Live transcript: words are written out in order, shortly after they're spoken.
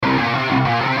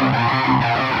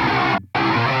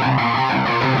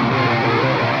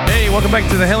welcome back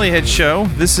to the Helihead Show.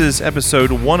 This is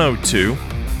episode 102.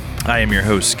 I am your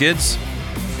host, Skids,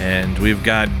 and we've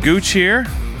got Gooch here.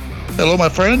 Hello, my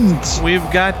friends. We've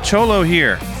got Cholo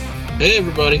here. Hey,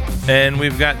 everybody. And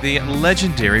we've got the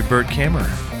legendary Bert Kammerer.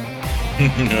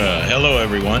 Hello,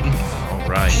 everyone. All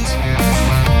right.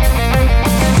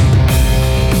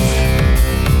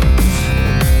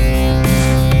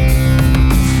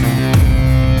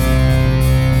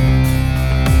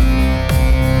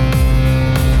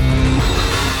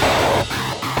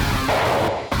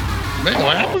 Man,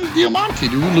 what happened to Diamante?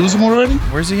 Did we lose him already?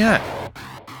 Where's he at?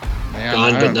 Man,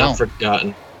 Gone but not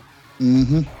forgotten.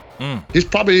 He's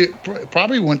probably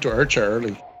went to Urcha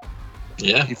early.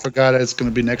 Yeah. He forgot it's going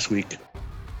to be next week.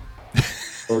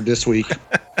 Or this week.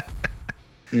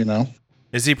 You know?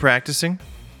 Is he practicing?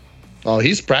 Oh,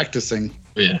 he's practicing.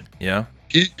 Yeah. Yeah.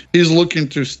 He's looking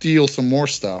to steal some more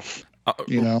stuff.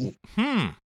 You know?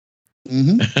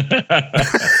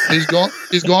 He's going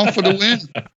for the win.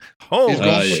 Oh, he's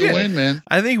going for shit. the win, man.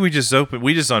 I think we just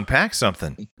unpacked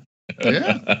something.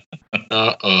 Yeah.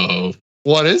 Uh-oh.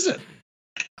 What is it?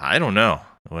 I don't know.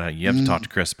 Well, you have to talk to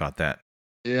Chris about that.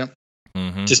 Yeah.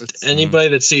 Mm-hmm. Just anybody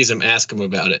that sees him, ask him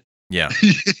about it. Yeah.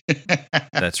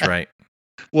 That's right.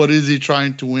 What is he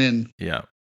trying to win? Yeah.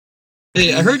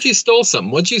 Hey, I heard you stole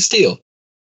something. What'd you steal?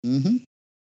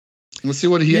 Let's see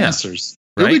what he answers.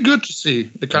 It'll be good to see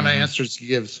the kind of answers he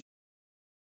gives.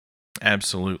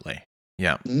 Absolutely.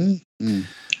 Yeah.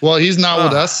 Well, he's not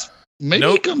with us. Maybe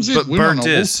he comes in. But We Bert don't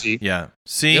know. is. We'll see. Yeah.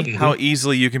 See how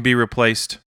easily you can be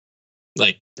replaced?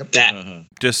 Like that.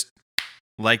 Just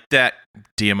like that,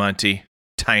 Diamante.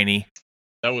 Tiny.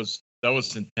 That was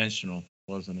intentional,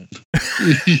 wasn't it?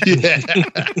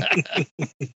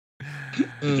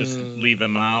 Just leave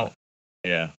him out.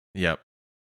 Yeah. Yep.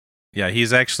 Yeah,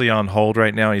 he's actually on hold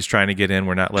right now. He's trying to get in.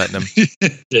 We're not letting him.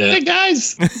 Yeah. Hey,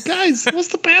 guys, what's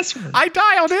the password? I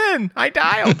dialed in.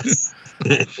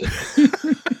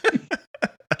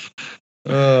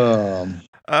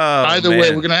 Either way,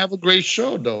 we're going to have a great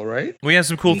show, though, right? We have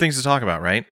some cool things to talk about,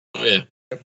 right? Oh, yeah.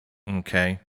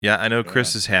 Okay. Yeah, I know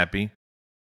Chris is happy.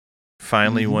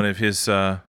 Finally, one of his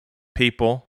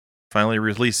people finally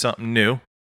released something new.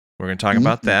 We're going to talk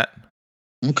about that.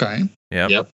 Okay.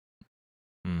 Yep.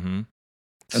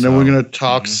 And then we're going to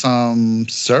talk some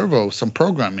servo, some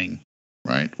programming,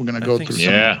 right? We're going to go through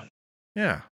some.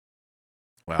 Yeah.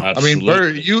 Wow. Absolutely. I mean,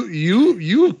 Bert,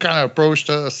 you kind of approached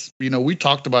us. You know, we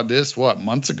talked about this,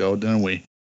 months ago, didn't we?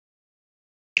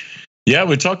 Yeah,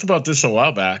 we talked about this a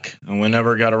while back, and we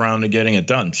never got around to getting it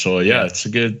done. So, it's a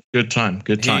good time.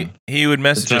 Good time. He would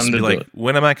message us and be like,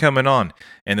 when am I coming on?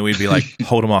 And then we'd be like,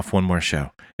 hold him off one more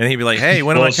show. And he'd be like, hey,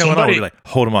 when am I coming on? We'd be like,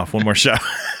 hold him off one more show.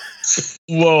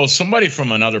 Well, somebody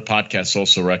from another podcast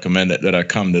also recommended that I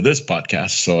come to this podcast.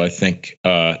 So I think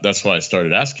that's why I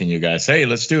started asking you guys, hey,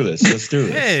 let's do this.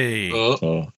 Hey,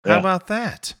 how about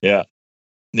that? Yeah.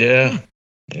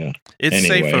 It's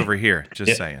safe over here,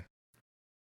 just saying.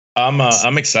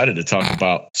 I'm excited to talk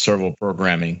about servo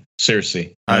programming.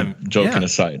 Seriously, I'm joking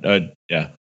aside. Absolutely.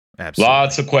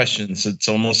 Lots of questions. It's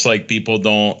almost like people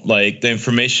don't the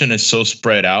information is so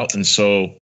spread out and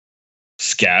so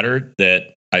scattered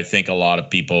that I think a lot of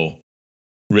people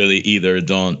really either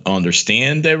don't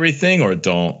understand everything or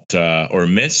don't or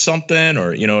miss something,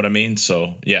 or you know what I mean.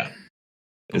 So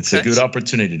it's a good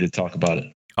opportunity to talk about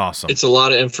it. Awesome. It's a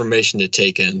lot of information to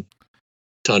take in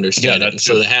to understand it.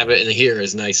 So to have it in here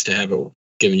is nice to have it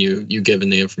giving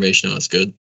the information on. It's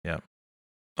good. Yeah.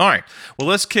 All right. Well,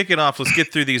 let's kick it off. Let's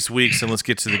get through these weeks and let's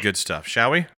get to the good stuff,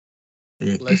 shall we?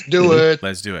 Let's do it.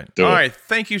 Let's do it. All right.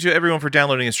 Thank you to everyone for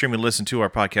downloading and streaming and listening to our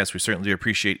podcast. We certainly do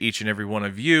appreciate each and every one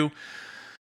of you.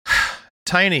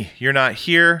 Tiny, you're not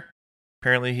here.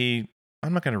 Apparently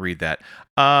I'm not going to read that.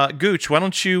 Gooch, why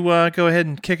don't you go ahead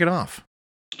and kick it off?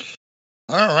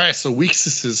 All right. So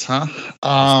weaknesses, huh?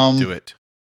 Let's do it.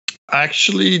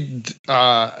 Actually,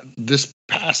 this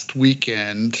past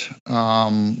weekend,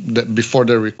 before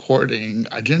the recording,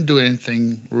 I didn't do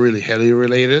anything really heli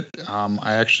related.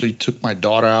 I actually took my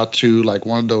daughter out to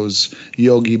one of those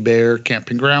Yogi Bear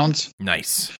camping grounds.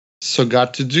 Nice. So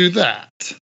got to do that.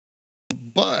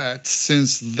 But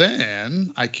since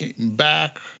then, I came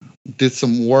back, did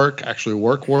some work,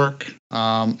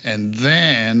 and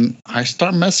then I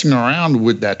started messing around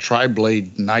with that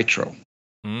tri-blade nitro.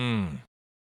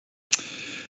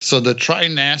 So the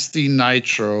Tri-Nasty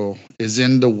Nitro is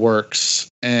in the works,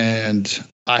 and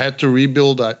I had to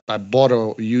rebuild. I bought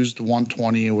a used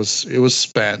 120. It was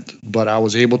spent, but I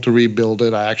was able to rebuild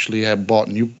it. I actually had bought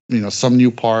some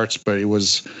new parts, but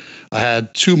I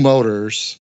had two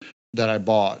motors that I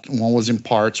bought. One was in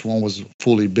parts, one was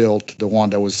fully built. The one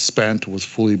that was spent was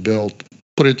fully built.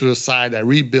 put it to the side. I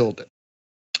rebuilt it.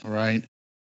 All right.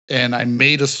 And I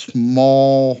made a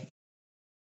small,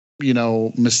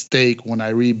 mistake when I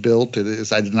rebuilt it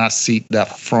is I did not seat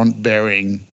that front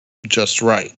bearing just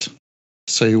right.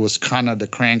 So it was the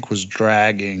crank was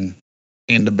dragging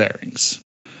in the bearings.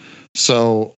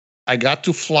 So I got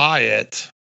to fly it,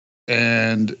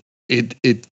 and it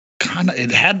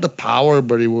had the power,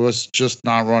 but it was just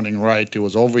not running right. It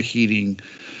was overheating.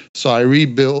 So I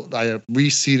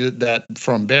reseated that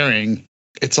front bearing.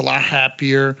 It's a lot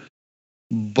happier,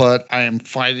 but I am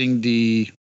fighting the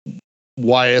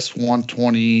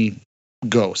YS120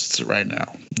 ghosts right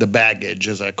now, the baggage,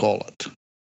 as I call it.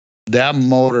 That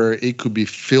motor, it could be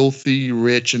filthy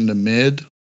rich in the mid,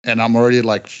 and I'm already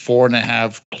like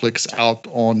 4.5 clicks out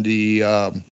on the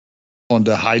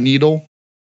high needle.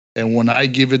 And when I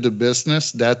give it the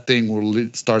business, that thing will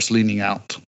starts leaning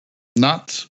out.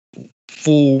 Not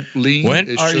full lean.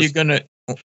 When are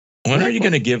you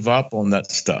gonna give up on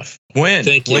that stuff? When?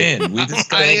 When? We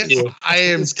just I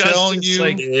am telling you.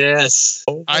 Yes.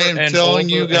 I am telling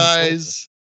you guys.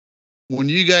 When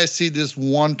you guys see this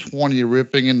 120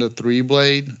 ripping into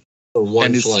 3-blade,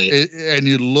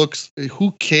 it looks,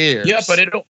 who cares? Yeah,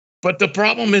 but the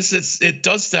problem is it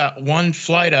does that one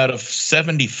flight out of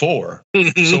 74.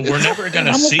 So we're never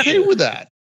gonna see it. I'm okay with that.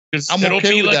 It'll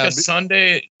be like a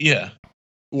Sunday. Yeah.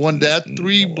 When that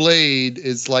 3-blade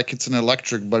is like it's an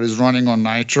electric, but is running on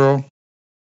nitro,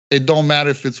 it don't matter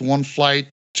if it's 1 flight,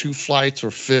 2 flights,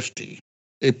 or 50.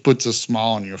 It puts a smile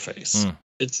on your face.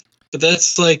 But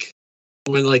that's like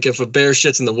when, like, if a bear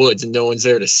shits in the woods and no one's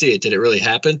there to see it, did it really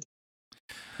happen?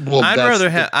 Well,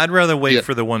 I'd rather wait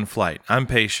for the 1 flight. I'm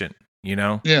patient,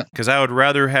 Yeah. Because I would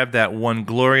rather have that 1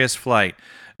 glorious flight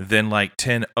than like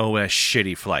 10 OS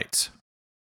shitty flights.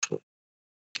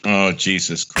 Oh,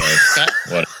 Jesus Christ!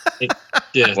 What?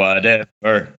 Yeah.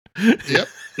 Whatever. Yep.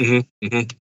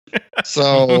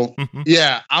 So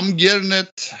yeah, I'm getting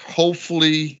it.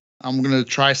 Hopefully, I'm gonna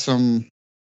try some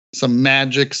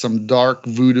magic, some dark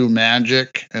voodoo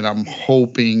magic, and I'm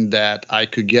hoping that I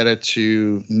could get it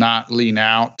to not lean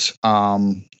out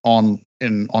on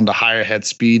the higher head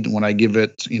speed when I give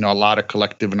it, a lot of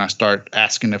collective and I start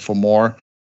asking it for more.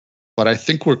 But I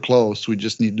think we're close. We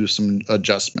just need to do some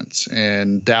adjustments,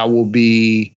 and that will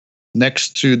be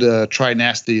next to the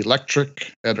Tri-Nasty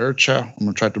Electric at IRCHA. I'm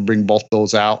gonna try to bring both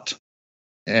those out,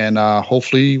 and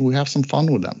hopefully we have some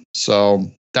fun with them. So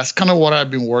that's kind of what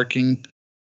I've been working.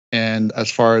 And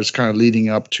as far as kind of leading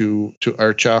up to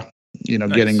IRCHA, nice.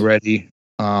 Getting ready.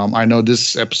 I know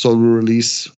this episode will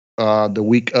release the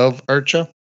week of IRCHA.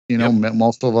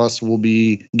 Most of us will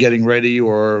be getting ready,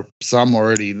 or some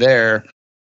already there.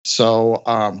 So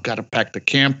got to pack the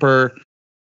camper.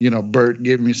 Bert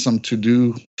gave me some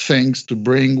to-do things to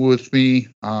bring with me.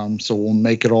 So we'll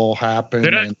make it all happen.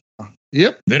 Did I?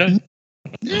 Yep. Did I?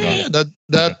 Yeah,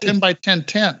 that 10 by 10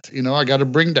 tent. I got to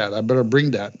bring that. I better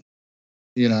bring that.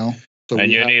 So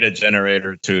and you need a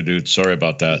generator too, dude. Sorry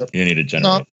about that. Yep. You need a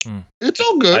generator. No, it's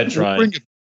all good.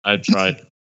 I tried.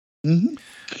 Mm-hmm.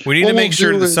 We need to make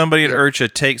sure that somebody at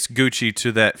IRCHA takes Gucci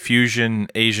to that fusion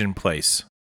Asian place,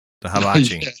 the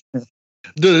hibachi. Yeah.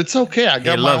 Dude, it's okay. I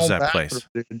got my own bathroom, place.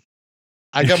 Dude.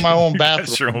 I got my own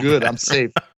bathroom. Good. I'm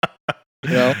safe.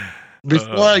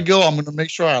 Before I go, I'm going to make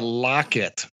sure I lock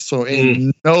it. So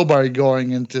ain't nobody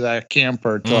going into that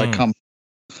camper until I come.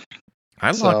 I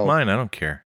lock mine. I don't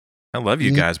care. I love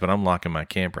you guys, but I'm locking my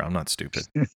camper. I'm not stupid.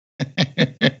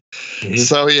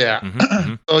 So yeah.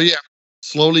 So yeah.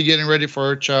 Slowly getting ready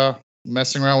for IRCHA,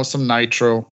 messing around with some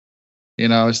nitro.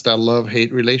 It's that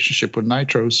love-hate relationship with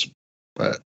nitros.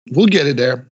 But we'll get it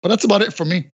there. But that's about it for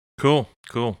me. Cool.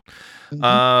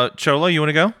 Cholo, you want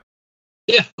to go?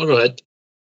 Yeah, I'll go ahead.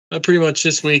 Pretty much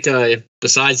this week,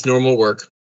 besides normal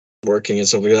working and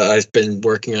stuff like that, I've been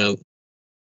working on.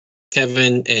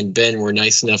 Kevin and Ben were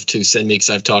nice enough to send me, because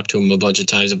I've talked to them a bunch of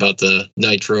times about the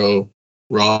Nitro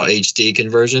Raw HD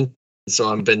conversion. So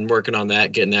I've been working on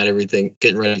that, getting ready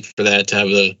for that, to have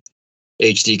the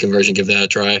HD conversion, give that a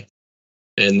try.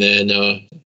 And then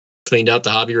cleaned out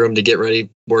the hobby room to get ready,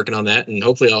 working on that. And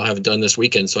hopefully I'll have it done this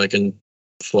weekend so I can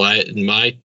fly it in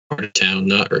my part of town,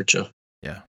 not IRCHA.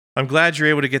 Yeah. I'm glad you're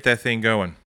able to get that thing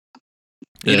going.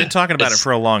 You've been talking about it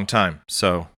for a long time,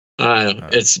 so... I know.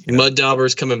 It's Mud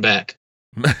Dauber's coming back.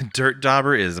 Dirt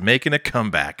Dauber is making a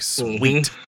comeback.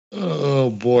 Sweet. Oh,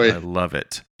 boy. I love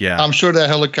it. Yeah. I'm sure that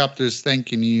helicopter is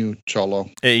thanking you, Cholo.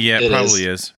 Yeah, it probably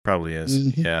is. Probably is.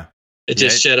 Mm-hmm. Yeah. It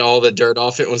just shed all the dirt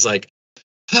off. It was like,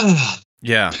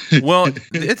 yeah. Well,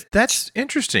 that's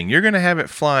interesting. You're going to have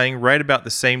it flying right about the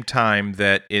same time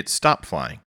that it stopped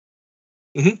flying.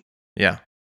 Mm-hmm. Yeah.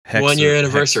 Hex 1 year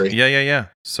anniversary. Hex. Yeah.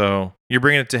 So you're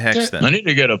bringing it to Hex then. I need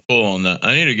to get a pull on that.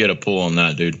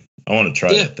 Dude. I want to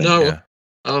try that thing. No,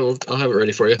 I'll have it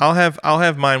ready for you. I'll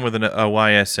have mine with a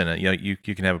YS in it. Yeah, you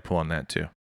can have a pull on that too.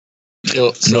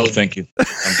 No, thank you.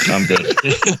 I'm good.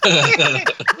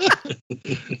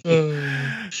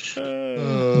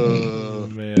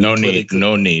 Man. No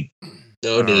need.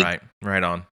 All right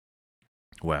on.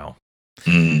 Well,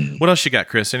 what else you got,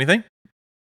 Chris? Anything?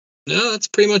 No, that's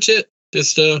pretty much it.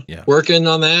 Just working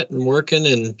on that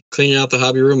and cleaning out the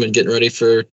hobby room and getting ready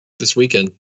for this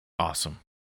weekend. Awesome.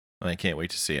 I can't wait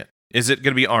to see it. Is it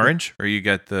going to be orange, or you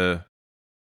got the?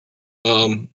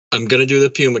 I'm going to do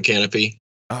the Puma canopy.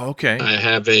 Oh, okay. I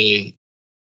have a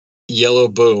yellow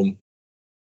boom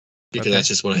because that's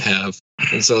just what I have,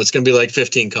 and so it's going to be like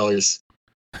 15 colors,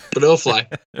 but it'll fly.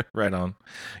 Right on.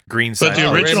 Green side. But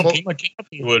the original Puma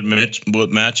canopy would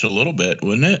match a little bit,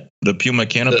 wouldn't it? The Puma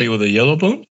canopy with a yellow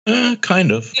boom,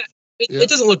 kind of. Yeah, it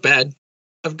doesn't look bad.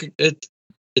 It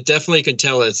definitely can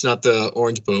tell it's not the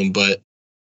orange boom, but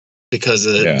because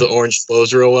the orange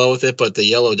flows real well with it, but the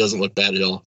yellow doesn't look bad at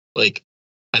all. Like,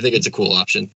 I think it's a cool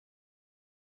option.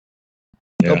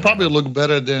 It'll probably look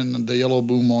better than the yellow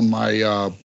boom on my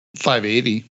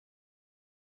 580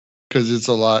 because it's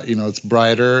a lot, it's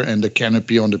brighter, and the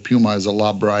canopy on the Puma is a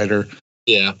lot brighter.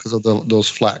 Yeah, because of those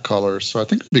flat colors. So I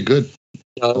think it'll be good.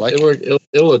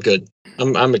 It'll look good.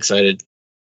 I'm excited.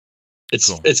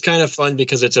 It's kind of fun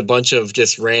because it's a bunch of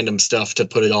just random stuff to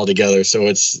put it all together. So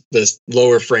it's the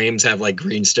lower frames have like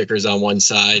green stickers on one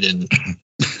side and.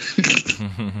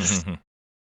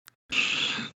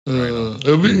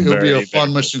 It'll be a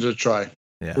fun mission to try.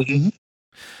 Yeah.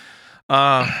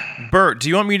 Bert, do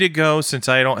you want me to go since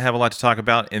I don't have a lot to talk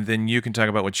about, and then you can talk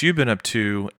about what you've been up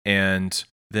to, and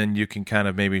then you can kind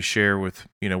of maybe share with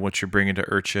what you're bringing to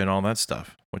Urcha and all that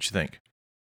stuff. What you think?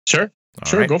 Sure,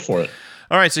 right. Go for it.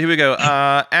 All right, so here we go.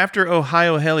 After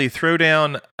Ohio Heli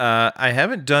Throwdown, I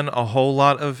haven't done a whole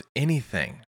lot of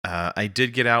anything. I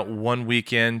did get out one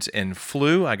weekend and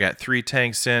flew. I got 3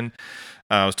 tanks in.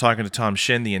 I was talking to Tom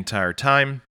Shin the entire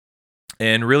time,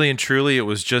 and really and truly, it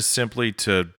was just simply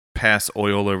to pass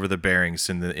oil over the bearings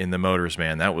in the motors.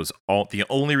 Man, that was the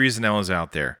only reason I was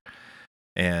out there.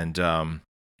 And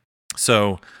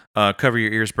so cover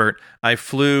your ears, Bert. I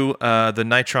flew the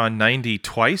Nitron 90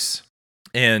 twice,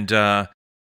 and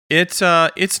it's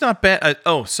not bad.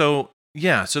 So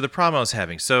the problem I was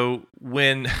having. So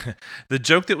when the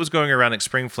joke that was going around at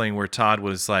Spring Fling, where Todd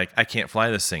was like, "I can't fly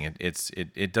this thing.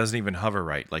 It doesn't even hover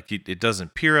right. Like it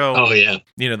doesn't Piro." Oh yeah.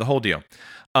 The whole deal.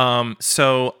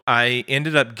 So I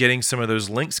ended up getting some of those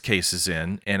Lynx cases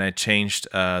in, and I changed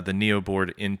the Neo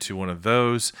board into one of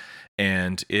those,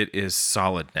 and it is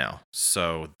solid now.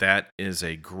 So that is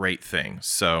a great thing.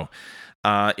 So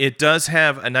it does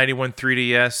have a 91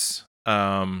 3DS.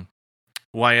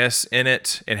 YS in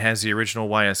it. It has the original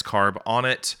YS carb on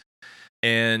it,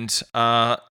 and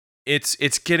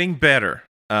it's getting better.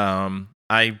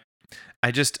 I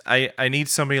need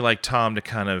somebody like Tom to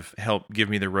kind of help give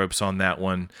me the ropes on that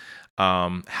one.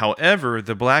 However,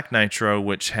 the Black Nitro,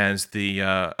 which has the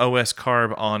OS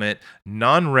carb on it,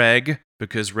 non-reg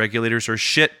because regulators are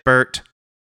shit, Bert.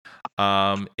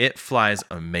 It flies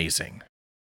amazing.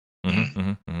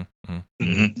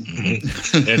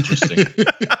 Interesting.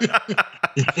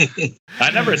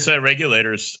 I never said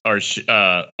regulators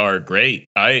are great.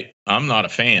 I'm not a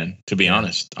fan, to be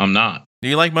honest. I'm not. Do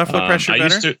you like muffler pressure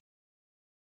better?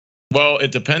 Well,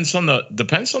 it depends on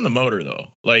the motor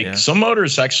though. Like some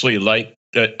motors actually like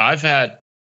that. I've had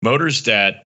motors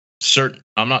that certain.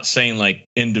 I'm not saying like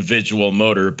individual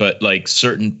motor, but like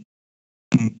certain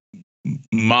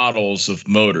models of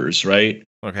motors, right?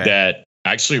 Okay. That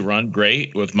actually run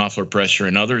great with muffler pressure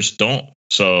and others don't.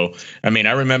 So, I mean,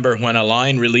 I remember when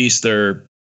Align released their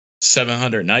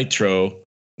 700 Nitro,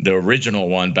 the original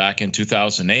one back in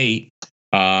 2008,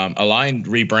 Align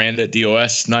rebranded the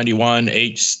OS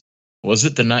 91H. Was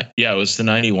it it was the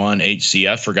 91HC.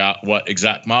 I forgot what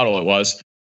exact model it was.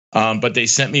 But they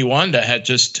sent me one that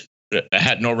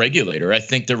had no regulator. I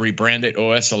think the rebranded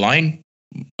OS Align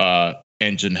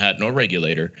engine had no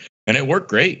regulator. And it worked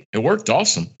great. It worked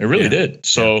awesome. It really did.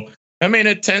 So, I mean,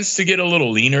 it tends to get a little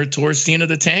leaner towards the end of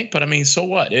the tank, but I mean, so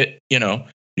what? You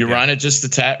run it just a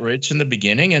tad rich in the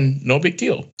beginning and no big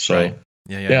deal. So, right.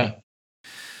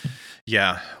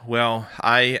 Yeah. Well,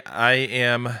 I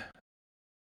am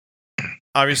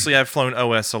obviously I've flown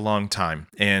OS a long time,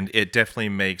 and it definitely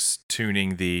makes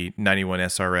tuning the 91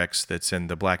 SRX that's in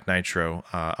the Black Nitro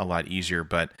a lot easier,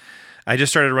 but I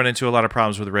just started to run into a lot of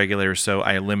problems with the regulator, so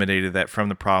I eliminated that from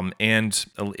the problem, and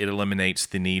it eliminates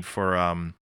the need for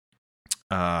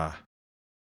the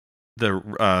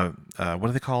what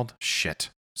are they called? Shit.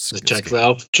 The check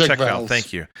valve. Check valve.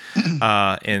 Thank you.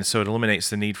 And so it eliminates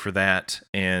the need for that.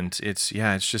 And it's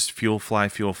just fuel fly.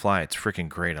 It's freaking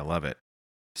great. I love it.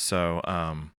 So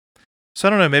I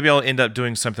don't know. Maybe I'll end up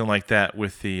doing something like that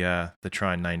with the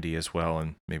Tron 90 as well,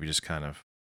 and maybe just kind of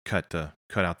cut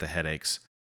out the headaches.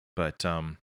 But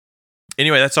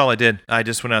anyway, that's all I did. I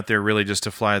just went out there really just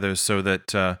to fly those so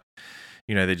that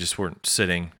they just weren't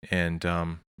sitting, and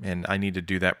I need to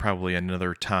do that probably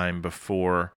another time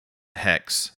before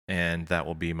Hex, and that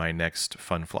will be my next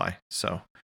fun fly. So,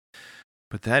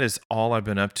 but that is all I've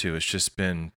been up to. It's just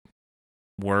been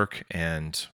work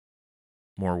and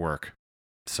more work.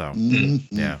 So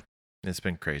yeah, it's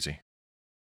been crazy.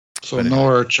 So but no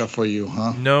anyway, Urcha for you,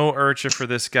 huh? No Urcha for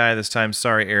this guy this time.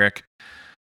 Sorry, Eric.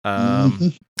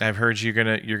 I've heard you're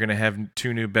gonna have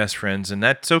 2 new best friends, and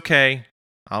that's okay.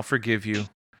 I'll forgive you.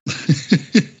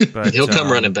 But he'll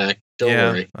come running back.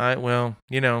 Don't worry.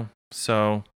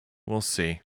 So we'll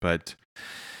see. But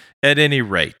at any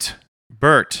rate,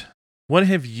 Bert, what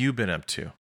have you been up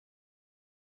to?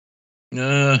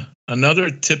 Another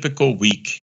typical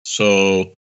week.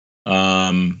 So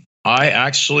I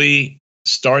actually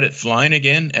started flying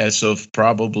again as of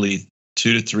probably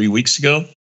 2 to 3 weeks ago.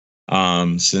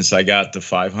 Since I got the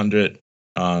 500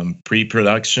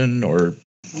 pre-production, or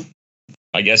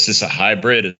I guess it's a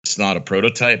hybrid. It's not a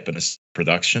prototype, but it's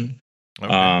production.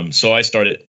 Okay. So I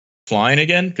started flying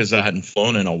again because I hadn't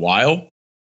flown in a while,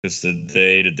 because the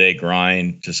day-to-day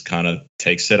grind just kind of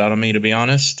takes it out of me, to be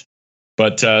honest.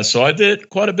 But so I did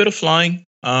quite a bit of flying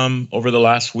over the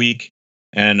last week,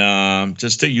 and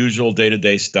just the usual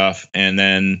day-to-day stuff. And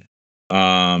then,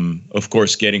 of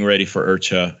course, getting ready for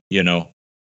Urcha,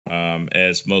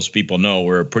 as most people know,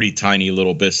 we're a pretty tiny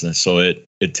little business, so it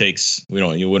takes we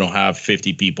don't have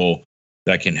 50 people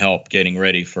that can help getting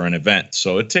ready for an event.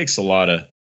 So it takes a lot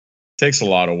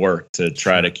of work to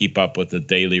try to keep up with the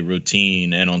daily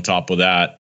routine, and on top of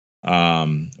that,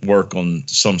 work on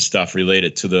some stuff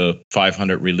related to the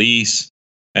 500 release,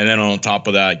 and then on top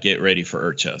of that, get ready for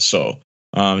Urcha. So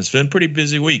it's been a pretty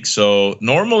busy week. So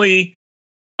normally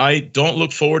I don't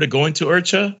look forward to going to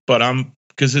Urcha, but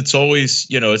because it's always,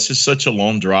 it's just such a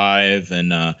long drive,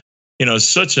 and, it's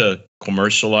such a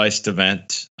commercialized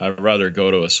event. I'd rather go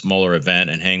to a smaller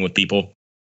event and hang with people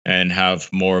and have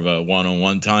more of a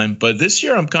one-on-one time. But this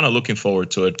year I'm kind of looking forward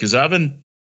to it, because I haven't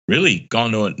really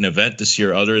gone to an event this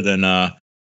year other than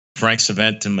Frank's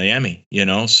event in Miami,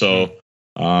 so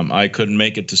I couldn't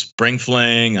make it to Spring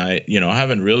Fling. I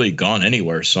haven't really gone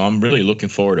anywhere. So I'm really looking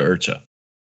forward to Urcha.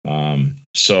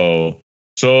 So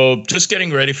just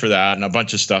getting ready for that, and a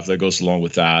bunch of stuff that goes along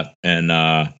with that. And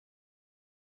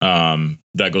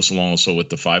that goes along also with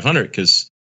the 500, because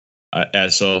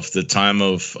as of the time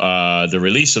of the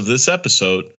release of this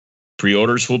episode,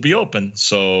 pre-orders will be open.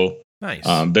 So nice.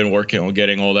 Been working on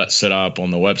getting all that set up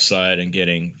on the website and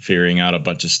figuring out a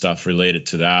bunch of stuff related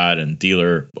to that, and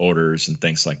dealer orders and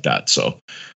things like that. So,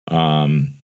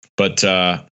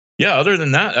 yeah, other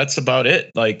than that, that's about it.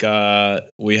 Like,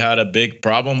 we had a big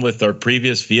problem with our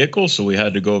previous vehicle, so we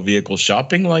had to go vehicle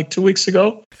shopping like 2 weeks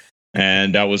ago.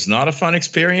 And that was not a fun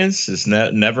experience. It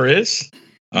never is.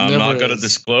 I'm not going to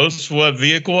disclose what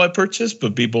vehicle I purchased,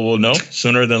 but people will know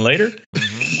sooner than later.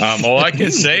 Mm-hmm. All I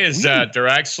can say is that they're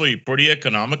actually pretty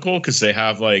economical, because they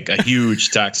have like a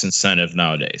huge tax incentive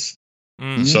nowadays.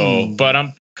 Mm. So, but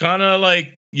I'm kind of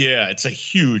like, yeah, it's a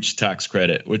huge tax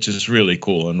credit, which is really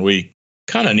cool. And we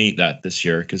kind of need that this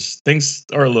year, because things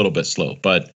are a little bit slow.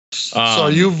 But so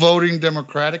are you voting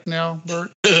Democratic now,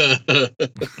 Bert?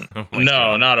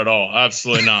 No, not at all.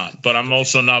 Absolutely not. But I'm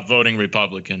also not voting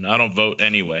Republican. I don't vote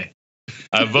anyway.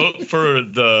 I vote for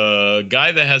the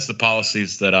guy that has the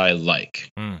policies that I like.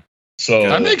 So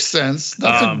that makes sense.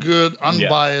 That's a good,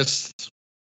 unbiased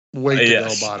way to go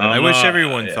about it. I wish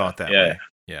everyone thought that way.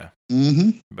 Yeah.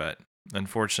 Mm-hmm. But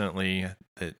unfortunately,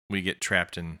 we get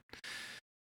trapped in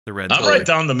the red. I'm right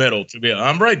down the middle.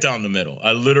 I'm right down the middle.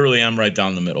 I literally am right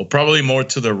down the middle. Probably more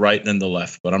to the right than the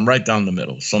left, but I'm right down the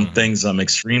middle. Some things I'm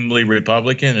extremely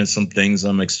Republican, and some things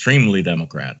I'm extremely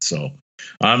Democrat. So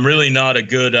I'm really not a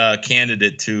good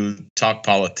candidate to talk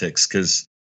politics, because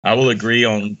I will agree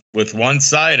with one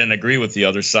side and agree with the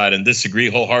other side, and disagree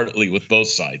wholeheartedly with both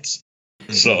sides.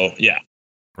 So yeah,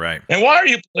 right. And why are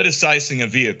you politicizing a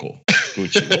vehicle,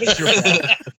 Gucci? What is your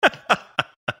problem?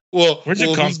 Well,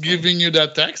 who's giving you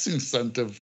that tax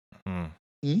incentive?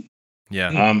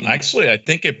 Yeah. Actually, I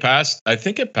think it passed.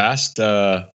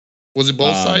 Was it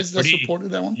both sides that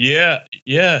supported that one? Yeah,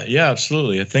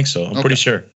 absolutely. I think so. I'm pretty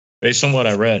sure, based on what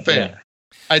I read. Fair.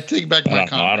 I take back my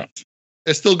comment.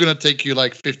 it's still gonna take you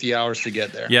like 50 hours to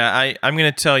get there. Yeah, I'm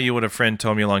going to tell you what a friend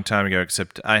told me a long time ago.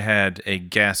 Except I had a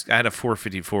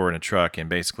 454 in a truck, and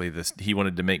basically he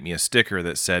wanted to make me a sticker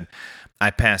that said,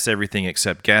 "I pass everything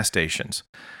except gas stations."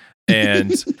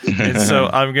 And so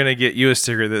I'm going to get you a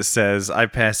sticker that says, "I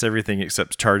pass everything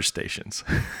except charge stations."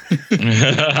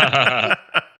 Yeah,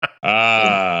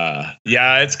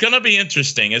 it's going to be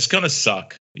interesting. It's going to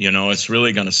suck. It's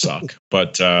really going to suck.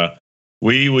 But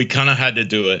we kind of had to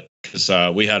do it because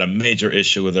we had a major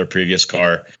issue with our previous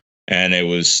car, and it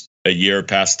was a year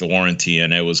past the warranty,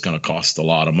 and it was going to cost a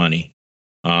lot of money.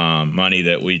 Money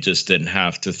that we just didn't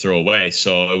have to throw away.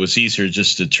 So it was easier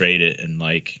just to trade it and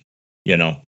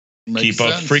Makes keep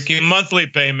sense. a freaking monthly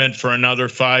payment for another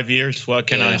 5 years. What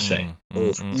can I say?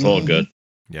 It's all good.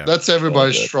 Yeah, that's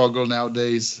everybody's struggle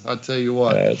nowadays. I'll tell you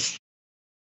what.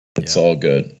 It's all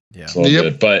good. Yeah, it's all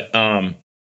good.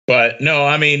 But no,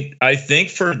 I mean, I think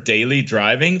for daily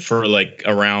driving for like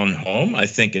around home, I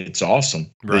think it's awesome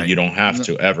that you don't have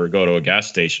to ever go to a gas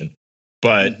station.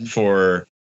 But for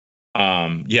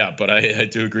but I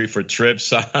do agree for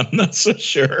trips. I'm not so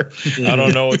sure. I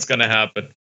don't know what's going to happen.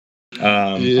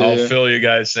 I'll fill you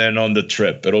guys in on the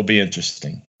trip. It'll be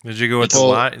interesting. Did you go with the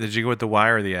Y? Did you go with the Y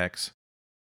or the X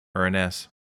or an S?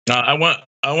 No, I went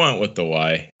with the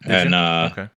Y. And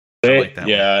okay. I like that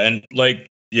one.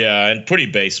 And pretty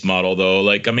base model though.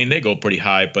 Like, I mean, they go pretty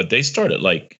high, but they start at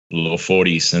like low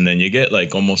 40s, and then you get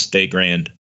like almost $8,000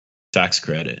 tax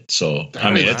credit. So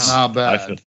I mean, it's not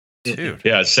bad. Dude.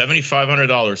 Yeah,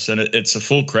 $7,500, and it's a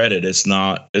full credit. It's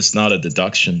not a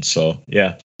deduction. So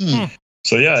yeah.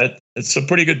 So yeah, it's a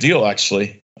pretty good deal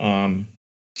actually.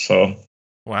 So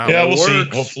wow. Yeah, we'll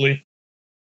see.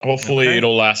 Hopefully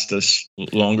it'll last us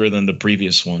longer than the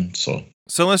previous one. So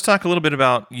let's talk a little bit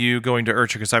about you going to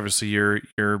IRCHA, because obviously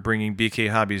you're bringing BK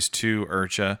Hobbies to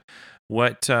IRCHA.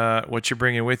 What you're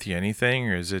bringing with you? Anything,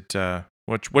 or is it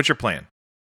what's your plan?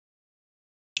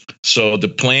 So the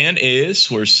plan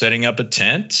is we're setting up a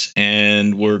tent,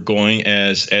 and we're going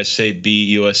as SAB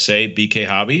USA BK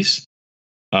Hobbies,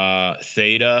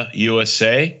 Theta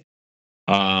USA,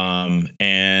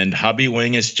 and Hobby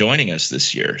Wing is joining us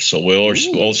this year. So we're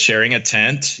all sharing a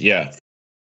tent. Yeah.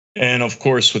 And of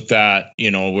course, with that,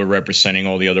 we're representing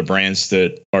all the other brands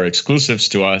that are exclusives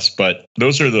to us, but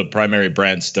those are the primary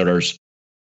brands that are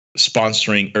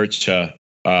sponsoring IRCHA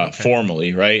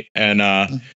formally, right?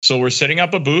 And so we're setting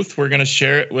up a booth. We're going to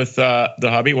share it with the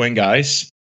Hobby Wing guys.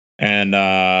 And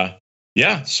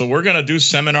so we're going to do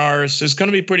seminars. It's going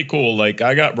to be pretty cool. Like,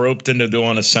 I got roped into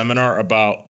doing a seminar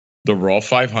about the Raw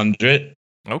 500.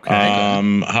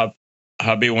 Okay.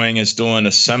 Hobby Wing is doing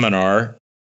a seminar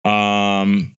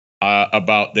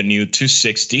about the new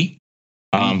 260,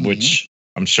 which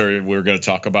I'm sure we're going to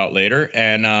talk about later.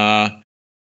 And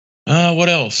what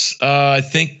else? I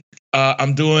think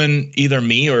I'm doing either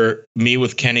me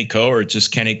with Kenny Co, or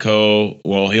just Kenny Co.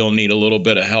 Well, he'll need a little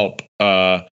bit of help.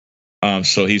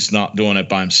 So he's not doing it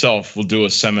by himself. We'll do a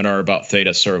seminar about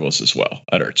Theta servos as well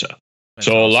at IRCHA.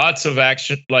 So awesome. Lots of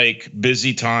action, like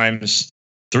busy times,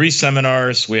 3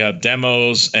 seminars. We have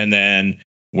demos, and then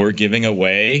we're giving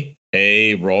away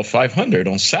a Raw 500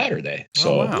 on Saturday.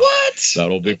 So what?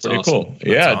 That'll be pretty cool.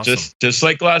 Yeah, awesome. Just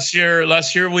like last year.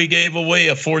 Last year we gave away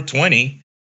a 420,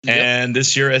 and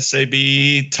this year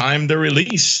SAB timed the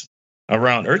release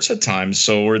around IRCHA time.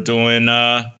 So we're doing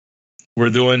the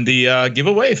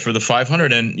giveaway for the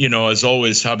 500, and as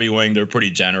always, Hobby Wing, they're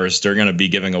pretty generous. They're going to be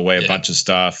giving away a bunch of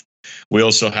stuff. We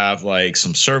also have like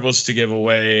some servos to give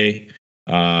away,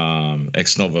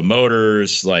 X-Nova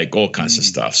motors, like all kinds of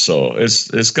stuff. So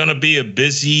it's going to be a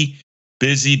busy,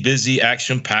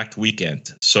 action-packed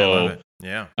weekend. So I love it.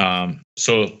 Yeah.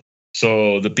 So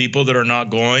the people that are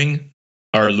not going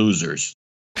are losers.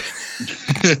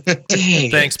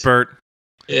 Thanks, Bert.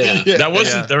 Yeah. That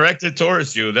wasn't directed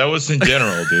towards you. That was in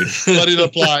general, dude. But it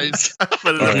applies.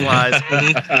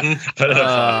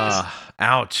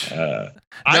 Ouch.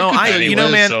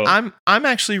 I'm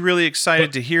actually really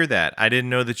excited to hear that. I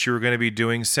didn't know that you were going to be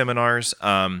doing seminars.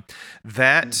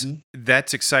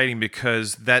 That's exciting,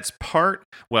 because that's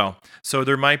so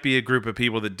there might be a group of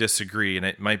people that disagree, and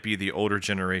it might be the older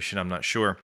generation. I'm not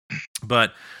sure,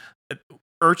 but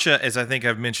IRCHA, as I think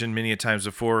I've mentioned many times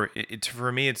before,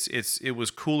 for me, it was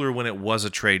cooler when it was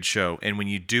a trade show, and when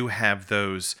you do have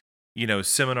those,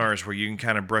 seminars where you can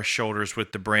kind of brush shoulders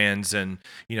with the brands and,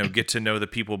 get to know the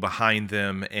people behind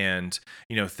them, and,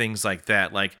 things like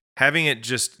that. Like having it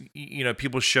just,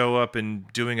 people show up and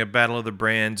doing a battle of the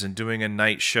brands and doing a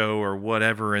night show or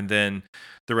whatever, and then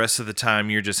the rest of the time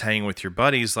you're just hanging with your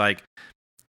buddies. Like,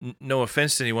 no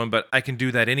offense to anyone, but I can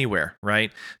do that anywhere,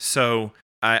 right? So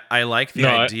I like the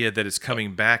idea that it's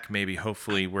coming back, maybe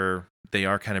hopefully where they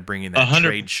are kind of bringing that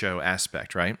trade show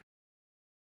aspect, right?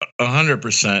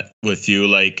 100% with you.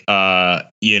 Like,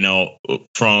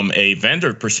 from a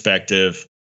vendor perspective,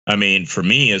 I mean, for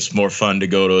me, it's more fun to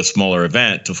go to a smaller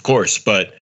event, of course,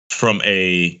 but from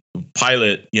a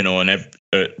pilot,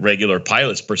 a regular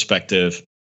pilot's perspective,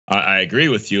 I agree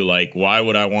with you. Like, why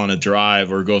would I want to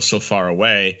drive or go so far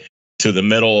away to the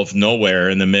middle of nowhere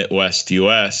in the Midwest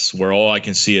US where all I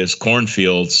can see is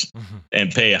cornfields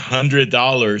and pay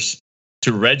 $100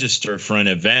 to register for an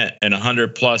event and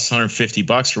 $100 plus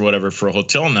 $150 or whatever for a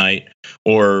hotel night,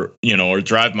 or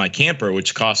drive my camper,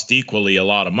 which costs equally a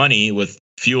lot of money with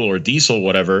fuel or diesel,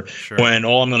 whatever, when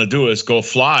all I'm going to do is go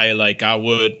fly like I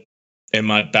would in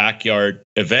my backyard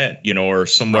event, or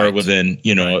somewhere within,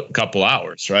 a couple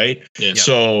hours. Right. Yeah.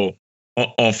 So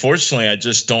unfortunately, I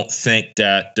just don't think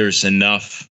that there's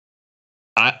enough.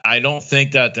 I don't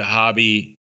think that the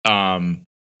hobby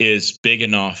is big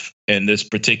enough in this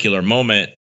particular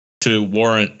moment to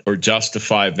warrant or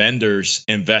justify vendors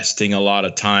investing a lot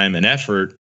of time and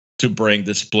effort to bring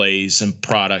displays and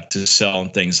product to sell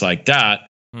and things like that,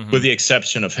 with the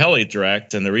exception of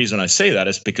HeliDirect. And the reason I say that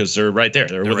is because they're right there.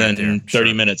 They're within right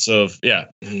 30 minutes of,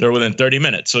 they're within 30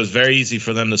 minutes. So it's very easy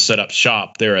for them to set up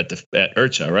shop there at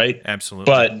IRCHA, right? Absolutely.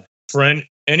 But for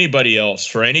anybody else,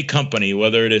 for any company,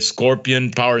 whether it is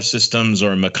Scorpion Power Systems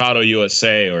or Mikado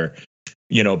USA or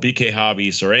BK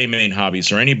Hobbies or A-Main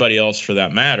Hobbies or anybody else for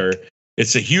that matter,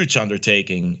 it's a huge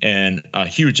undertaking and a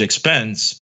huge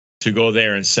expense to go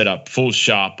there and set up full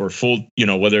shop or full,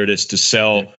 whether it is to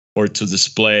sell or to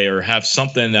display or have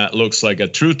something that looks like a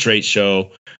true trade show,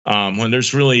 when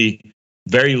there's really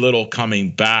very little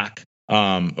coming back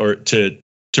or to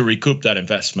recoup that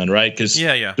investment, right? Because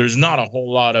there's not a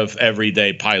whole lot of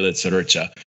everyday pilots at IRCHA.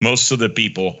 Most of the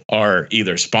people are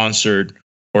either sponsored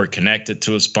or connected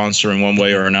to a sponsor in one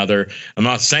way or another. I'm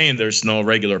not saying there's no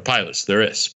regular pilots. There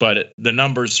is, but the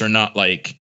numbers are not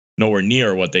like nowhere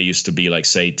near what they used to be, like,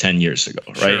 say, 10 years ago,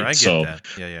 right? Sure, I get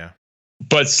that. Yeah.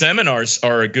 But seminars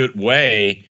are a good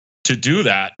way to do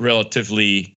that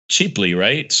relatively cheaply,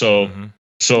 right? So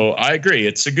I agree.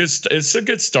 It's a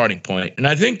good starting point. And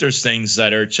I think there's things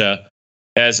that IRCHA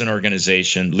as an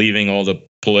organization, leaving all the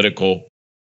political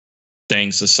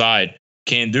things aside,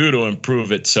 can do to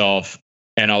improve itself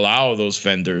and allow those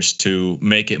vendors to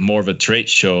make it more of a trade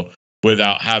show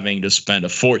without having to spend a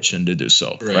fortune to do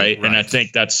so, right? And I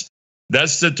think that's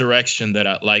the direction that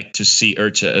I'd like to see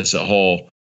IRCHA as a whole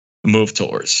move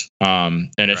towards. And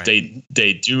if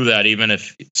they do that, even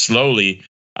if slowly,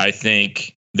 I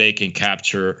think they can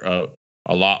capture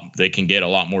a lot. They can get a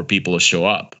lot more people to show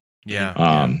up.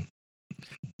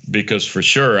 Because for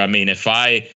sure, I mean, if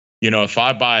I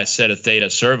buy a set of Theta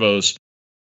servos,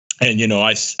 and,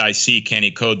 I see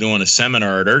Kenny Ko doing a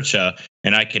seminar at IRCHA,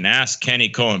 and I can ask Kenny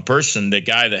Ko in person, the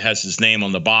guy that has his name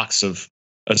on the box of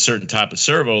a certain type of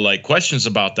servo, like questions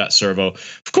about that servo.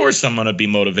 Of course, I'm going to be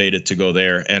motivated to go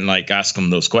there and ask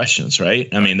him those questions,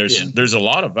 right? I mean, there's a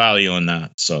lot of value in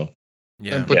that. So,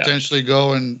 and potentially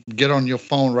go and get on your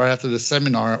phone right after the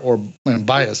seminar and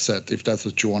buy a set if that's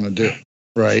what you want to do.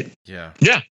 Right.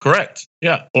 Yeah, correct.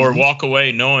 Yeah. Or walk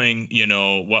away knowing,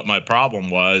 what my problem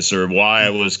was or why I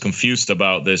was confused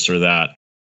about this or that.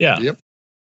 Yeah. Yep.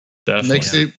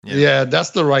 Definitely.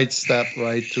 That's the right step,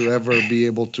 right? To ever be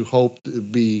able to hope to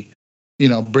be,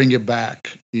 bring it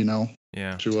back,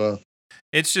 to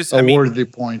it's just a worthy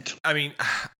point. I mean,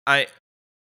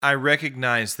 I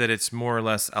recognize that it's more or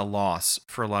less a loss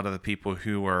for a lot of the people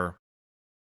who are,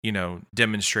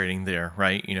 demonstrating there,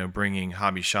 right? Bringing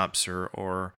hobby shops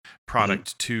or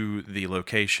product to the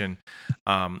location.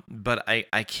 But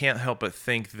I can't help but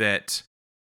think that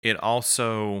it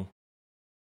also,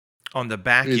 on the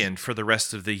back end for the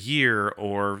rest of the year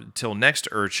or till next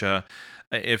IRCHA,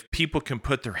 if people can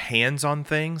put their hands on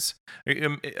things.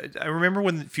 I remember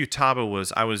when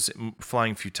I was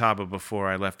flying Futaba before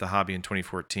I left the hobby in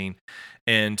 2014.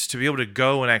 And to be able to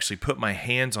go and actually put my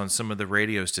hands on some of the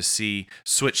radios to see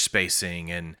switch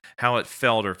spacing and how it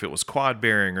felt, or if it was quad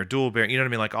bearing or dual bearing, you know what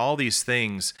I mean? Like all these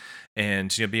things,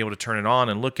 and be able to turn it on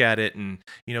and look at it. And,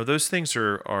 those things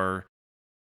are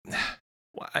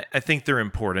I think they're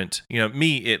important,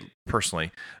 it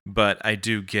personally, but I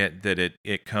do get that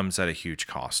it comes at a huge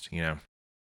cost,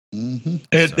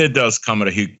 It does come at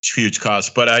a huge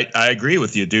cost, but I agree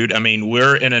with you, dude. I mean,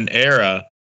 we're in an era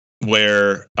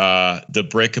where the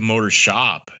brick and mortar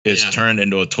shop is turned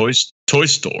into a toy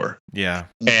store. Yeah.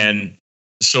 And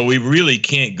so we really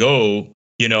can't go,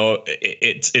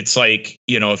 it's like,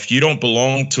 if you don't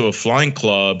belong to a flying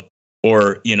club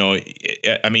or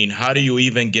I mean, how do you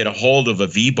even get a hold of a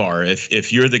V-bar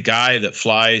if you're the guy that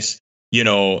flies,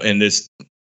 in this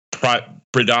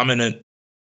predominant,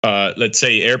 let's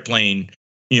say, airplane,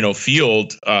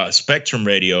 field, spectrum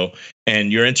radio,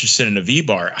 and you're interested in a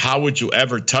V-bar? How would you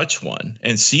ever touch one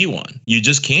and see one? You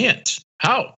just can't.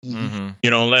 How? Mm-hmm.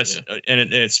 Unless,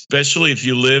 and especially if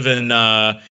you live in,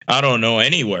 I don't know,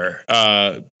 anywhere,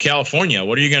 California.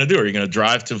 What are you going to do? Are you going to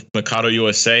drive to Mikado,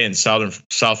 USA in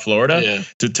South Florida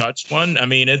to touch one? I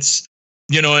mean, it's,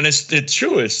 and it's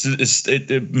true.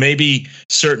 It maybe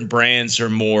certain brands are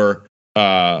more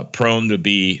prone to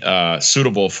be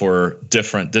suitable for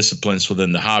different disciplines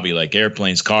within the hobby, like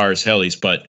airplanes, cars, helis.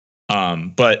 But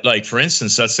like, for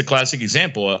instance, that's the classic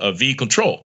example of V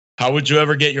control. How would you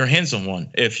ever get your hands on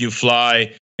one if you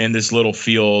fly in this little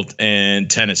field in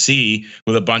Tennessee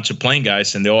with a bunch of plane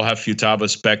guys and they all have Futaba,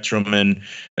 Spectrum,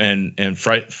 and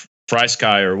Fry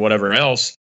Sky or whatever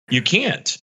else? You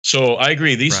can't. So I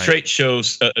agree. These trade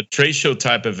shows, a trade show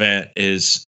type event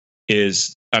is,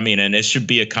 I mean, and it should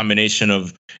be a combination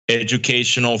of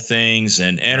educational things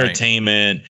and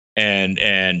entertainment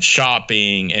and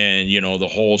shopping and, the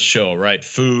whole show, right?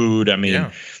 Food. I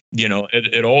mean,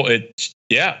 it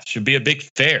should be a big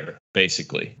fair,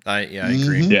 basically. I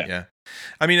agree. Yeah.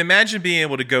 I mean, imagine being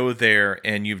able to go there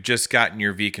and you've just gotten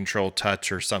your V Control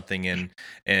Touch or something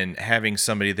and having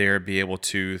somebody there be able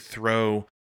to throw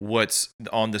what's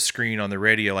on the screen on the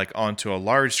radio like onto a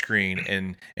large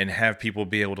screen and have people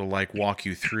be able to like walk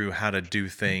you through how to do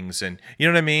things, and you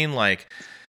know what I mean? Like,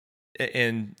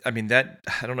 and I mean that,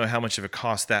 I don't know how much of a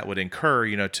cost that would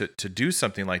incur, to do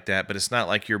something like that, but it's not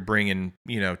like you're bringing,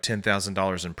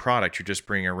 $10,000 in product. You're just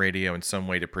bringing a radio in some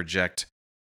way to project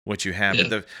what you have.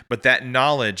 Yeah. But that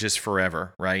knowledge is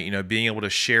forever, right? Being able to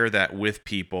share that with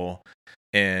people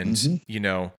and,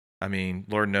 I mean,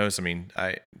 Lord knows, I mean,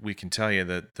 we can tell you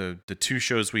that the two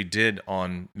shows we did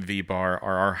on V-Bar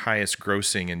are our highest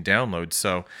grossing and downloads.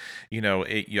 So,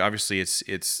 obviously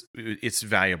it's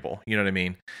valuable, you know what I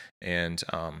mean? And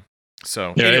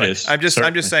so anyway, it is. I'm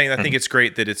just saying, I think it's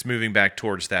great that it's moving back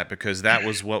towards that, because that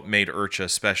was what made IRCHA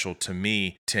special to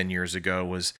me 10 years ago,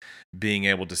 was being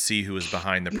able to see who was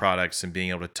behind the products and being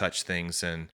able to touch things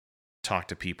and talk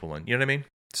to people, and you know what I mean?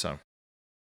 So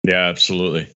yeah,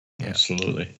 absolutely. Yeah.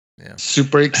 Absolutely. Yeah.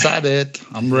 Super excited.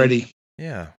 I'm ready.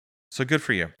 Yeah. So good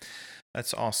for you.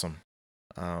 That's awesome.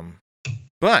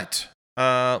 But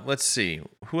let's see.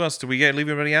 Who else did we get? Leave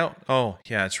anybody out? Oh,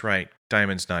 yeah, that's right.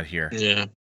 Diamond's not here. Yeah.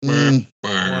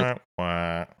 Wah,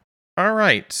 wah. All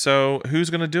right. So who's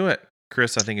going to do it?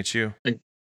 Chris, I think it's you. I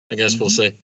guess we'll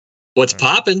say. What's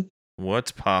popping?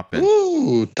 What's popping?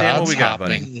 Ooh, Dan, what we got,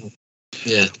 happening. buddy?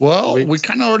 Yeah. Well, we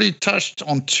kind of already touched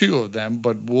on two of them,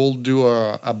 but we'll do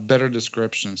a better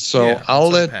description. So I'll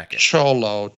let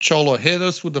Cholo hit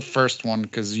us with the first one,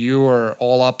 because you are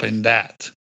all up in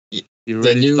that. You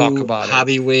ready to talk about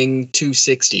Hobby Wing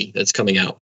 260 that's coming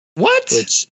out. What?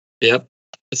 Yep.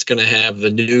 It's going to have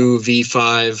the new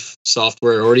V5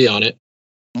 software already on it.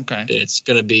 Okay. It's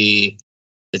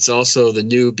also the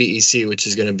new BEC, which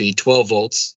is going to be 12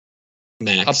 volts.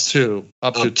 Max.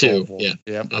 Up to 12 volts. Yeah.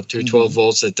 Yep. Up to 12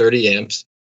 volts at 30 amps.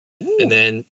 Ooh. And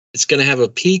then it's going to have a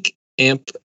peak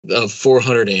amp of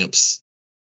 400 amps.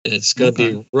 And it's going to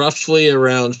be roughly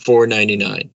around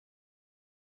 $499.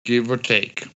 Give or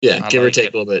take. Yeah, give or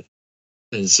take a little bit.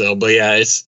 And so, but yeah,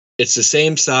 it's the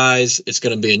same size. It's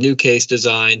going to be a new case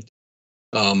design.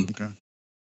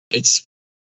 It's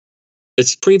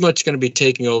pretty much going to be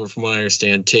taking over, from what I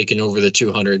understand, taking over the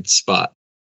 200 spot.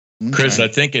 Okay. Chris, I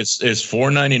think it's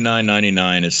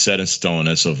 $499.99 is set in stone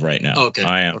as of right now. Okay.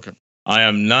 I am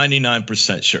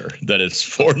 99% sure that it's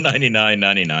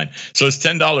 $499.99. So it's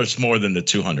 $10 more than the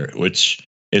 200, which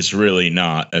is really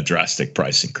not a drastic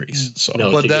price increase. So,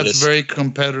 but that's very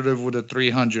competitive with a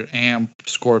 300 amp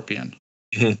Scorpion,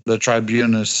 the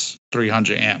Tribunus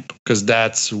 300 amp, because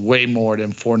that's way more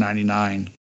than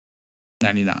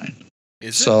 $499.99.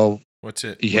 Is so? It? What's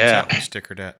it? Yeah, what's that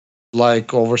stickered at?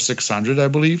 Like over 600, I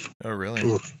believe. Oh, really?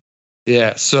 Oof.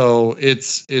 Yeah. So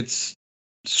it's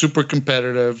super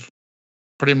competitive,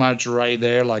 pretty much right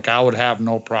there. Like, I would have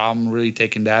no problem really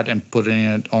taking that and putting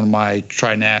it on my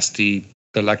Trinasty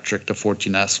Electric, the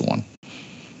 14S one.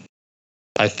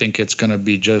 I think it's going to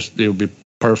be it'll be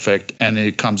perfect. And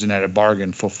it comes in at a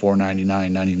bargain for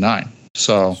 $499.99.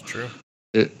 So that's true.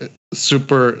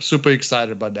 Super, super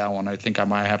excited about that one. I think I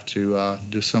might have to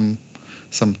do some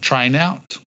trying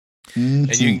out. Mm-hmm.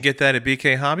 And you can get that at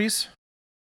BK Hobbies?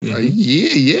 Yeah.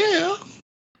 You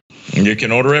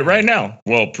can order it right now.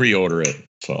 Well, pre-order it.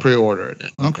 So. Pre-order it.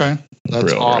 Okay.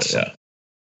 That's awesome.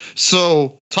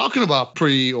 So, talking about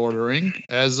pre-ordering,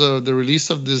 as of the release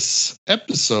of this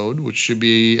episode, which should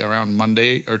be around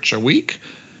Monday or week,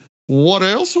 what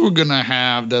else are we gonna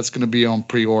have that's gonna be on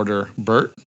pre-order,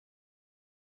 Bert?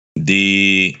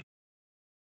 The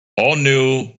all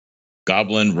new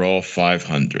Goblin Raw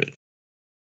 500.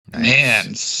 Nice.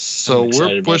 Man, so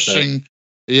we're pushing.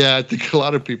 Yeah, I think a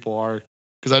lot of people are,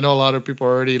 because I know a lot of people are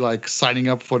already like signing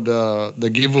up for the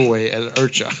giveaway at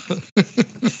Urcha.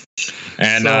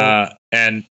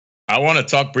 And I want to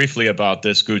talk briefly about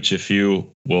this, Gooch, if you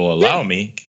will allow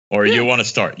me, or you want to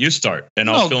start. You start, and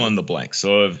I'll fill in the blanks.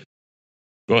 So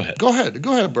go ahead. Go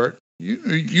ahead, Bert.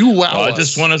 You wow. I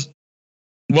just want to.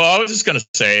 Well, I was just going to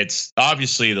say it's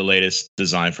obviously the latest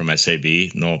design from SAB.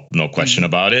 No question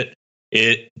about it.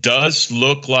 It does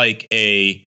look like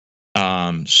a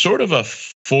sort of a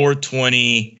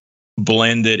 420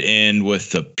 blended in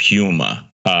with the Puma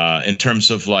in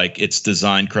terms of like its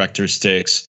design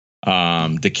characteristics.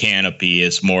 The canopy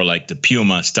is more like the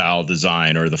Puma style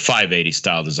design or the 580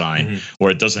 style design,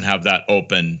 where it doesn't have that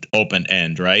open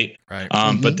end, right? Right.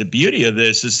 But the beauty of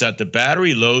this is that the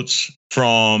battery loads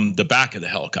from the back of the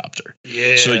helicopter.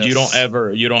 Yes. So you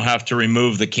don't have to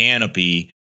remove the canopy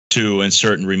to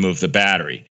insert and remove the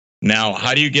battery. Now,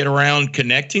 how do you get around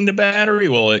connecting the battery?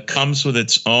 Well, it comes with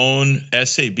its own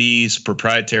SAB's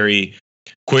proprietary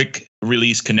quick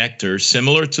release connector,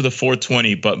 similar to the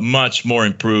 420, but much more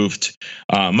improved,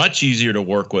 much easier to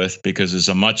work with because it's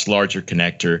a much larger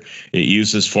connector. It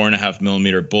uses 4.5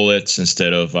 millimeter bullets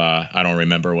instead of, I don't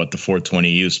remember what the 420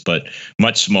 used, but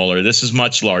much smaller. This is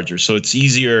much larger. So it's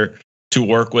easier to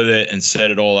work with it and set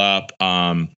it all up.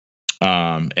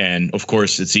 And of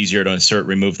course, it's easier to insert,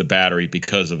 remove the battery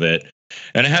because of it.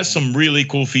 And it has some really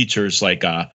cool features, like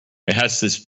it has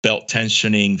this belt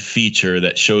tensioning feature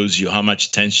that shows you how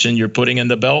much tension you're putting in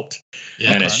the belt.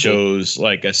 Yeah, and it shows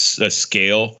like a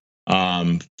scale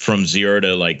from 0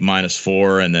 to like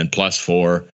 -4 and then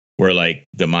 +4, where like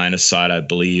the minus side, I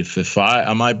believe, if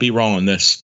I might be wrong on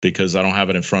this because I don't have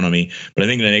it in front of me, but I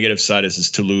think the negative side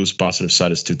is too loose, positive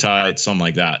side is too tight, something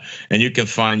like that. And you can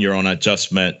find your own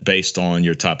adjustment based on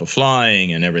your type of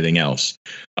flying and everything else.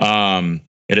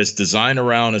 It is designed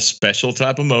around a special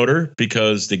type of motor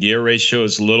because the gear ratio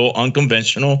is a little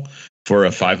unconventional for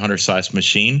a 500 size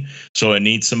machine. So it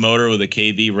needs a motor with a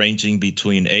KV ranging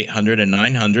between 800 and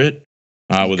 900,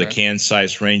 with a can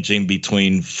size ranging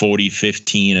between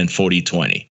 4015 and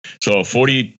 4020. So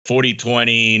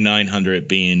 4020, 900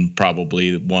 being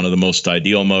probably one of the most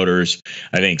ideal motors.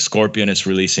 I think Scorpion is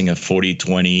releasing a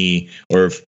 4020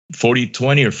 or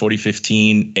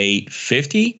 4015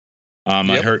 850.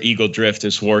 I heard Eagle Drift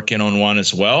is working on one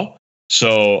as well.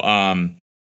 So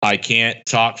I can't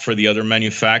talk for the other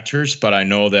manufacturers, but I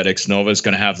know that Xnova is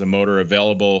going to have the motor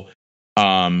available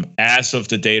as of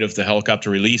the date of the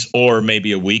helicopter release, or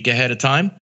maybe a week ahead of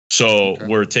time. So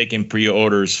we're taking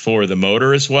pre-orders for the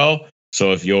motor as well.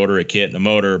 So if you order a kit and a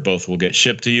motor, both will get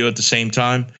shipped to you at the same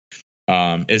time.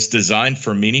 It's designed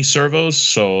for mini servos.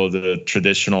 So the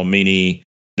traditional mini,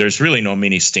 there's really no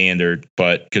mini standard,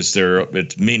 but because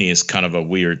mini is kind of a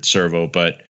weird servo,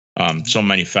 but some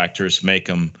manufacturers make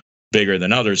them bigger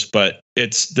than others, but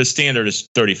the standard is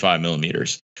 35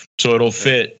 millimeters. So it'll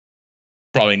fit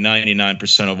probably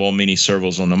 99% of all mini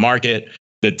servos on the market.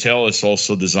 The tail is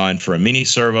also designed for a mini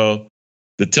servo.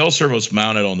 The tail servo is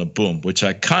mounted on the boom, which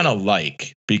I kind of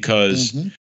like because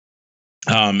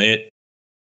it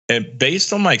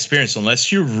based on my experience,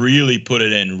 unless you really put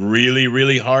it in really,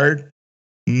 really hard,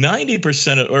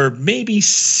 90% or maybe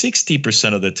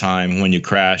 60% of the time when you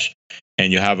crash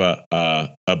and you have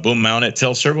a boom mounted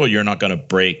tail servo, you're not going to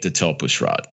break the tail push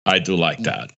rod. I do like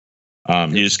that.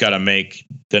 You just got to make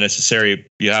the necessary,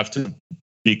 you have to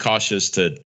be cautious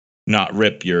to not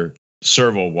rip your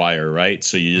servo wire, right?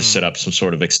 So you just set up some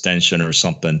sort of extension or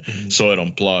something so it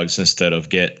unplugs instead of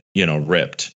get,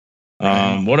 ripped.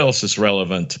 What else is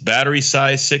relevant? Battery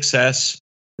size 6S,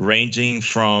 ranging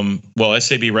from,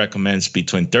 SAB recommends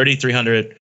between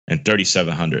 3,300 and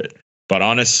 3,700. But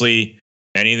honestly,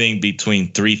 anything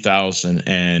between 3,000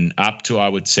 and up to, I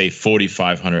would say,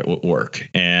 4,500 would work.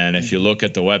 And if you look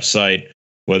at the website,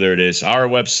 whether it is our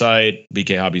website,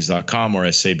 bkhobbies.com or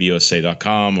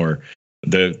sabusa.com or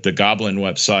the Goblin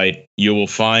website, you will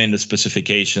find the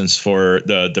specifications for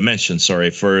the dimensions,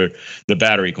 for the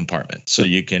battery compartment. So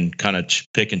you can kind of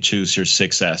pick and choose your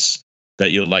 6S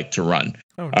that you'd like to run.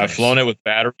 Oh, nice. I've flown it with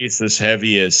batteries as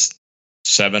heavy as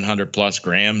 700 plus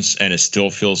grams, and it still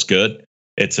feels good.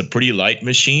 It's a pretty light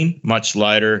machine, much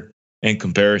lighter in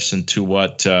comparison to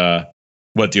what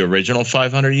the original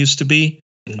 500 used to be.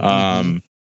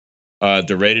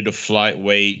 The rated to flight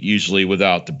weight, usually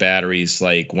without the batteries,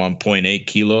 like 1.8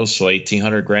 kilos, so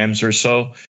 1,800 grams or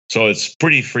so. So it's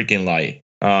pretty freaking light.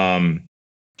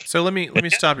 So let me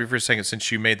stop you for a second,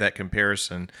 since you made that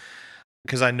comparison,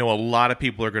 because I know a lot of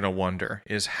people are going to wonder,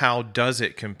 is how does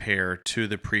it compare to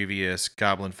the previous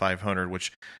Goblin 500,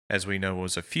 which, as we know,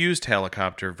 was a fused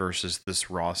helicopter, versus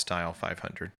this raw style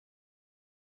 500?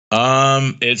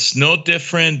 It's no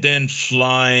different than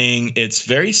flying. It's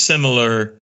very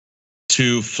similar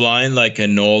to flying like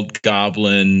an old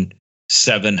Goblin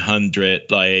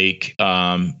 700, like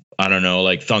I don't know,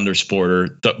 like Thunder Sport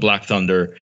or Black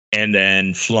Thunder, and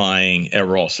then flying a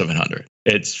raw 700.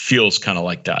 It feels kind of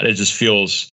like that. It just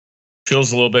feels a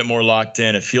little bit more locked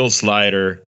in. It feels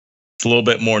lighter. It's a little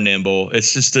bit more nimble.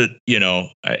 It's just the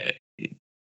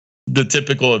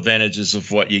typical advantages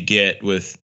of what you get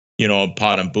with a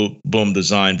pod and boom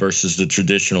design versus the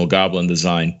traditional Goblin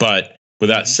design. But with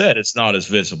that said, it's not as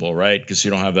visible, right? Because you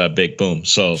don't have that big boom.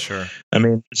 So, sure. I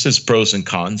mean, it's just pros and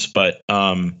cons. But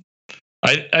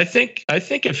I think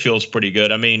it feels pretty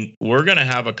good. I mean, we're gonna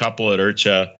have a couple at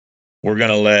IRCHA. We're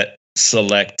gonna let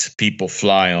select people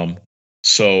fly them.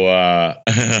 So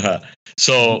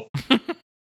so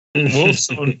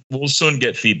we'll soon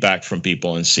get feedback from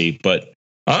people and see. But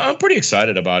I'm pretty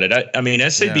excited about it. I mean,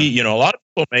 SAB. A lot of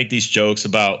people make these jokes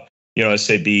about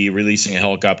SAB releasing a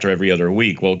helicopter every other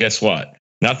week. Well, guess what?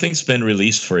 Nothing's been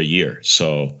released for a year.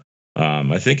 So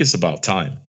I think it's about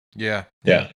time. Yeah.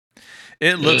 Yeah.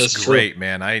 It looks great,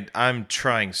 man. I'm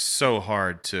trying so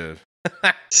hard to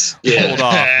hold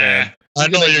off, man. I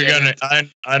know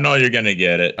you're gonna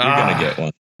get it. You're gonna get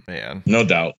one, man. No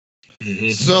doubt.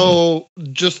 So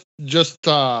just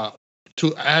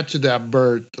to add to that,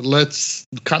 Bert, let's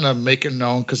kind of make it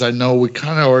known, because I know we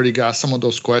kind of already got some of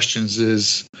those questions.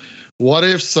 Is what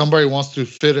if somebody wants to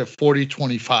fit a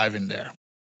 40-25 in there?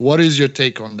 What is your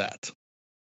take on that?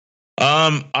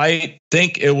 I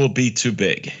think it will be too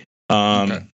big.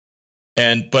 Okay.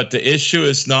 But the issue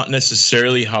is not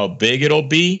necessarily how big it'll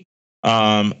be.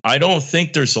 I don't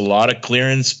think there's a lot of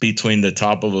clearance between the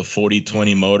top of a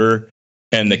 40-20 motor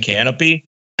and the canopy.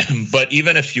 But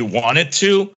even if you wanted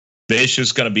to, the issue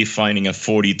is going to be finding a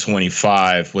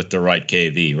 40-25 with the right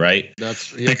KV, right?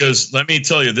 Because let me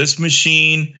tell you, this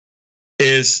machine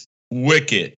is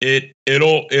wicked.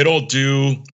 It'll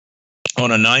do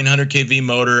on a 900 kV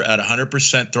motor at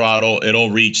 100% throttle. It'll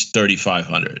reach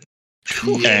 3,500.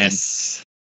 Yes.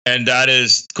 And that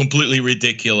is completely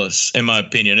ridiculous, in my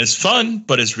opinion. It's fun,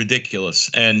 but it's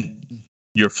ridiculous. And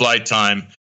your flight time,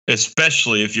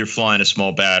 especially if you're flying a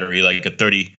small battery like a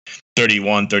 30,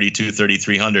 31, 32,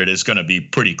 3,300, is going to be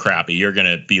pretty crappy. You're going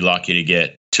to be lucky to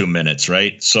get 2 minutes,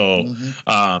 right? So,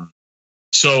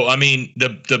 so I mean,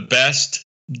 the best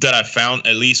that I found,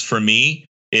 at least for me,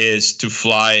 is to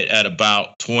fly it at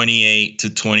about 28 to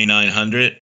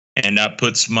 2,900. And that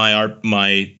puts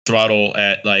my throttle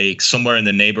at like somewhere in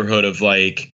the neighborhood of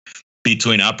like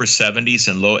between upper 70s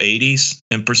and low 80s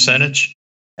in percentage.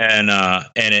 And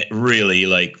it really,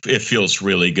 like, it feels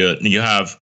really good. And you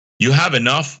have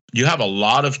a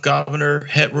lot of governor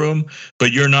headroom,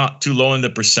 but you're not too low in the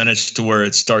percentage to where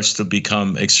it starts to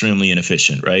become extremely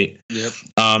inefficient, right? Yep.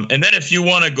 And then if you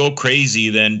want to go crazy,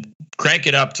 then crank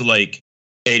it up to like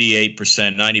 88%,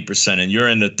 90%, and you're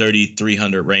in the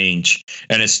 3,300 range,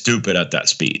 and it's stupid at that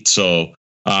speed. So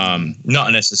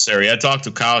not necessary. I talked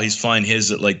to Kyle. He's flying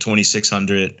his at like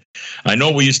 2,600. I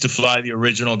know we used to fly the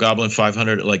original Goblin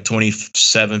 500 at like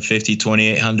 2,750,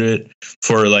 2,800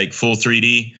 for like full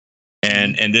 3D.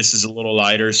 And this is a little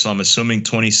lighter, so I'm assuming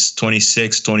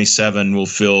 26, 27 will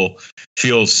feel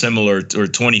similar, or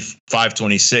 25,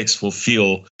 26 will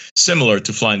feel similar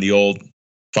to flying the old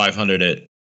 500 at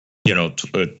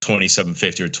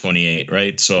 2750 or 28,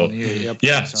 right? So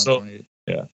yeah, so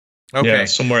yeah. Okay, yeah,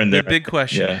 somewhere in there. The big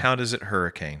question: how does it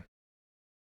hurricane?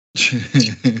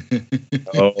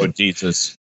 Oh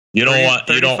Jesus! You don't want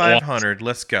 3,500.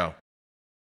 Let's go.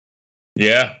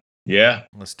 Yeah.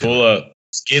 Let's do pull up.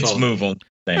 Skids move on.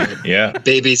 Yeah.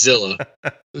 Babyzilla.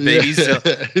 Babyzilla.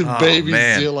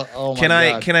 Babyzilla. Oh my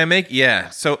God. Can I make? Yeah.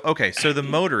 So okay. So the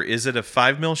motor, is it a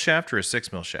 5 mil shaft or a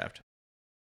 6 mil shaft?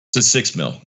 It's a 6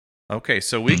 mil. Okay,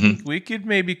 so we could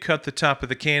maybe cut the top of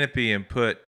the canopy and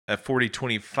put a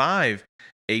 40-25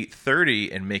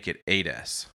 830 and make it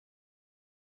 8S.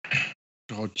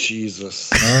 Oh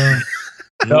Jesus.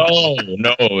 No,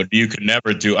 you could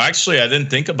never do. Actually, I didn't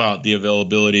think about the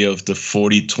availability of the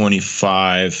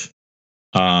 40-25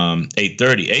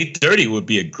 830. 830 would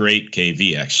be a great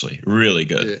KV, actually. Really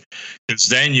good. Because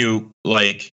then you,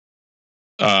 like,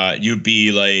 you'd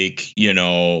be like,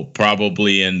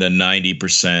 probably in the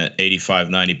 90%, 85,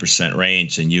 90%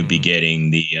 range, and you'd be getting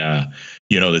the,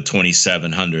 the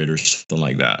 2700 or something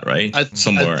like that, right? I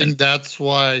think that's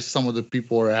why some of the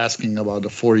people are asking about the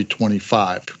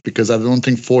 4025, because I don't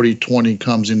think 4020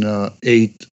 comes in a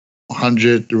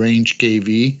 800 range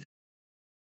kV.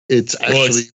 It's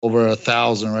actually over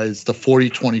 1,000, right? It's the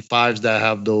 4025s that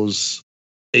have those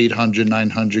 800,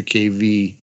 900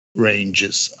 kV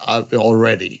ranges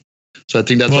already. So I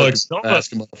think that's why people are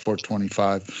asking about the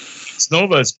 425.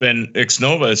 Xnova,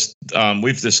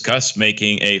 we've discussed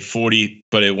making a 40,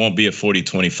 but it won't be a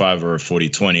 4025 or a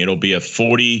 4020. It'll be a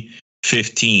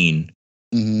 4015,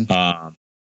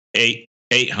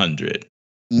 800,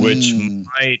 which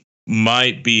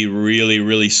might be really,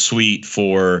 really sweet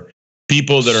for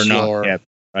people that are not Kevin,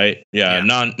 right? Yeah.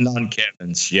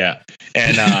 Non-Kevins. Yeah.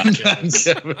 And, non-Kevins.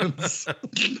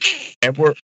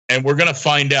 And we're going to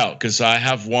find out, because I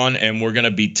have one and we're going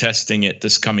to be testing it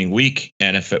this coming week.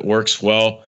 And if it works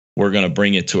well, we're going to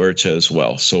bring it to IRCHA as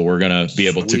well. So we're going to be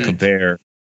able to compare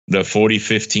the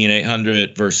 4015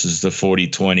 800 versus the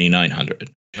 4020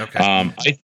 900. Okay.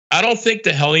 I don't think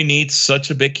the heli needs such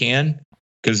a big can,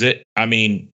 because the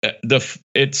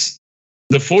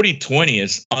 4020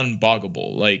 is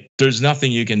unboggable. Like, there's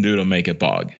nothing you can do to make it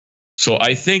bog. So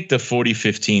I think the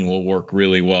 4015 will work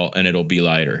really well, and it'll be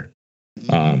lighter.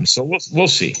 So we'll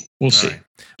see. We'll see. Right.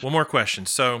 One more question.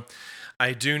 So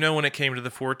I do know when it came to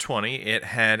the 420, it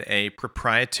had a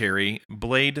proprietary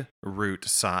blade root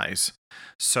size.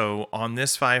 So on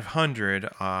this 500,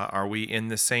 are we in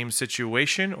the same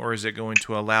situation, or is it going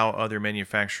to allow other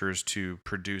manufacturers to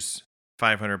produce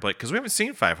 500 blade? Because we haven't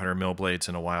seen 500 mil blades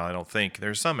in a while. I don't think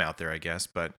there's some out there, I guess,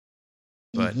 but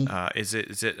is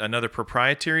it another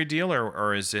proprietary deal,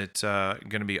 or is it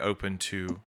going to be open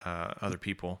to other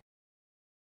people?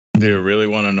 Do you really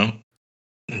want to know?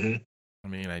 I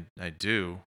mean, I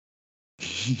do.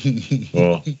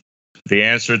 Well, the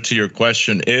answer to your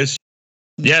question is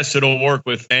yes. It'll work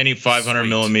with any 500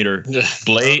 millimeter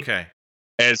blade. Okay.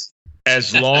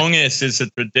 As long as it's a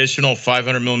traditional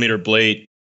 500 millimeter blade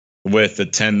with a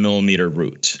 10 millimeter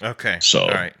root. Okay. So, all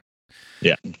right.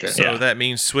 Yeah. Okay. So that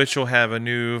means Switch will have a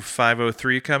new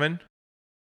 503 coming?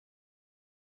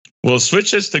 Well, Switch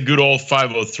has the good old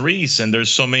 503s, and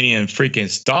there's so many in freaking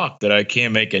stock that I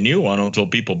can't make a new one until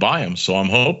people buy them. So I'm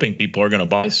hoping people are going to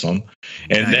buy some.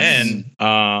 And then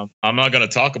I'm not going to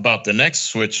talk about the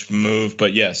next Switch move,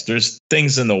 but yes, there's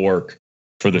things in the work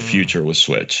for the future with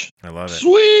Switch. I love it.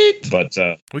 Sweet. But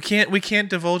we can't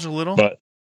divulge a little. But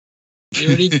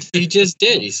he just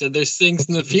did. He said there's things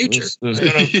in the future. There's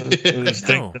things in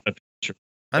the future.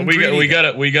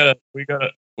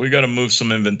 We got to move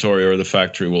some inventory, or the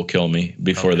factory will kill me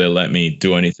before they let me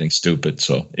do anything stupid.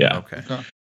 So yeah. Okay.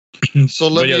 So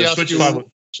let me ask you.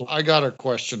 I got a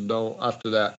question though. After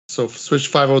that, so Switch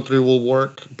 503 will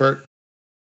work, Bert?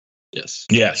 Yes.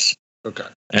 Yes. Okay.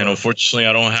 And unfortunately,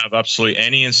 I don't have absolutely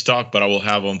any in stock, but I will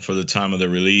have them for the time of the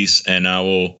release, and I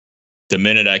will. The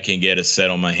minute I can get a set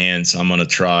on my hands, I'm gonna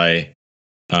try.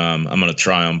 I'm gonna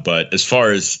try them. But as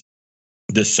far as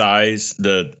the size,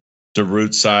 the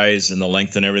root size and the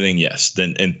length and everything, yes.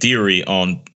 Then in theory,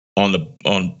 on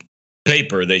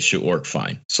paper, they should work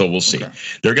fine. So we'll see. Okay.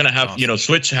 They're gonna have,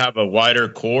 Switch have a wider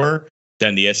core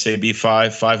than the SAB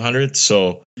 500.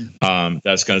 So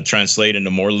that's gonna translate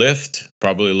into more lift,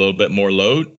 probably a little bit more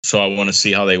load. So I want to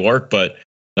see how they work. But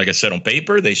like I said, on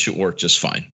paper, they should work just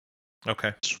fine.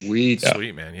 Okay. Sweet,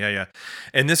 man. Yeah.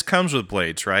 And this comes with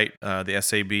blades, right? The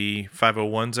SAB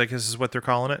 501s, I guess is what they're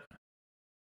calling it.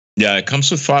 Yeah, it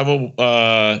comes with 50.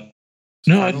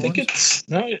 No, I think it's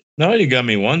now you got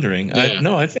me wondering.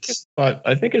 Yeah. I think it's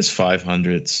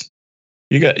 500s.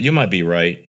 You might be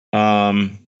right.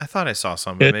 I thought I saw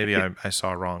some, but maybe I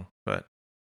saw wrong. But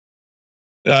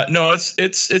no, it's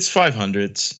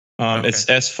 500s. Okay. It's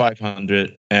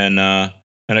S500, and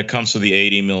it comes with the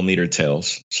 80 millimeter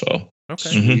tails. So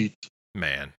sweet,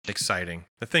 man, exciting.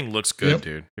 The thing looks good,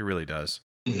 dude. It really does.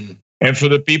 Mm-hmm. And for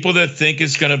the people that think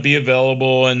it's going to be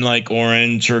available in like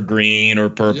orange or green or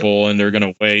purple, and they're going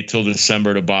to wait till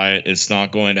December to buy it, it's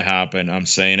not going to happen. I'm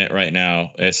saying it right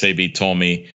now. SAB told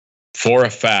me for a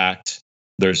fact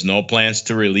there's no plans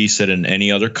to release it in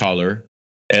any other color,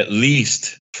 at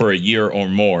least for a year or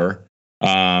more.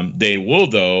 They will,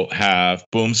 though, have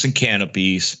booms and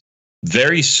canopies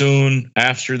very soon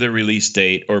after the release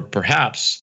date, or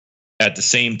perhaps at the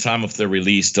same time of the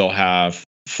release, they'll have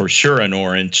for sure an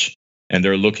orange. And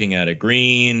they're looking at a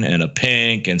green and a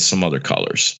pink and some other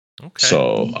colors. Okay.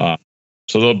 So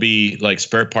there'll be like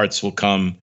spare parts will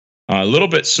come a little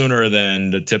bit sooner than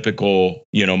the typical,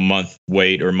 month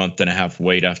wait or month and a half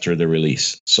wait after the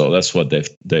release. So that's what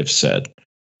they've said.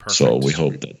 Perfect. So we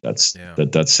hope that's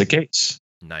the case.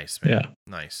 Nice, man. Yeah,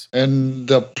 nice. And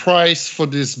the price for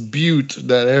this Butte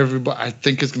that everybody, I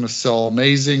think, is going to sell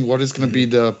amazing. What is going to be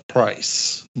the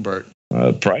price, Bert?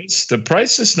 The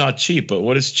price is not cheap, but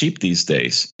what is cheap these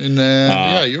days? And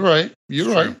yeah, you're right.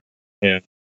 You're right. Yeah.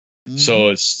 Mm-hmm. So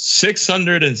it's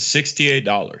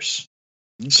 $668.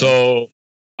 Okay. So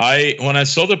when I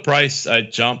saw the price, I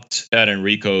jumped at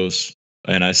Enrico's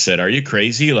and I said, "Are you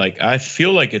crazy? Like, I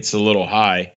feel like it's a little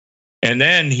high." And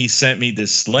then he sent me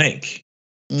this link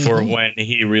for when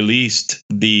he released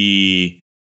the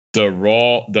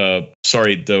original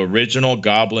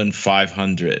Goblin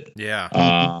 500.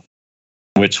 Yeah.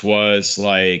 Which was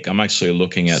like, I'm actually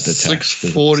looking at the text.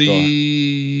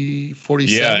 640,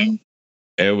 47?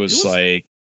 Yeah. It was like,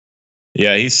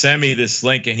 yeah, he sent me this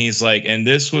link and he's like, and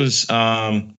this was,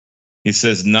 he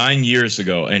says 9 years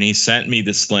ago, and he sent me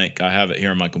this link. I have it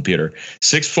here on my computer.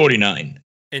 649.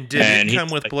 And did it come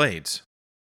with blades?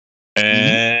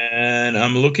 And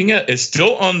I'm looking at, it's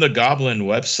still on the Goblin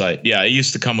website. Yeah, it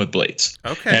used to come with blades.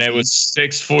 Okay. And it was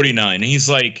 649. And he's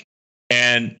like,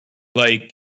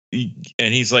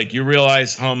 you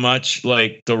realize how much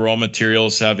like the raw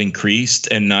materials have increased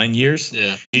in 9 years?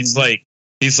 Yeah. He's like,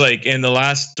 in the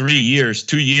last 2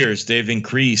 years, they've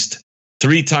increased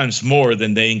 3 times more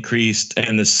than they increased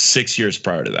in the 6 years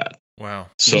prior to that. Wow.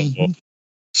 So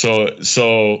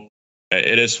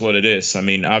it is what it is. I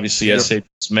mean, obviously SAP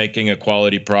is making a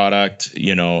quality product,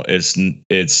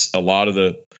 it's a lot of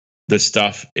the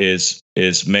stuff is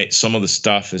made. Some of the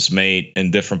stuff is made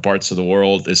in different parts of the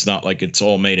world. It's not like it's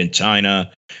all made in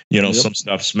China. Some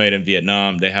stuff's made in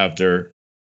Vietnam. They have their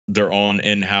own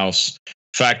in-house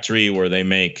factory where they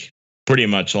make pretty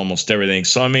much almost everything.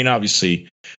 So I mean, obviously,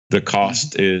 the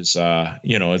cost is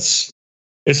it's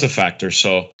a factor.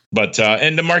 So, but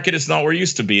and the market is not where it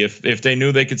used to be. If they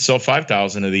knew they could sell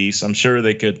 5,000 of these, I'm sure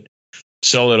they could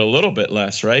sell it a little bit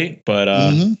less, right? But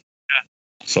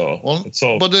so it's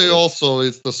all. But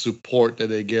it's the support that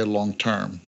they get long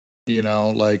term.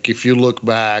 Like if you look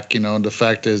back, the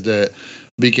fact is that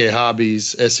BK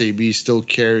Hobbies, SAB still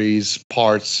carries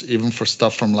parts even for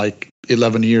stuff from like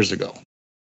 11 years ago.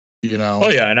 Oh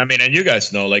yeah, and I mean, and you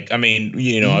guys know, like, I mean,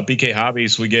 at BK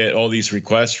Hobbies, we get all these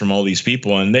requests from all these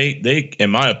people, and they, in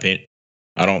my opinion,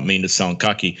 I don't mean to sound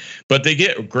cocky, but they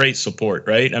get great support,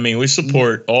 right? I mean, we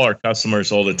support all our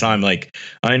customers all the time. Like,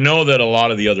 I know that a lot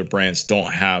of the other brands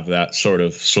don't have that sort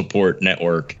of support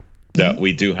network that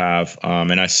we do have.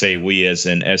 And I say we as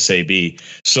in SAB.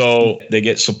 So they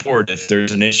get support. If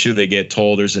there's an issue, they get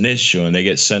told there's an issue and they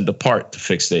get sent a part to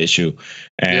fix the issue.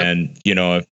 And,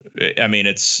 I mean,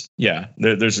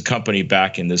 there's a company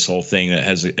backing this whole thing that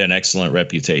has an excellent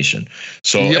reputation.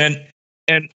 So,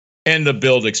 and the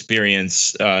build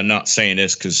experience, not saying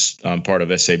this because I'm part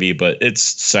of SAB, but it's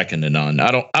second to none. I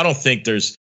don't think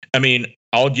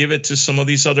I'll give it to some of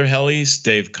these other helis.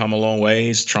 They've come a long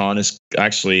ways. Tron is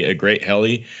actually a great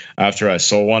heli. After I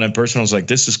saw one in person, I was like,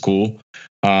 this is cool.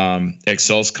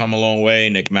 Excel's come a long way.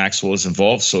 Nick Maxwell is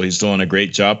involved, so he's doing a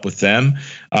great job with them.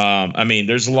 I mean,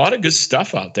 there's a lot of good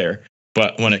stuff out there.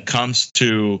 But when it comes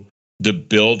to the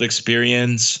build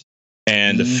experience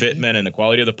and the fitment and the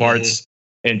quality of the parts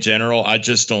in general, I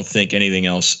just don't think anything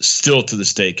else still to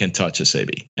this day can touch SAB.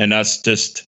 And that's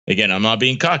just, again, I'm not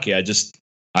being cocky.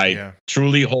 I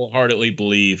truly wholeheartedly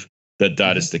believe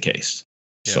that is the case.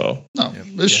 Yeah. So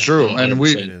it's true. And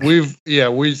we've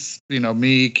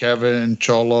me, Kevin,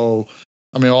 Cholo,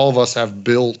 I mean, all of us have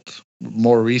built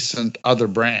more recent other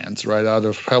brands, right? Out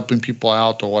of helping people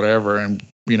out or whatever. And,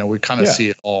 we kind of see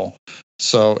it all.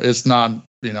 So it's not,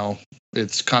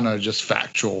 it's kind of just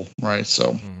factual, right?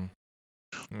 So,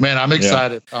 man, I'm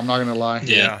excited. I'm not going to lie.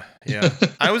 Yeah.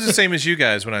 I was the same as you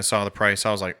guys when I saw the price.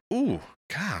 I was like, ooh,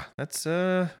 God,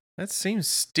 that seems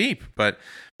steep. But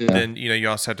then, you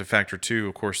also have to factor too,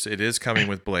 of course, it is coming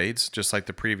with blades, just like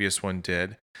the previous one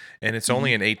did. And it's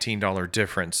only an $18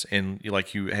 difference in,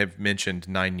 like you have mentioned,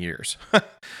 9 years.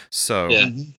 So,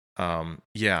 I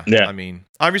mean,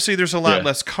 obviously there's a lot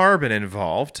less carbon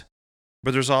involved,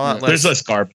 but there's a lot less. There's less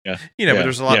carbon, but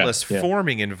there's a lot less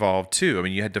forming involved too. I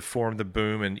mean, you had to form the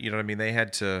boom, and you know what I mean. They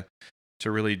had to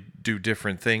really do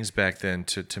different things back then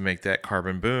to make that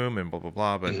carbon boom and blah blah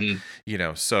blah. But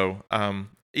so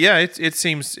it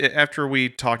seems after we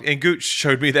talked, and Gooch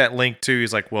showed me that link too.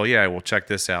 He's like, well, yeah, we'll check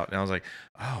this out, and I was like,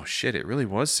 oh shit, it really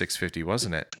was $650,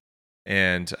 wasn't it?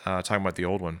 And talking about the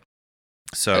old one.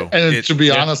 So, and to be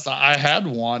honest, I had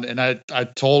one, and I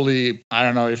totally, I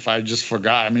don't know if I just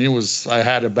forgot. I mean, I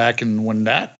had it back in when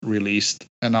that released,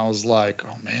 and I was like,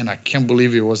 oh man, I can't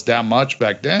believe it was that much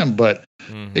back then. But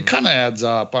it kind of adds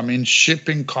up. I mean,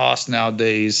 shipping costs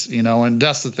nowadays, and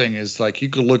that's the thing is like you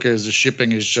could look at it as the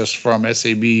shipping is just from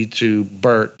SAB to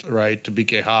Bert, right, to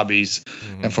BK Hobbies,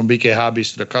 and from BK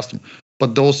Hobbies to the customer.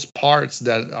 But those parts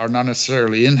that are not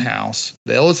necessarily in-house,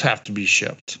 they always have to be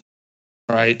shipped.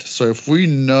 Right. So if we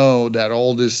know that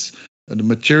all this, the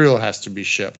material has to be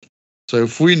shipped. So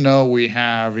if we know we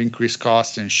have increased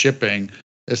costs in shipping,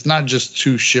 it's not just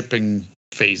 2 shipping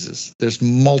phases. There's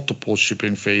multiple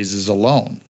shipping phases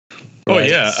alone. Right? Oh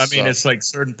yeah. I mean, it's like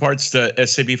certain parts that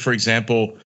SAB, for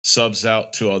example, subs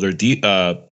out to other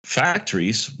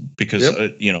factories because,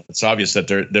 it's obvious that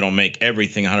they don't make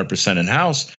everything 100%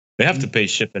 in-house. They have to pay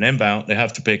ship and inbound. They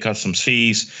have to pay customs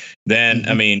fees. Then,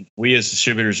 I mean, we as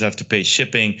distributors have to pay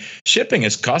shipping. Shipping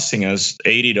is costing us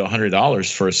 $80 to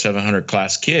 $100 for a 700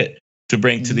 class kit to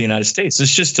bring to the United States.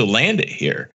 It's just to land it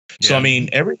here. Yeah. So, I mean,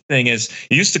 everything it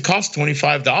used to cost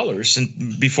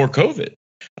 $25 before COVID.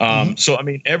 So, I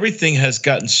mean, everything has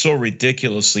gotten so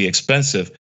ridiculously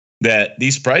expensive that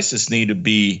these prices need to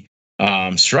be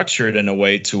structured in a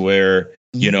way to where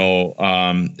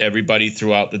everybody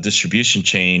throughout the distribution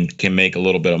chain can make a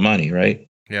little bit of money, right?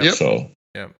 Yeah. Yep. So,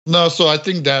 no, so I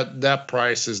think that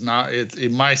price is not,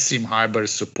 it might seem high, but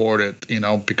it's supported,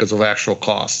 because of actual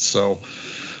costs. So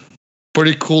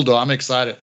pretty cool though. I'm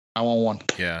excited. I want one.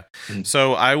 Yeah.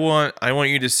 So I want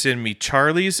you to send me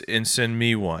Charlie's and send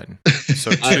me one.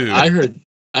 So 2. I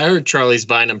heard Charlie's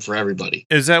buying them for everybody.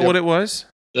 Is that what it was?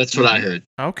 That's what I heard.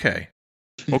 Okay.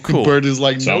 Well, cool. Bird is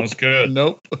like, sounds good.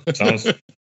 Nope.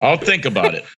 I'll think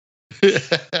about it.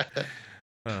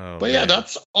 But yeah,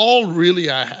 that's all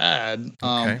really I had.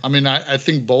 Okay. I mean, I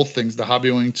think both things, the Hobby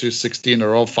Wing 260 and the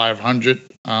Roll 500,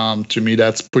 to me,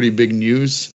 that's pretty big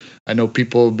news. I know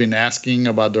people have been asking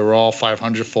about the Roll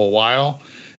 500 for a while.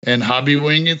 And Hobby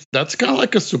Wing, that's kind of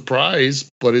like a surprise,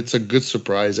 but it's a good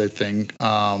surprise, I think,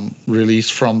 release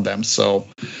from them. So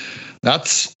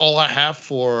that's all I have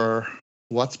for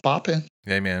what's popping.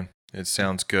 Hey, man, it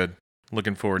sounds good.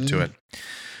 Looking forward to it.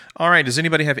 All right. Does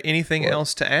anybody have anything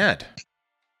else to add?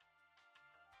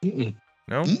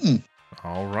 No?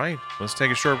 All right. Let's take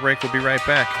a short break. We'll be right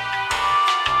back.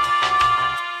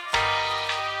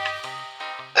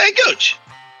 Hey, Coach.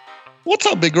 What's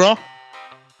up, Big Raw?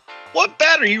 What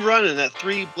battery are you running that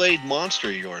 3-blade monster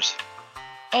of yours?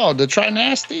 Oh, the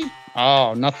Tri-Nasty?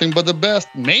 Oh, nothing but the best.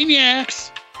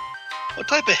 Maniacs. What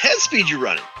type of head speed you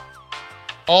running?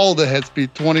 All the head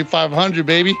speed, 2500,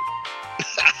 baby.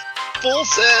 Full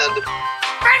send.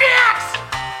 Maniacs!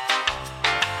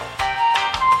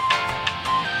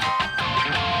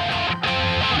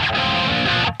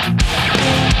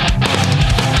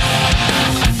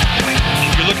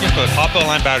 If you're looking for a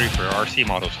top-of-the-line battery for your RC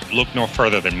models, look no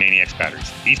further than Maniacs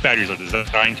batteries. These batteries are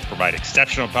designed to provide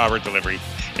exceptional power delivery,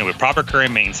 and with proper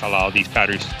current maintenance, allow these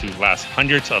batteries to last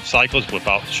hundreds of cycles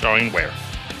without showing wear.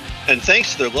 And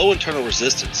thanks to their low internal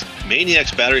resistance,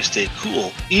 Maniacs batteries stay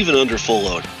cool even under full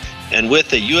load. And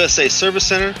with a USA service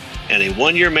center and a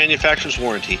 1-year manufacturer's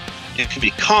warranty, you can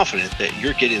be confident that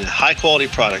you're getting a high-quality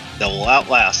product that will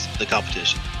outlast the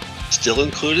competition. Still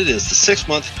included is the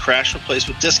 6-month crash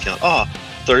replacement discount off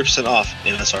 30% off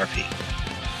MSRP.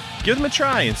 Give them a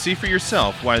try and see for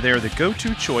yourself why they're the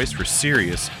go-to choice for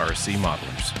serious RC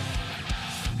modelers.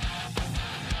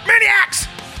 Maniacs!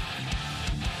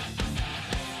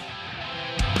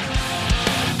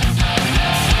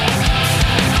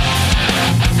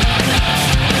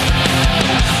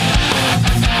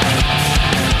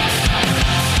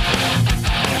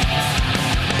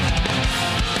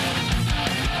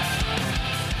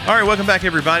 All right, welcome back,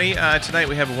 everybody. Tonight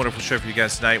we have a wonderful show for you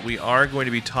guys tonight. We are going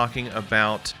to be talking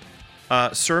about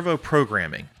servo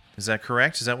programming. Is that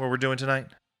correct? Is that what we're doing tonight?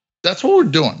 That's what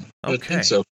we're doing. Okay, I think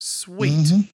so.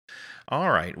 Sweet.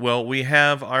 All right. Well, we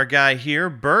have our guy here,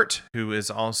 Bert, who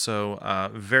is also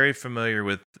very familiar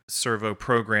with servo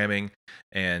programming,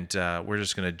 and we're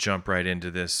just going to jump right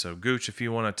into this. So, Gooch, if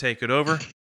you want to take it over,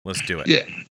 let's do it. Yeah.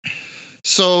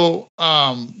 So,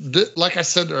 like I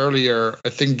said earlier, I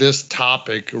think this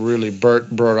topic really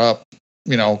Bert brought up,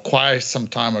 quite some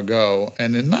time ago,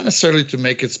 and not necessarily to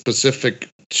make it specific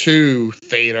to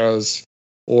thetas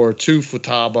or to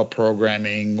Futaba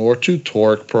programming or to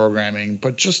torque programming,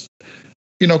 but just,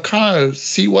 kind of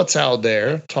see what's out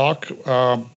there, talk,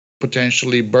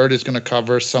 potentially Bert is going to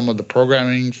cover some of the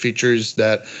programming features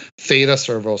that theta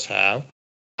servos have.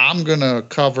 I'm going to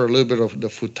cover a little bit of the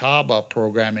Futaba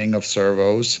programming of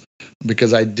servos,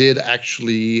 because I did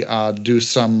actually do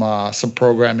some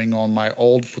programming on my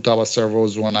old Futaba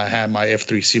servos when I had my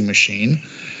F3C machine.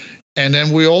 And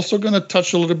then we're also going to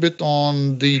touch a little bit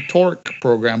on the Torque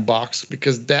program box,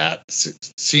 because that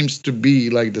seems to be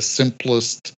like the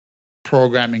simplest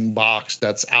programming box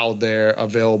that's out there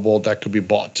available that could be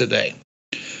bought today.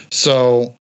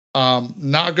 So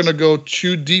not going to go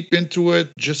too deep into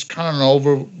it, just kind of an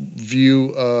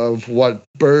overview of what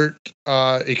Bert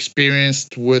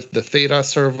experienced with the Theta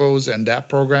servos and that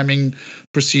programming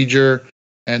procedure.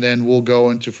 And then we'll go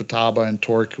into Futaba and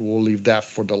Torque. We'll leave that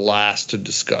for the last to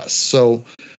discuss. So,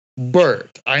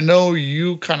 Bert, I know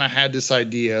you kind of had this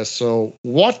idea. So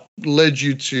what led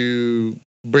you to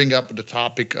bring up the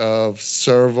topic of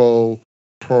servo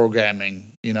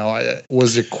programming?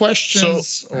 Was it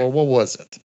questions or what was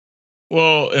it?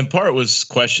 Well, in part it was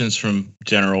questions from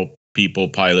general people,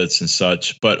 pilots and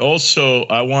such, but also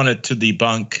I wanted to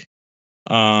debunk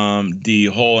the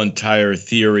whole entire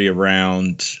theory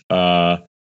around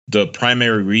the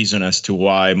primary reason as to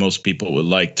why most people would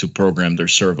like to program their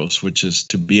servos, which is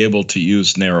to be able to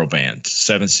use narrowband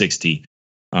 760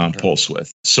 pulse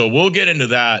width. So we'll get into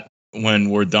that when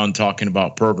we're done talking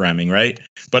about programming, right?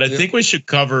 But I think we should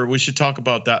talk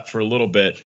about that for a little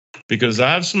bit, because I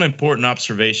have some important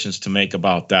observations to make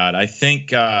about that. I think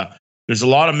there's a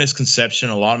lot of misconception,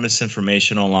 a lot of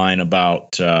misinformation online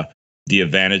about the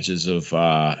advantages of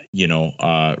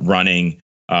running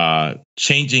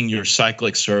changing your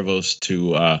cyclic servos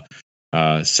to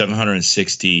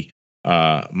 760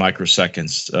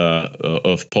 microseconds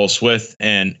of pulse width,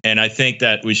 and I think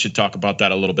that we should talk about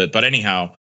that a little bit. But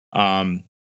anyhow,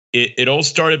 it all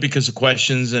started because of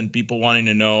questions and people wanting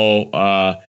to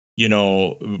know.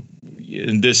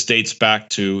 And this dates back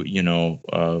to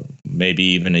maybe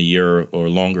even a year or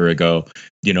longer ago.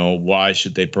 Why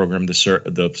should they program the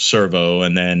servo?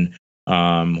 And then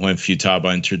when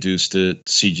Futaba introduced the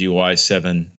CGY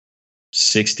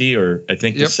 760, or I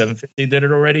think the 750 did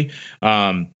it already,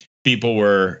 people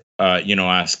were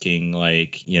asking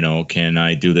like, can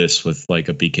I do this with like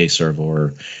a BK servo,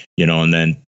 or and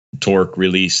then Torque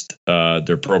released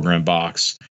their program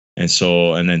box. And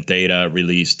then Theta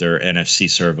released their NFC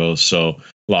servos. So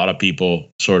a lot of people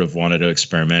sort of wanted to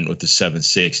experiment with the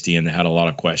 760, and they had a lot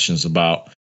of questions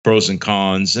about pros and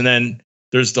cons. And then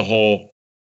there's the whole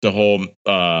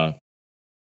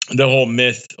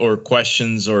myth or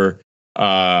questions or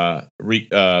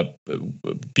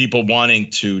people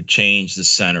wanting to change the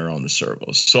center on the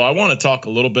servos. So I want to talk a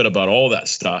little bit about all that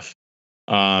stuff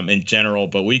in general,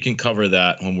 but we can cover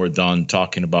that when we're done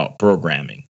talking about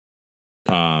programming.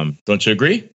 Don't you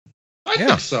agree? I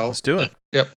think so. Let's do it.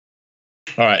 Yep.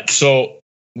 All right. So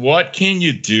what can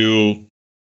you do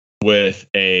with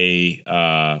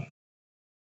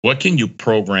what can you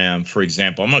program? For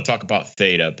example, I'm going to talk about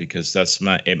Theta because that's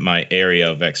my area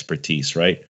of expertise,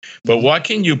 right? But what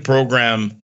can you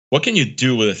program? What can you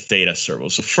do with a Theta servo?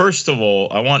 So first of all,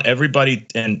 I want everybody,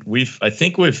 and I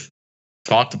think we've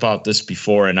talked about this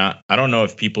before, and I don't know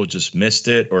if people just missed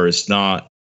it or it's not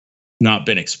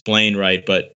been explained right.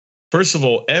 But first of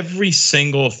all, every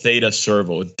single Theta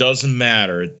servo, it doesn't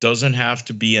matter. It doesn't have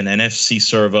to be an NFC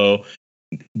servo.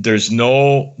 There's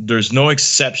no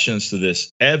exceptions to this.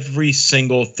 Every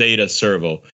single Theta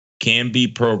servo can be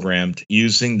programmed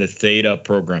using the Theta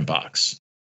program box.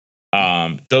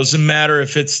 Doesn't matter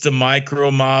if it's the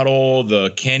micro model, the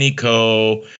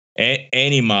Canico,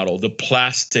 any model, the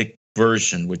plastic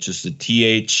version, which is the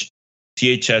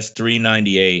THS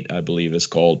 398, I believe it's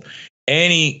called.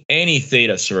 Any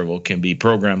Theta servo can be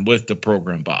programmed with the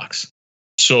program box.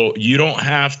 So you don't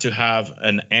have to have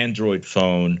an Android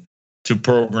phone to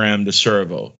program the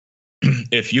servo.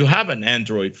 If you have an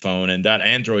Android phone and that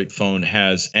Android phone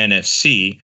has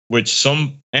NFC, which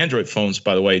some Android phones,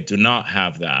 by the way, do not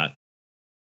have that.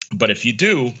 But if you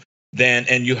do, then,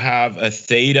 and you have a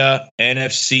Theta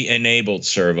NFC enabled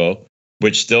servo,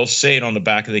 which they'll say it on the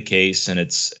back of the case and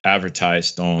it's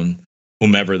advertised on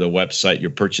whomever the website you're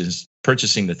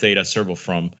purchasing the Theta servo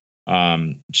from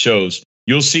shows,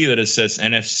 you'll see that it says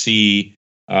NFC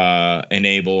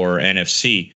enable or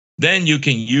NFC. Then you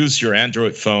can use your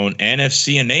Android phone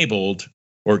NFC enabled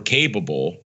or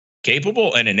capable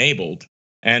and enabled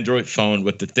Android phone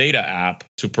with the Theta app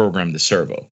to program the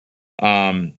servo.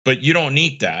 But you don't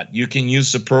need that. You can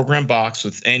use the program box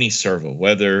with any servo,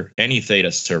 whether any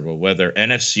Theta servo, whether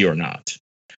NFC or not.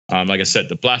 Like I said,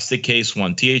 the plastic case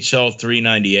one, THL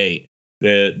 398,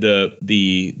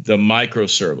 the micro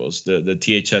servos, the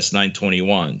THS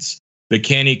 921s, the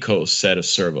Canico set of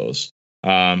servos,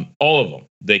 all of them,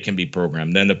 they can be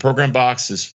programmed. Then the program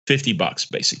box is $50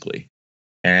 basically,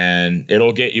 and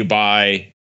it'll get you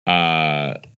by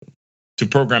to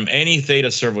program any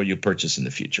Theta servo you purchase in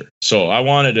the future. So I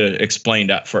wanted to explain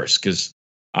that first, because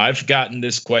I've gotten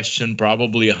this question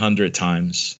probably 100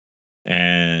 times,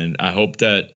 and I hope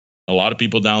that a lot of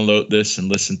people download this and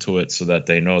listen to it so that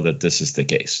they know that this is the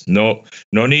case. No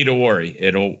need to worry.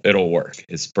 It'll work.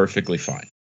 It's perfectly fine.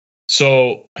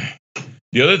 So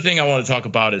the other thing I want to talk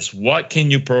about is what can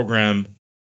you program?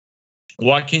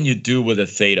 What can you do with a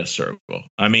Theta servo?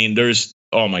 I mean,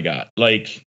 oh my God.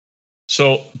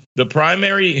 So the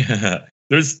primary,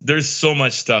 there's so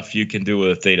much stuff you can do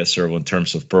with a Theta servo in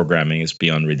terms of programming. It's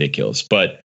beyond ridiculous.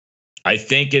 But I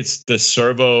think it's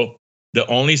the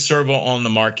only servo on the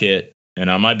market, and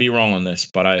I might be wrong on this,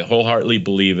 but I wholeheartedly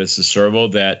believe it's the servo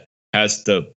that has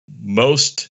the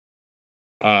most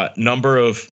number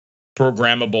of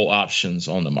programmable options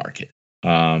on the market.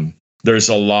 There's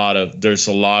a lot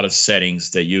of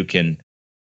settings that you can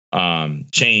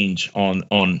change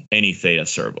on any Theta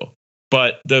servo.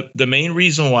 But the main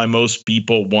reason why most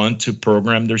people want to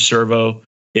program their servo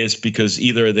is because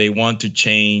either they want to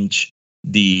change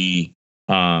the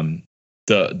band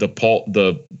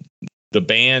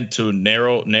to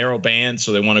narrow band,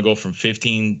 so they want to go from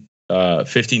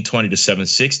 1520 to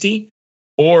 760,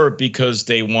 or because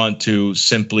they want to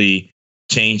simply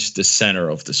change the center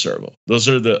of the servo.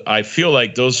 I feel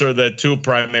like those are the two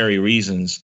primary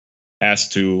reasons as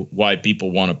to why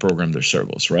people want to program their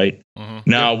servos, right? Mm-hmm.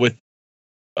 Now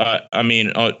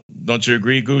don't you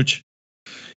agree, Gooch?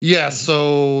 Yeah,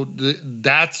 so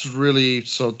that's really,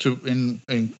 so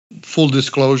in full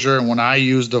disclosure, when I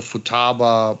use the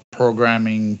Futaba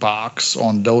programming box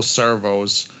on those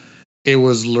servos, it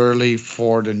was literally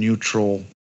for the neutral,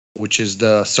 which is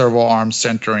the servo arm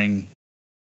centering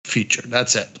feature.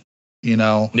 That's it,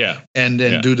 Yeah. And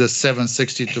then do the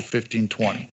 760 to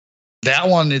 1520. That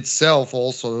one itself,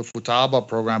 also the Futaba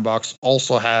program box,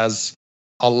 also has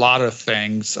a lot of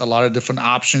things, a lot of different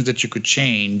options that you could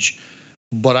change.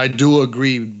 But I do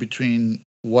agree between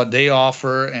what they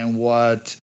offer and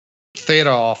what Theta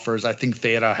offers. I think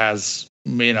Theta has,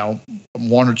 1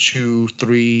 or 2,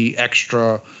 3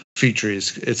 extra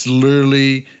features. It's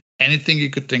literally anything you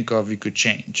could think of, you could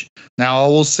change. Now, I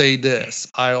will say this.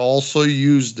 I also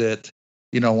used it,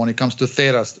 when it comes to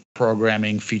Theta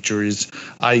programming features,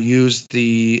 I used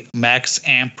the max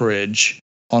amperage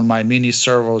on my mini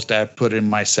servos that I put in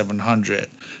my 700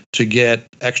 to get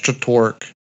extra torque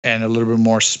and a little bit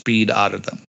more speed out of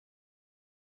them.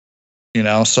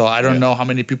 So I don't know how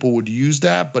many people would use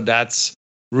that, but that's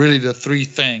really the 3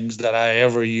 things that I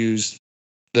ever used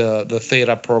the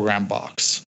Theta program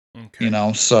box.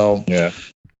 Okay. So yeah.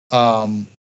 But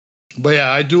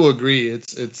yeah, I do agree.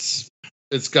 It's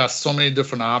got so many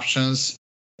different options,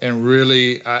 and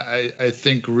really, I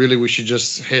think really we should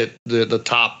just hit the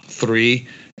top 3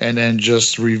 and then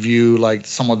just review like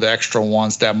some of the extra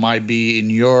ones that might be in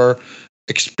your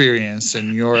experience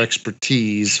and your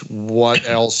expertise, what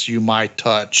else you might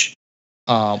touch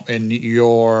in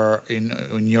your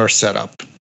setup.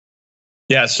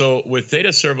 Yeah, so with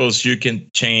Theta servos, you can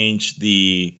change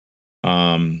the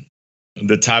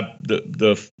type,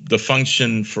 the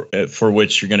function for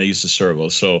which you're going to use the servo.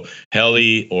 So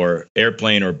heli or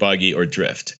airplane or buggy or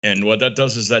drift. And what that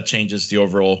does is that changes the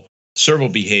overall servo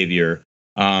behavior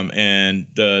and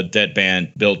the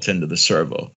deadband built into the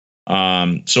servo.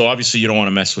 So obviously you don't want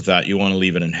to mess with that. You want to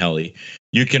leave it in heli.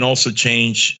 You can also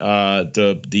change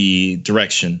the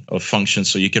direction of function,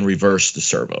 so you can reverse the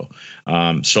servo.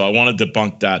 So I want to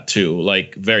debunk that too,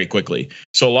 like very quickly.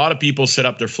 So a lot of people set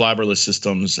up their flabberless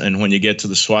systems, and when you get to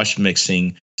the swash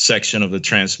mixing section of the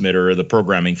transmitter or the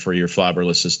programming for your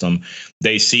flabberless system,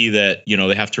 they see that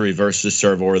they have to reverse the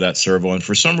servo or that servo, and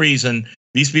for some reason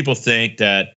these people think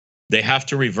that they have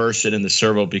to reverse it in the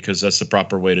servo because that's the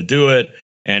proper way to do it,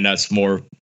 and that's more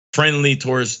friendly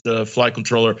towards the flight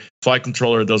controller. Flight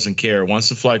controller doesn't care. Once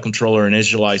the flight controller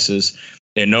initializes,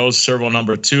 it knows servo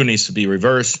number 2 needs to be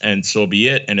reversed, and so be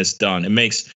it, and it's done.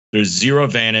 There's zero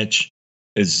advantage.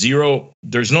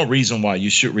 There's no reason why you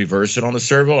should reverse it on the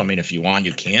servo. I mean, if you want,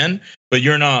 you can, but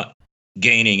you're not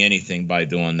gaining anything by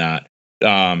doing that.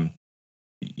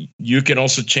 You can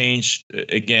also change,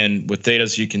 again, with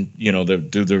Thetas, you can,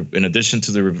 in addition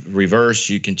to the reverse,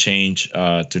 you can change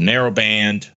to narrow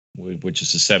band, which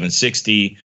is a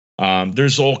 760.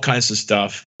 There's all kinds of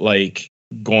stuff like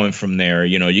going from there.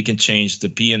 You can change the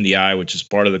P and the I, which is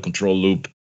part of the control loop,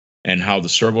 and how the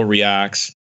servo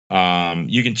reacts.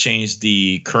 You can change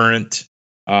the current,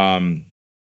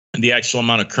 the actual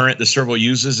amount of current the servo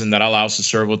uses, and that allows the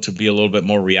servo to be a little bit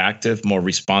more reactive, more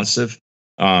responsive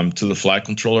to the flight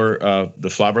controller, the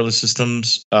flabberless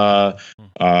systems, what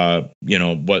the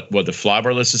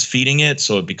flabberless is feeding it,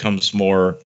 so it becomes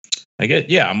more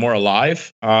I'm more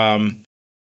alive.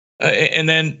 And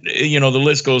then, the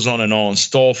list goes on and on.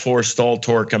 Stall force, stall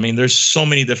torque. I mean, there's so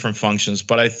many different functions,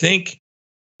 but I think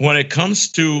when it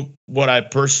comes to what I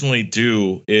personally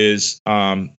do is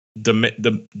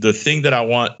the thing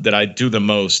that I do the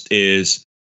most is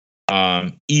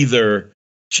either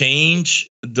change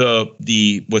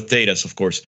with thetas, of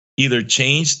course, either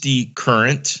change the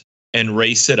current and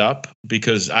raise it up,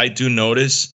 because I do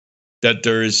notice that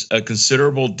there's a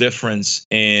considerable difference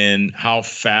in how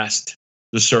fast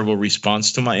the servo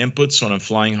responds to my inputs when I'm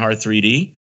flying hard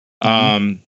 3D.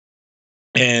 And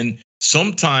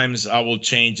sometimes I will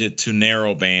change it to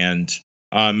narrow band,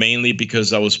 mainly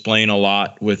because I was playing a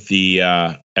lot with the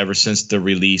ever since the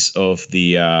release of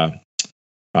the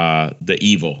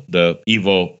Evo,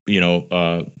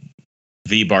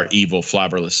 V-Bar Evo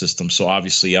fiberless system. So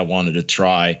obviously I wanted to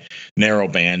try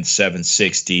narrowband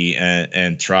 760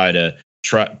 and try to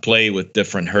play with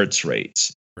different hertz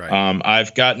rates. Right.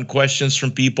 I've gotten questions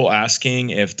from people asking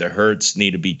if the hertz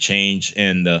need to be changed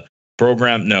in the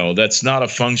program. No, that's not a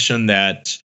function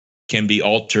that can be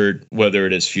altered, whether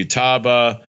it is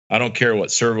Futaba. I don't care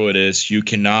what servo it is. You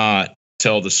cannot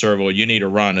tell the servo you need to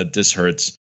run at this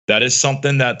hertz. That is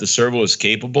something that the servo is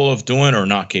capable of doing or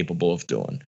not capable of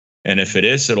doing. And if it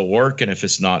is, it'll work. And if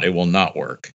it's not, it will not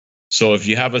work. So if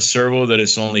you have a servo that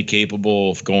is only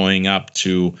capable of going up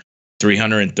to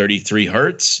 333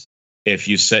 hertz, if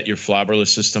you set your fiberless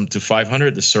system to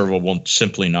 500, the servo will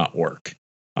simply not work.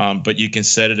 But you can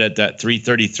set it at that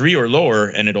 333 or lower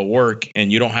and it'll work.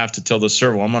 And you don't have to tell the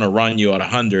servo, I'm going to run you at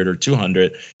 100 or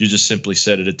 200. You just simply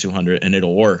set it at 200 and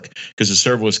it'll work, because the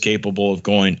servo is capable of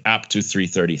going up to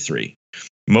 333.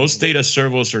 Most data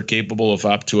servos are capable of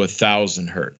up to 1,000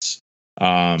 hertz.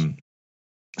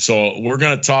 So we're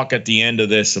going to talk at the end of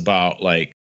this about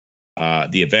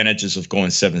the advantages of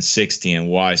going 760 and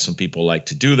why some people like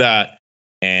to do that,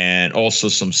 and also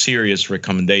some serious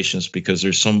recommendations, because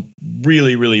there's some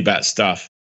really, really bad stuff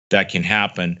that can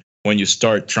happen when you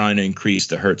start trying to increase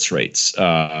the hertz rates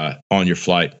on your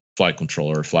flight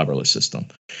controller or fiberless system.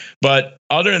 But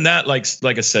other than that, like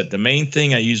I said, the main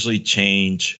thing I usually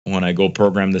change when I go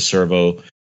program the servo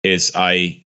is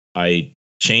I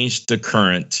change the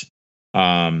current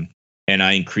and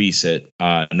I increase it.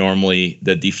 Normally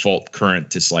the default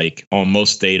current is on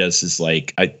most datas is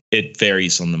it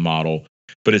varies on the model,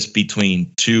 but it's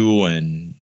between 2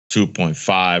 and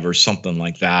 2.5 or something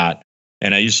like that.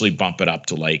 And I usually bump it up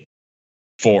to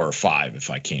 4 or 5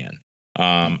 if I can.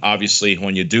 Obviously,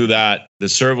 when you do that, the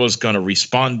servo is going to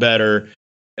respond better,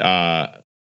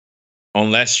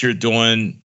 unless you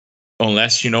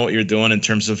know what you're doing in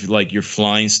terms of your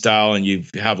flying style and you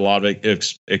have a lot of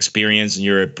experience and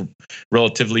you're a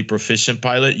relatively proficient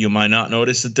pilot. You might not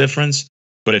notice the difference,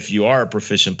 but if you are a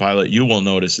proficient pilot, you will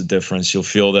notice the difference. You'll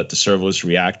feel that the servo is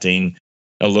reacting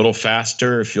a little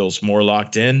faster. It feels more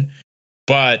locked in,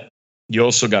 but you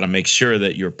also got to make sure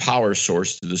that your power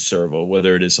source to the servo,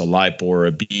 whether it is a LiPo or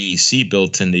a BEC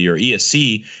built into your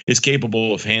ESC, is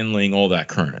capable of handling all that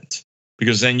current.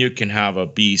 Because then you can have a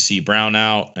BEC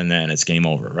brownout and then it's game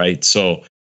over, right? So,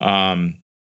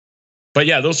 but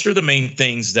yeah, those are the main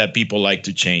things that people like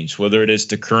to change, whether it is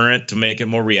the current to make it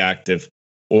more reactive,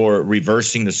 or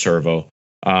reversing the servo,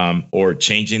 or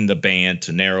changing the band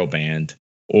to narrow band,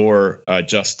 or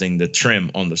adjusting the trim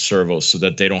on the servo so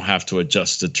that they don't have to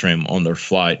adjust the trim on their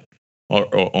flight or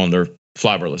on their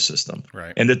fiberless system.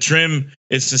 Right. And the trim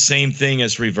is the same thing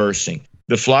as reversing.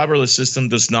 The fiberless system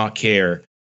does not care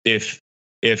if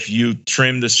you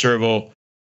trim the servo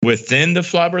within the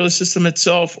fiberless system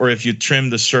itself, or if you trim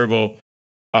the servo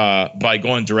by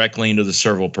going directly into the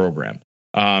servo program.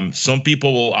 Some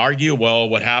people will argue, well,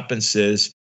 what happens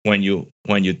is when you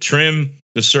trim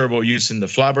the servo using the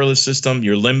fiberless system,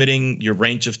 you're limiting your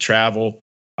range of travel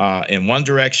in one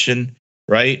direction,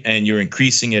 right? And you're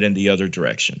increasing it in the other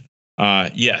direction.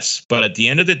 Yes, but at the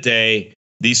end of the day,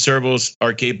 these servos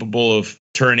are capable of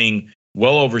turning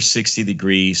well over 60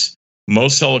 degrees.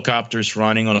 Most helicopters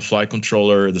running on a flight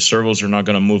controller, the servos are not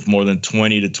going to move more than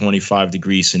 20 to 25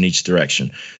 degrees in each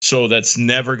direction. So that's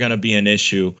never going to be an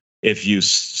issue if you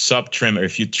sub-trim or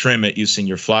if you trim it using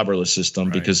your fiberless system,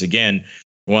 right? Because again,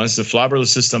 once the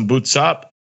fiberless system boots up,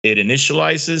 it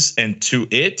initializes, and to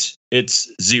it's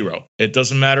 0. It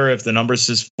doesn't matter if the number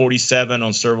says 47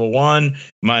 on servo 1,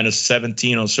 minus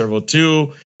 17 on servo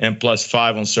 2, and plus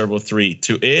 5 on servo 3.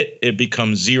 To it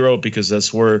becomes 0, because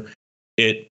that's where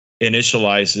it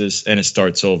initializes and it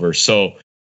starts over. So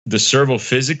the servo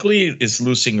physically is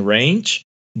losing range,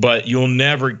 but you'll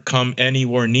never come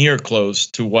anywhere near close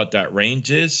to what that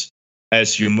range is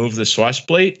as you move the swatch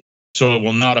plate. So it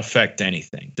will not affect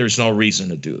anything. There's no reason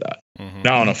to do that. Mm-hmm.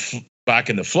 Now, back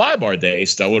in the flybar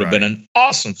days, that would have been an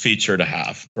awesome feature to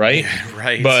have, right? Yeah,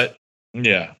 right. But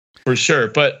yeah, for sure.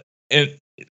 But in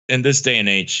this day and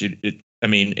age, I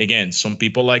mean, again, some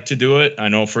people like to do it. I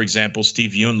know, for example,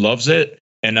 Steve Yoon loves it,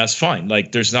 and that's fine.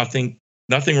 Like, there's nothing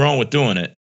wrong with doing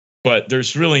it, but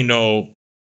there's really no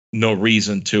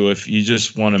reason to. If you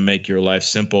just want to make your life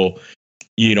simple,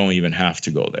 you don't even have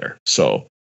to go there. So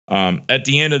at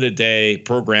the end of the day,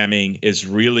 programming is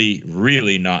really,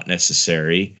 really not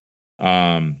necessary.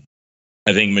 I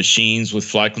think machines with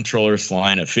flight controllers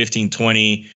flying at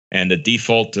 1520 and the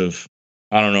default of,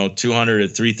 I don't know, 200 to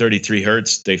 333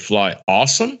 hertz, they fly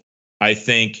awesome. I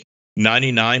think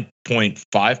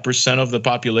 99.5% of the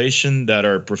population that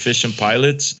are proficient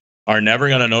pilots are never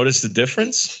going to notice the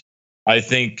difference. I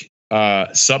think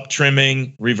sub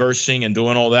trimming, reversing, and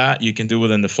doing all that you can do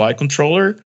within the flight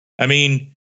controller. I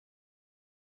mean,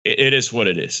 it is what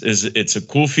it is. It's a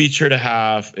cool feature to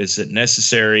have. Is it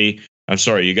necessary? I'm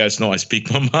sorry, you guys know I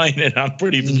speak my mind, and I'm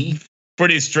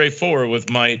pretty straightforward with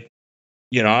my.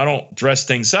 I don't dress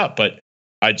things up, but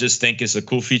I just think it's a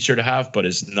cool feature to have, but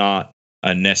it's not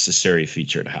a necessary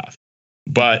feature to have.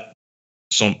 But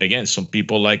some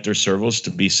people like their servos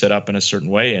to be set up in a certain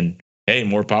way, and hey,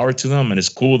 more power to them. And it's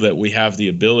cool that we have the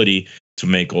ability to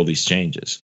make all these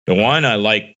changes. The one I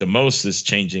like the most is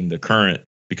changing the current,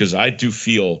 because I do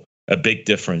feel a big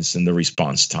difference in the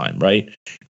response time, right?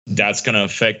 That's going to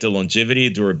affect the longevity,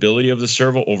 durability of the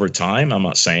servo over time. I'm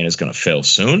not saying it's going to fail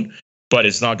soon, but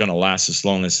it's not going to last as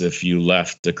long as if you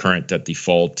left the current at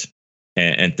default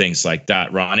and things like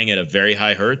that. Running at a very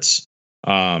high hertz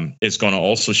is going to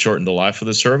also shorten the life of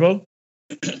the servo.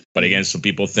 But again, some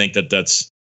people think that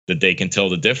they can tell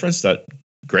the difference. That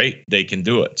great, they can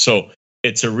do it. So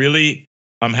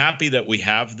I'm happy that we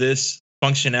have this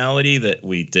functionality that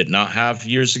we did not have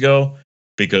years ago,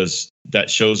 because that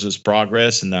shows us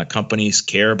progress and that companies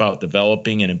care about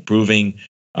developing and improving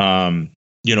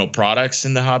products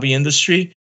in the hobby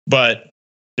industry. But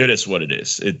it is what it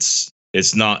is.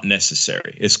 It's not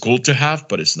necessary. It's cool to have,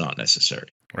 but it's not necessary.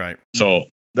 Right. So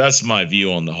that's my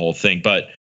view on the whole thing. But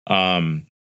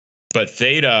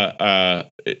Theta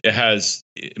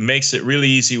it makes it really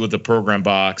easy with the program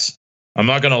box. I'm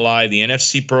not gonna lie, the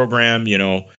NFC program,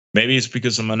 maybe it's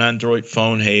because I'm an Android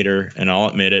phone hater, and I'll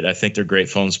admit it. I think they're great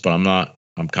phones, but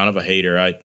I'm kind of a hater.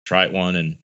 I tried one,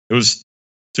 and it was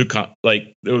there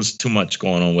was too much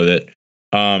going on with it.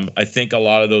 I think a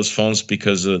lot of those phones,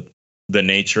 because of the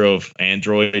nature of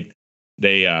Android,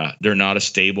 they're not as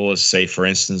stable as, say, for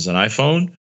instance, an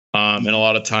iPhone. And a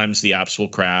lot of times the apps will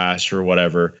crash or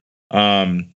whatever.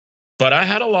 But I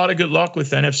had a lot of good luck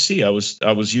with NFC.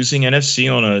 I was using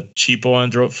NFC on a cheapo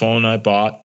Android phone I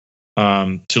bought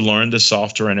to learn the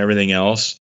software and everything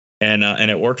else, and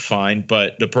it worked fine.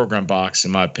 But the program box,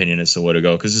 in my opinion, is the way to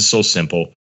go, because it's so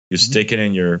simple. You stick it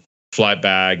in your fly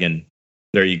bag, and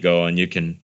there you go. And you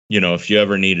can, if you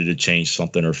ever needed to change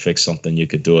something or fix something, you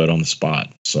could do it on the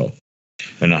spot. So,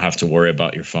 and not have to worry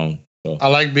about your phone. So. I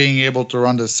like being able to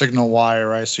run the signal wire,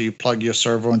 right? So you plug your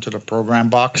servo into the program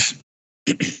box,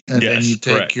 and then you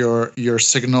take your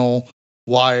signal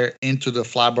wire into the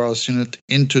flybarless unit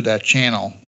into that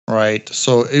channel, right?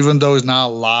 So even though it's not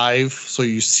live, so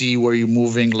you see where you're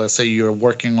moving. Let's say you're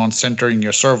working on centering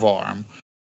your servo arm.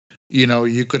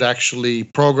 You could actually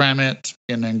program it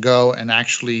and then go and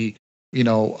actually,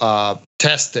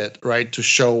 test it, right, to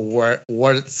show what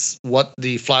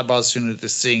the flybarless unit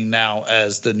is seeing now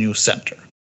as the new center,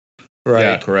 right?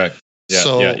 Yeah, correct. Yeah,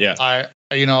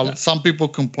 so some people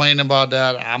complain about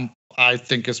that. I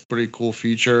think it's a pretty cool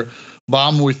feature, but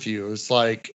I'm with you. It's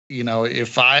like,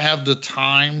 if I have the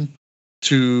time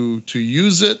to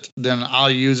use it, then I'll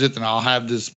use it, and I'll have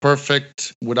this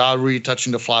perfect without really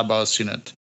touching the flybarless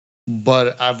unit.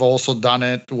 But I've also done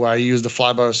it where I use the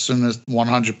flybarless unit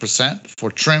 100% for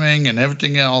trimming and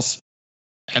everything else,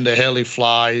 and the heli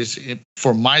flies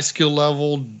for my skill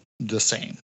level the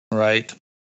same, right?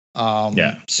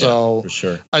 So for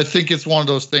sure. I think it's one of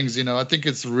those things, I think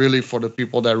it's really for the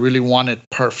people that really want it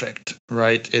perfect,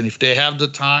 right? And if they have the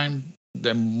time,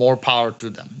 then more power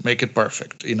to them. Make it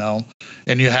perfect,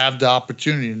 and you have the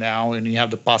opportunity now, and you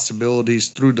have the possibilities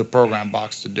through the program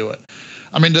box to do it.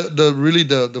 I mean,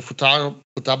 the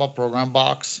Futaba program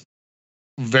box,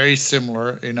 very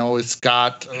similar. It's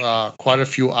got quite a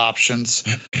few options.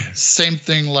 Same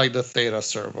thing like the Theta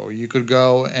servo. You could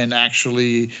go and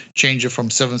actually change it from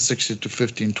 760 to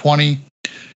 1520.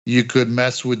 You could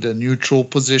mess with the neutral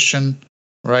position,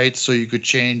 right? So you could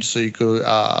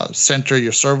center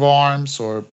your servo arms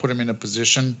or put them in a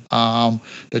position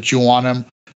that you want them.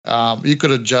 You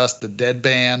could adjust the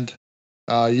deadband.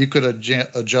 You could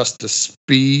adjust the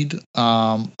speed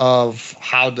of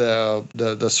how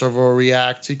the servo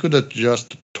reacts. You could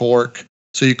adjust the torque.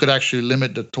 So you could actually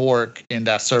limit the torque in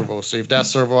that servo. So if that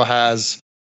servo has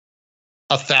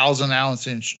 1,000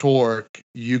 ounce-inch torque,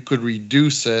 you could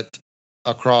reduce it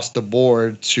across the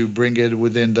board to bring it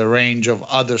within the range of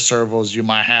other servos you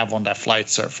might have on that flight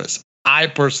surface. I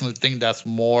personally think that's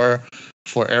more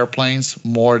for airplanes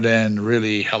more than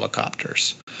really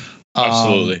helicopters.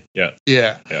 Absolutely. Yeah.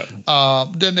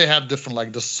 Then they have different,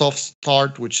 like the soft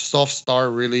start, which soft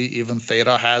start really even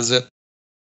Theta has it.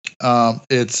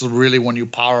 It's really when you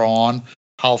power on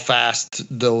how fast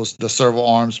the servo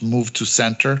arms move to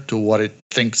center to what it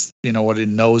thinks, what it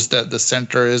knows that the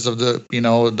center is of the,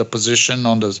 the position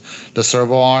on the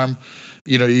servo arm.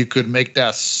 You could make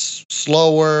that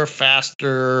slower,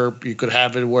 faster. You could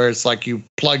have it where it's like you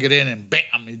plug it in and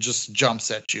bam, it just jumps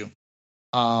at you.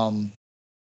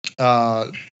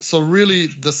 So really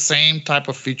the same type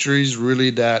of features really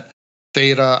that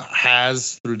Theta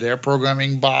has through their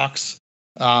programming box.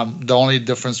 The only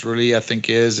difference really I think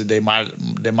is they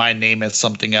might name it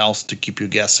something else to keep you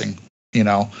guessing,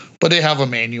 but they have a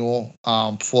manual,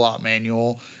 full out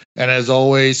manual. And as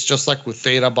always, just like with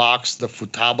Theta box, the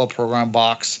Futaba program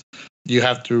box, you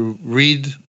have to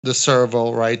read the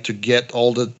servo, right, to get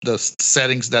all the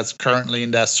settings that's currently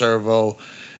in that servo.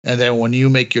 And then when you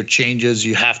make your changes,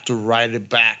 you have to write it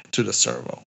back to the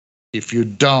servo. If you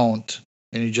don't,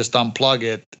 and you just unplug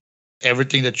it,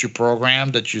 everything that you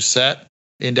programmed, that you set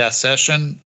in that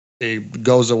session, it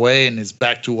goes away and is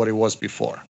back to what it was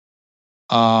before.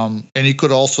 And you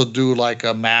could also do like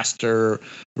a master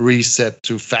reset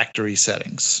to factory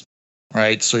settings,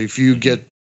 right? So if you get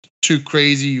too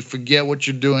crazy, you forget what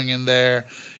you're doing in there,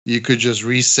 you could just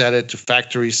reset it to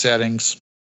factory settings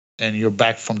and you're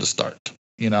back from the start.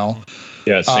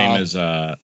 Yeah, same as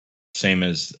Theta.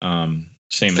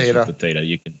 As with the Theta.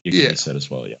 You can reset as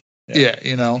well. Yeah.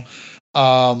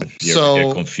 If you ever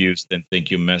get confused and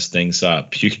think you messed things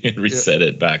up, you can reset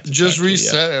it back to just factory,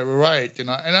 reset it, right?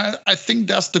 And I think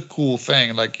that's the cool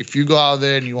thing. Like if you go out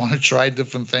there and you want to try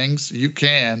different things, you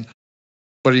can.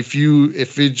 But if you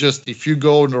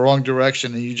go in the wrong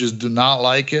direction and you just do not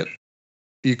like it,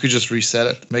 you could just reset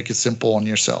it, make it simple on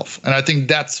yourself. And I think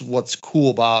that's what's cool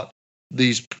about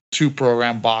these two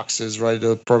program boxes, right?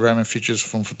 The programming features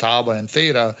from Futaba and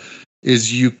Theta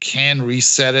is you can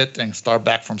reset it and start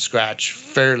back from scratch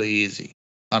fairly easy.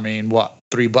 I mean,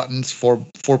 3 buttons, 4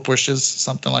 pushes,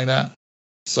 something like that.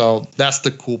 So that's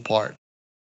the cool part.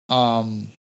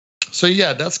 So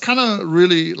yeah, that's kind of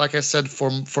really, like I said,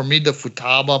 for me, the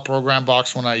Futaba program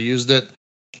box, when I used it,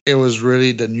 it was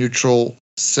really the neutral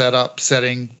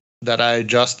setting that I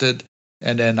adjusted.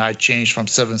 And then I changed from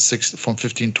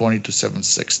 1520 to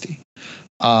 760.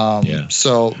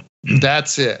 So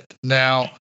that's it.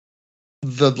 Now,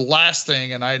 the last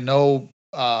thing, and I know,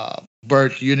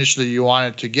 Bert, initially you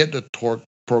wanted to get the torque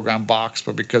program box,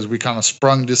 but because we kind of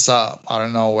sprung this up out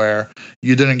of nowhere,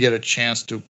 you didn't get a chance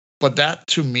to. But that,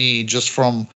 to me, just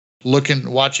from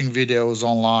watching videos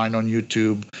online on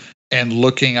YouTube and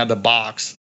looking at the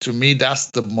box, to me, that's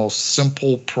the most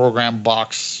simple program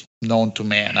box known to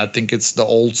man. I think it's the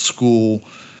old school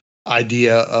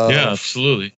idea of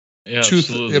absolutely.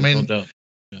 Absolutely. I mean, no doubt.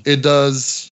 It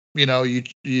does.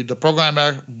 The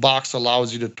program box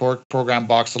allows you, the torque program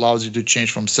box allows you to change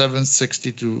from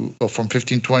 760 from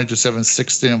 1520 to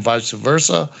 760 and vice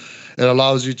versa. It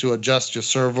allows you to adjust your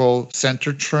servo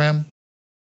center trim,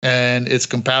 and it's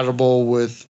compatible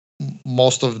with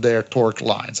most of their torque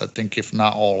lines, I think, if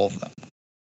not all of them.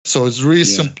 So it's really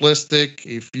simplistic.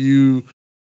 If you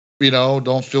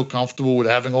don't feel comfortable with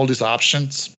having all these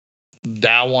options,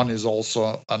 that one is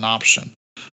also an option.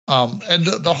 And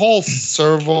the whole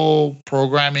servo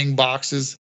programming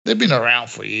boxes, they've been around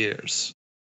for years,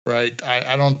 right?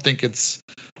 I don't think it's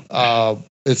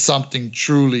something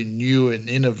truly new and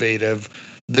innovative.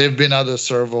 There've been other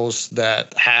servos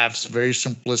that have very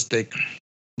simplistic,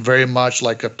 very much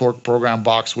like a torque program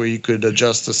box where you could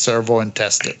adjust the servo and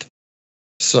test it.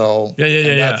 So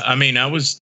yeah. I mean,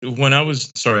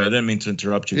 sorry, I didn't mean to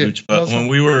interrupt you, Gooch, but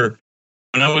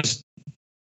when I was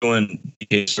doing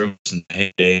DK servos in the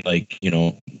heyday, like,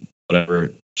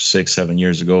 6-7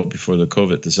 years ago before the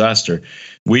COVID disaster,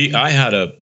 I had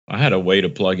a way to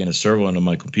plug in a servo into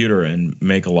my computer and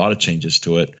make a lot of changes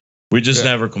to it. We just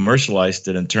never commercialized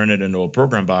it and turned it into a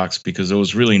program box because there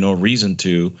was really no reason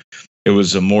to. It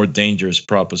was a more dangerous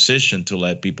proposition to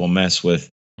let people mess with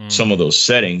some of those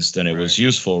settings than it was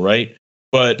useful, right?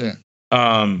 But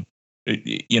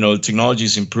the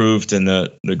technology's improved and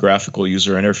the graphical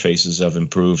user interfaces have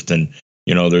improved, and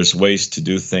there's ways to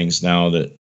do things now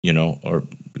that or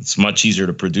it's much easier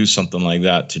to produce something like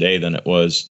that today than it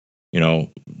was,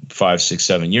 5, 6,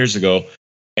 7 years ago.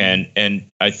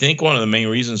 And I think one of the main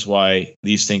reasons why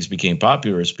these things became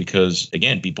popular is because,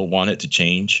 again, people wanted to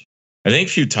change. I think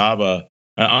Futaba,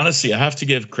 honestly, I have to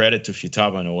give credit to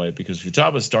Futaba in a way, because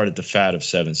Futaba started the fad of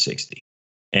 760.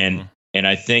 And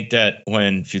I think that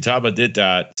when Futaba did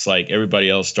that, it's like everybody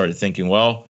else started thinking,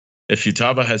 well, if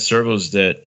Futaba has servos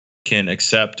that can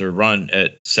accept or run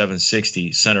at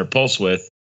 760 center pulse width,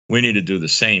 we need to do the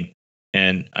same.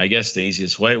 And I guess the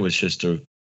easiest way was just to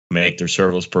make their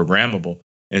servos programmable,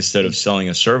 instead of selling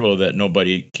a servo that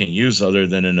nobody can use other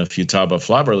than in a Futaba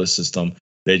fiberless system.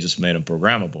 They just made them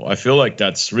programmable. I feel like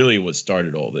that's really what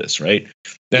started all this, right?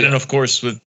 Then, and of course,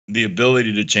 with the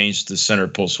ability to change the center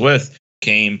pulse width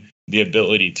came the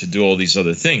ability to do all these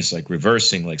other things, like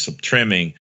reversing, like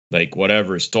sub-trimming, like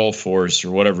whatever, stall force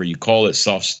or whatever you call it,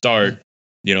 soft start,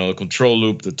 the control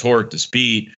loop, the torque, the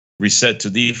speed, reset to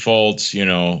defaults,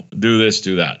 do this,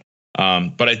 do that.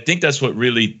 But I think that's what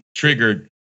really triggered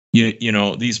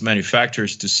these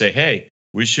manufacturers to say, hey,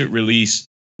 we should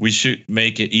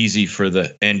make it easy for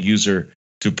the end user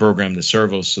to program the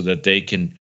servos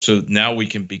so now we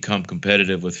can become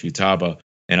competitive with Futaba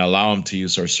and allow them to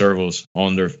use our servos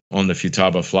on the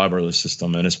Futaba fiberless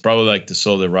system. And it's probably like to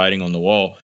saw the writing on the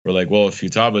wall. We're like, well, if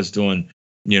Futaba is doing,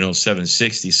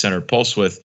 760 center pulse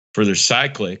width for their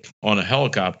cyclic on a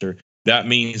helicopter, that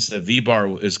means that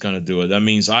V-Bar is going to do it. That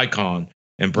means Icon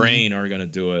and Brain are going to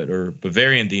do it, or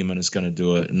Bavarian Demon is going to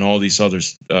do it, and all these other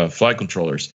flight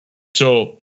controllers.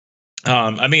 So,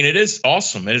 it is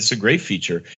awesome, and it's a great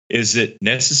feature. Is it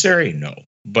necessary? No.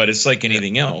 But it's like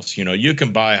anything else. You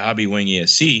can buy a Hobby Wing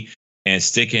ESC and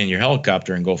stick it in your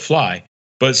helicopter and go fly.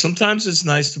 But sometimes it's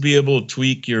nice to be able to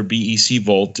tweak your BEC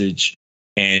voltage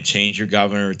and change your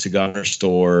governor to governor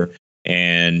store,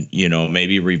 and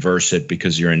maybe reverse it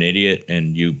because you're an idiot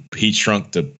and you heat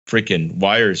shrunk the freaking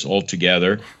wires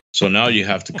altogether. So now you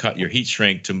have to cut your heat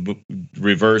shrink to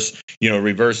reverse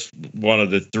one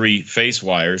of the 3 face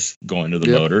wires going to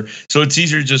the motor. So it's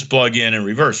easier to just plug in and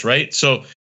reverse, right? So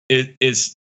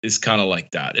it's kind of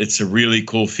like that. It's a really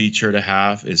cool feature to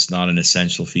have. It's not an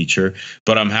essential feature,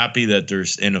 but I'm happy that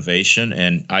there's innovation.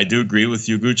 And I do agree with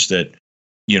you, Gooch, that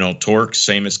torque,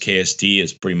 same as KST,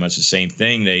 is pretty much the same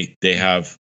thing. They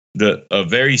have a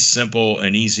very simple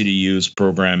and easy to use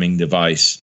programming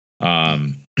device,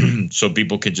 so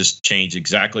people can just change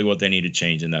exactly what they need to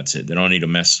change, and that's it. They don't need to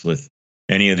mess with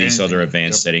any of these other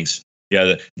advanced settings.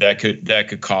 Yeah, that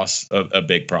could cause a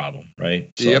big problem,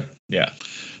 right? So, yeah.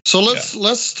 So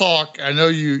let's talk. I know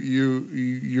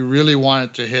you really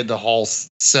wanted to hit the whole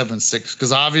 7.6,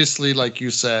 because obviously, like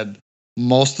you said,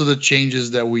 most of the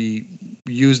changes that we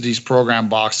use these program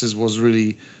boxes was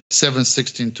really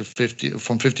 716 to 50,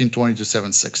 from 1520 to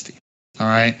 760. All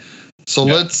right. So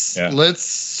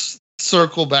let's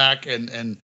circle back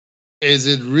and is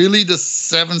it really the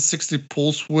 760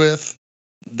 pulse width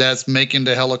that's making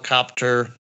the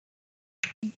helicopter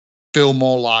feel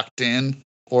more locked in,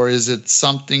 or is it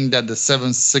something that the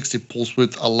 760 pulse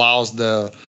width allows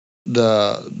the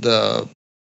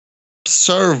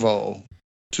servo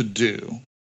to do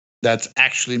that's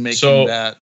actually making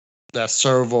that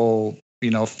servo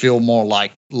feel more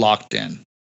like locked in?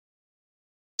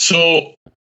 So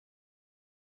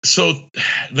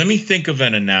let me think of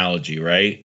an analogy,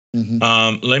 right?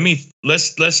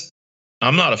 Let's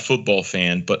I'm not a football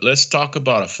fan, but let's talk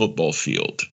about a football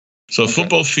field. So a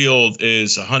football field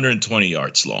is 120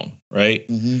 yards long, right?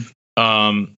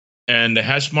 And the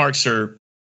hash marks are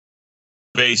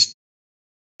based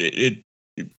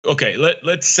okay,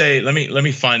 let's say let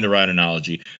me find the right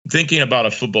analogy. Thinking about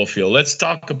a football field, let's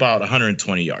talk about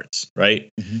 120 yards, right?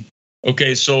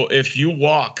 Okay, so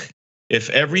if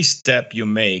every step you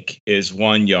make is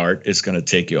 1 yard, it's going to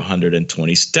take you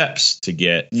 120 steps to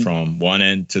get from one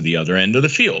end to the other end of the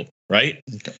field, right?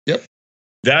 Okay. Yep.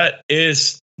 That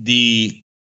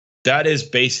is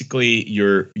basically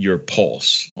your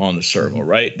pulse on the servo,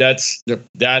 right? That's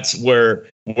where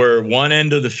one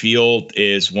end of the field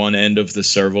is one end of the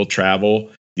servo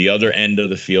travel. The other end of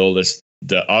the field is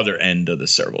the other end of the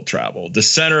servo travel. The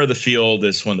center of the field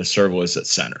is when the servo is at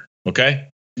center. Okay.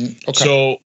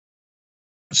 Okay.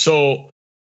 So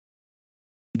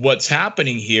what's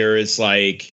happening here is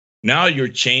like now you're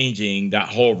changing that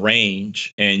whole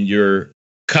range and you're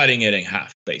cutting it in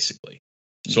half, basically.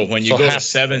 So when you go to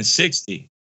 760,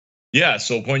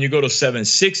 so when you go to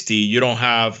 760, you don't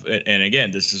have, and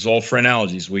again, this is all for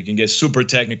analogies. We can get super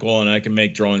technical and I can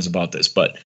make drawings about this,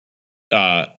 but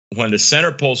when the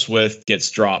center pulse width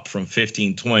gets dropped from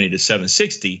 1520 to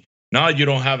 760, now you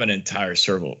don't have an entire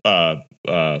servo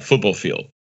football field.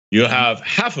 you have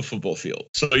half a football field.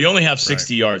 So you only have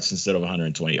 60 yards instead of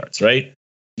 120 yards, right?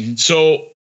 Mm-hmm.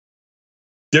 So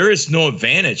there is no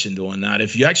advantage in doing that.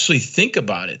 If you actually think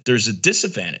about it, there's a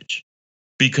disadvantage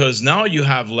because now you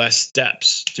have less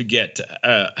steps to get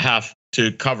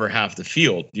to cover half the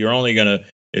field. You're only going to,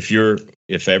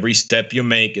 if every step you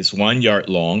make is 1 yard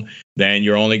long, then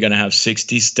you're only going to have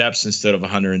 60 steps instead of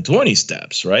 120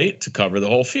 steps, right? To cover the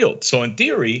whole field. So in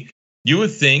theory, you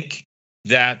would think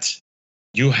that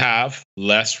you have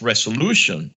less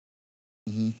resolution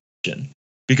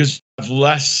because you have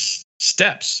less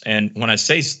steps. And when I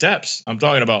say steps, I'm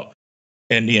talking about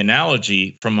in the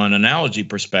analogy, from an analogy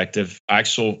perspective,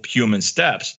 actual human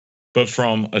steps. But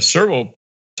from a servo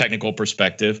technical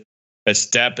perspective, a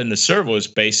step in the servo is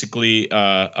basically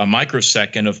a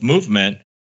microsecond of movement,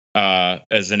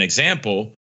 as an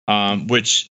example,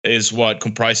 which is what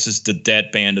comprises the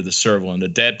deadband of the servo. And the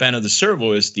deadband of the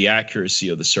servo is the accuracy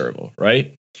of the servo,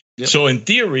 right? Yep. So in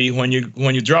theory, when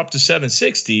you drop to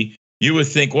 760, you would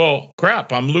think, well,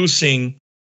 crap, I'm losing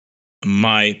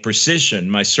my precision.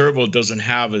 My servo doesn't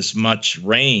have as much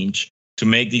range to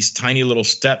make these tiny little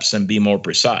steps and be more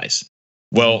precise.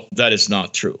 Well, that is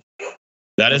not true.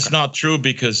 That is not true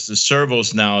because the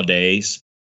servos nowadays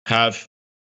have,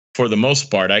 for the most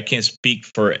part, I can't speak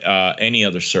for any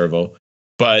other servo,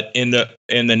 but in the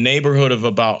neighborhood of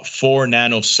about 4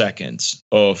 nanoseconds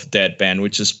of deadband,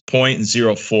 which is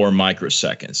 0.04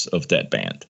 microseconds of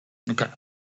deadband. Okay.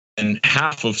 And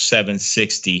half of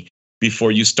 760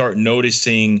 before you start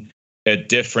noticing a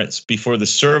difference, before the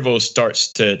servo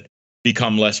starts to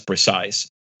become less precise.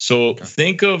 So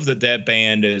think of the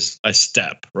deadband as a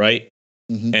step, right?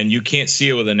 Mm-hmm. And you can't see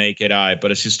it with a naked eye,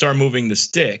 but as you start moving the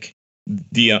stick,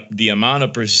 the amount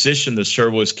of precision the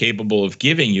servo is capable of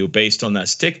giving you based on that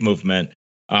stick movement,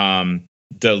 the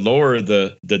lower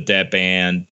the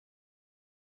deadband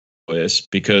is,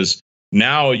 because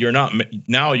now you're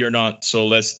not. So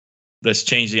let's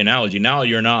change the analogy. Now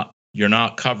you're not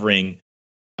covering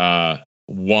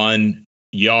 1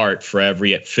 yard for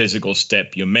every physical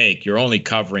step you make. You're only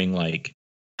covering like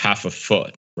half a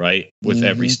foot, right? With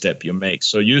every step you make.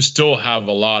 So you still have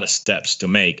a lot of steps to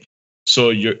make. So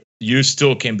you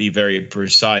still can be very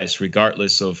precise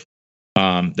regardless of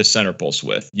the center pulse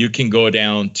width. You can go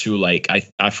down to like,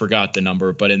 I forgot the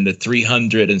number, but in the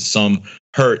 300 and some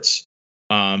hertz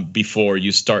before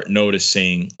you start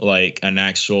noticing like an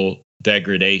actual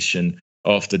degradation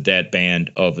of the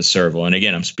deadband of a servo. And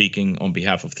again, I'm speaking on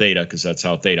behalf of Theta because that's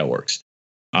how Theta works.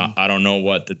 I don't know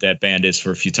what the deadband is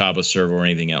for Futaba servo or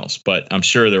anything else, but I'm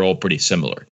sure they're all pretty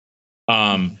similar.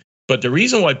 But the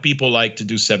reason why people like to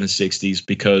do 760s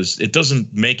because it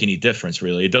doesn't make any difference,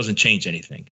 really. It doesn't change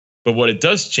anything. But what it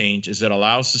does change is it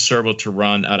allows the servo to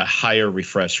run at a higher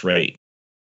refresh rate.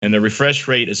 And the refresh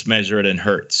rate is measured in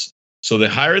hertz. So the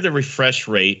higher the refresh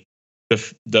rate,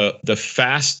 the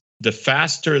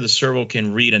faster the servo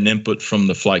can read an input from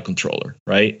the flight controller,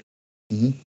 right?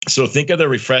 Mm-hmm. So think of the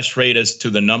refresh rate as to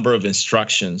the number of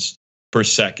instructions per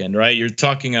second, right? You're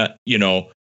talking on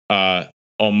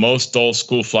most old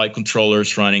school flight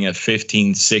controllers running at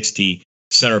 1560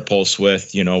 center pulse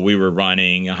width. We were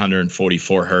running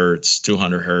 144 hertz,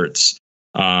 200 hertz.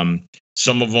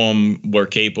 Some of them were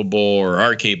capable or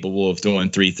are capable of doing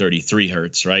 333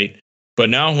 hertz, right? But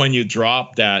now when you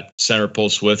drop that center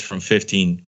pulse width from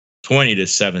 1520 to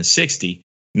 760,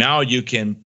 now you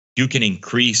can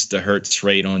increase the hertz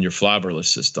rate on your flabberless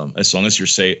system as long as your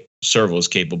servo is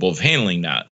capable of handling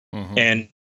that. Mm-hmm. And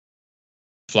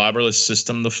the flabberless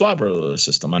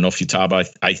system. I know Futaba,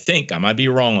 I think, I might be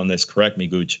wrong on this, correct me,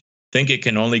 Gooch. I think it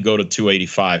can only go to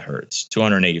 285 hertz.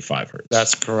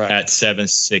 That's correct. At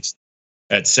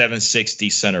 760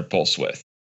 center pulse width.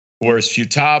 Whereas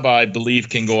Futaba, I believe,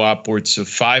 can go upwards of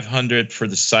 500 for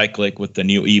the cyclic with the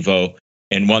new Evo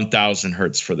and 1,000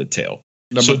 hertz for the tail.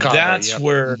 So Mikado, that's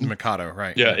where the Mikado,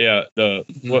 right? Yeah.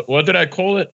 What did I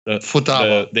call it? The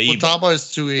Futaba. The Futaba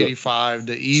is 285.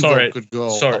 The Evo could go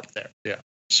up there. Yeah.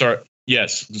 Sorry.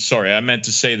 I meant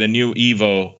to say the new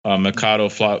Evo Mikado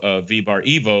V-Bar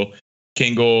Evo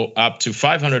can go up to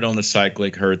 500 on the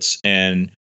cyclic hertz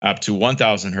and up to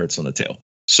 1,000 hertz on the tail.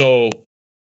 So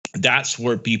that's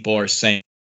where people are seeing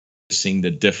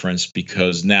the difference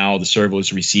because now the servo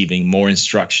is receiving more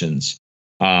instructions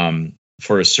during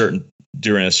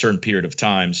a certain period of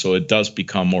time, so it does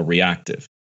become more reactive.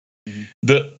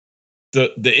 Mm-hmm.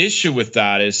 The issue with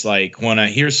that is like when I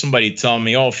hear somebody tell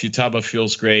me, "Oh, Futaba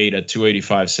feels great at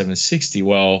 285, 760."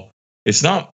 Well, it's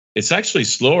not. It's actually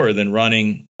slower than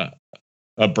running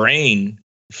a Brain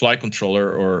flight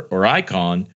controller or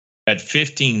Icon at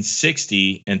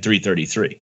 1560 and 333.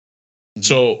 Mm-hmm.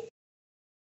 So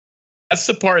that's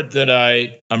the part that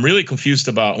I'm really confused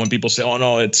about when people say, "Oh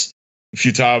no, it's if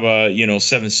you talk about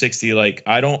 760." Like,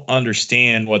 I don't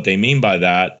understand what they mean by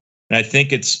that, and I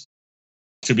think it's,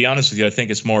 to be honest with you, I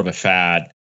think it's more of a fad,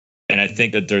 and I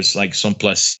think that there's like some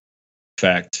plus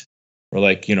effect, or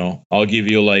like I'll give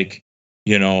you like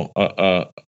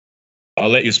I'll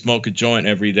let you smoke a joint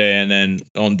every day, and then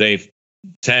on day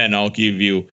 10, I'll give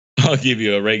you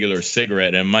a regular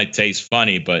cigarette, and it might taste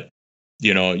funny, but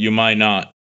you might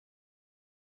not.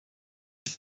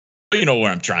 You know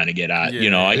where I'm trying to get at.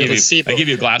 Yeah, I give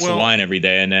you a glass of wine every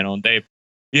day, and then on day,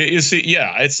 you see,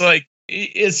 yeah, it's like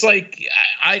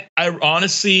I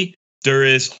honestly, there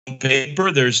is on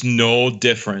paper, there's no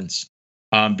difference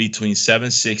between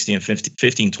 760 and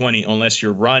 1520 unless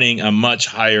you're running a much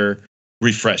higher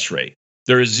refresh rate.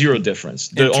 There is zero difference.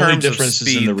 The only difference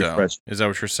is in the refresh. Is that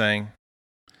what you're saying?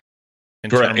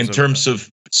 Correct. In terms of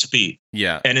speed.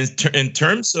 Yeah. And in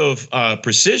terms of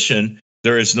precision,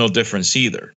 there is no difference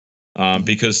either.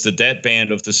 Because the dead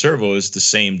band of the servo is the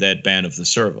same dead band of the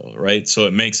servo, right? So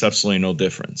it makes absolutely no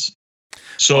difference.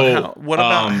 So what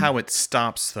about how it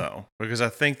stops, though? Because I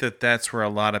think that's where a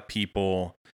lot of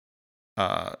people...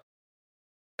 I'm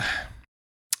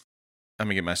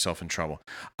gonna get myself in trouble.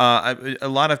 A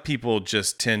lot of people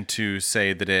just tend to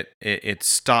say that it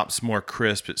stops more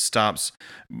crisp. It stops,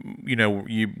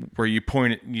 where you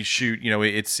point it, you shoot.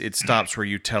 It stops where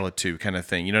you tell it to, kind of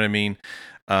thing. You know what I mean?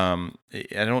 I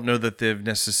don't know that they've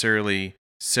necessarily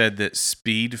said that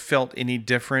speed felt any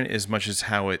different as much as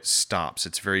how it stops.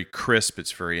 It's very crisp.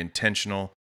 It's very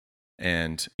intentional,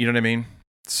 and you know what I mean.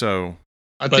 So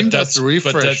I think that's the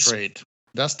refresh rate.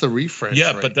 That's the refresh rate.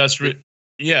 Yeah, but that's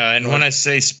and when I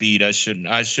say speed, I shouldn't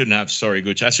have. Sorry,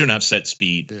 Gucci. I shouldn't have said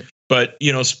speed. Yeah. But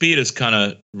speed is kind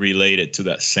of related to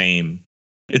that same.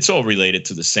 It's all related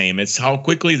to the same. It's how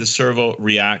quickly the servo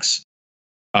reacts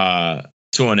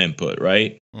to an input,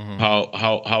 right? Mm-hmm.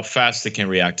 How fast it can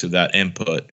react to that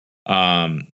input.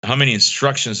 How many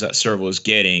instructions that servo is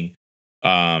getting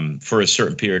for a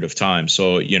certain period of time.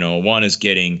 So one is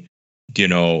getting,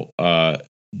 the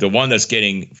one that's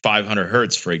getting 500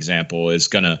 hertz, for example, is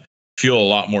gonna feel a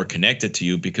lot more connected to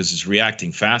you because it's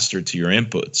reacting faster to your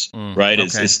inputs, right?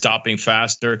 Okay. It's stopping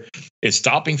faster. It's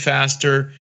stopping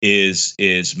faster.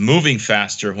 Is moving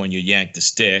faster when you yank the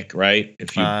stick, right?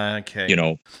 If you,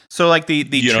 so like the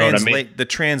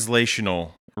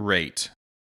translational rate,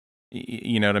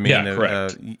 you know what I mean? Yeah,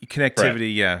 correct.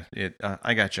 Connectivity, correct. Yeah.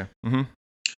 I got you. Mm-hmm.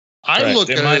 I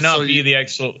look at it. It might not be the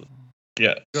actual.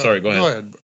 Yeah. Sorry. Go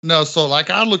ahead. No, so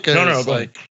like I look at it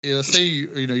like, say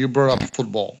you brought up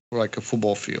football, like a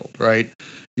football field, right?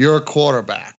 You're a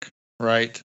quarterback,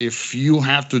 right? If you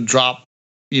have to drop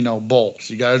balls,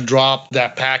 you got to drop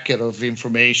that packet of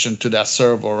information to that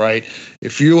servo, right?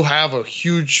 If you have a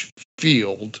huge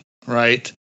field, right,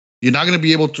 you're not going to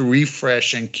be able to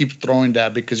refresh and keep throwing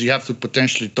that because you have to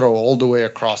potentially throw all the way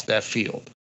across that field.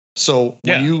 So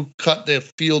when you cut the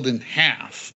field in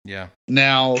half,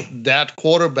 now that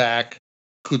quarterback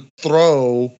could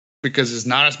throw, because it's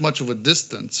not as much of a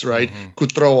distance, right? Mm-hmm.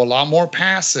 Could throw a lot more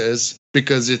passes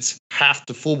because it's half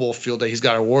the football field that he's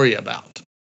got to worry about.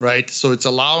 Right. So it's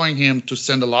allowing him to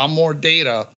send a lot more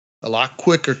data a lot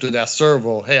quicker to that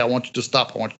servo. Hey, I want you to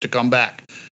stop. I want you to come back,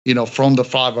 from the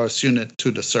 5-hours unit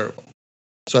to the servo.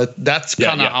 So that's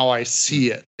kind of how I see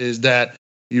it, is that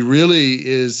you're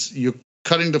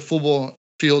cutting the football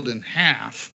field in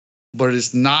half, but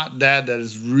it's not that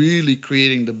is really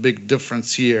creating the big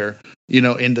difference here,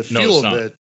 in the feel of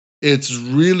it. It's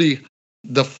really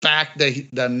the fact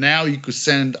that now you could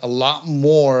send a lot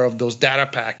more of those data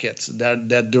packets,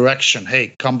 that direction.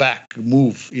 Hey, come back,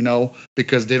 move,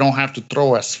 because they don't have to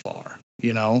throw as far,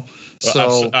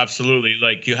 So absolutely,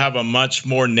 like you have a much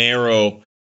more narrow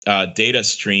data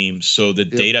stream, so the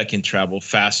data can travel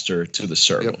faster to the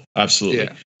servo. Yep. Absolutely.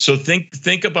 Yeah. So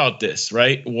think about this,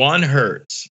 right? 1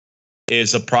 hertz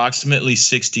is approximately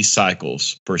 60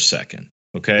 cycles per second.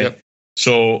 Okay. Yep.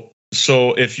 So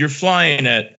if you're flying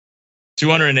at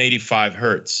 285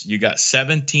 hertz, you got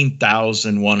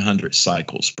 17,100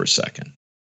 cycles per second.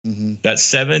 Mm-hmm. That's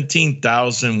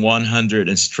 17,100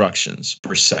 instructions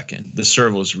per second the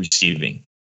servo is receiving,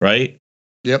 right?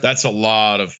 Yep. That's a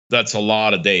lot of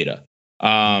data.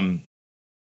 But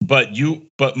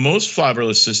most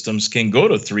fiberless systems can go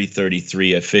to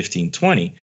 333 at 1520.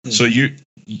 Mm-hmm. So you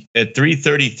at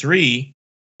 333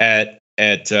 at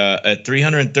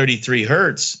 333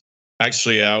 hertz.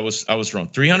 Actually, I was wrong.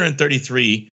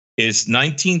 333 is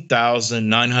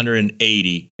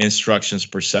 19,980 instructions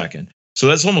per second. So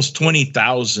that's almost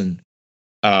 20,000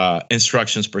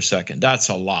 instructions per second. That's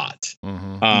a lot.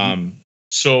 Mm-hmm.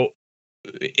 So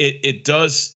it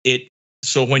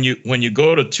so when you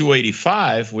go to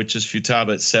 285, which is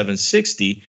Futaba at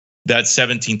 760, that's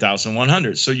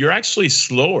 17,100. So you're actually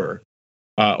slower,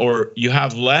 or you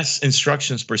have less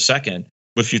instructions per second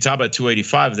with Futaba at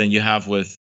 285 than you have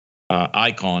with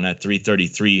Icon at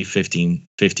 333,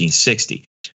 1560.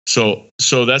 So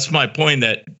that's my point,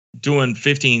 that doing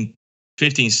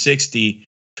 1560,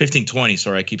 1520,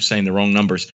 sorry, I keep saying the wrong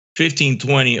numbers,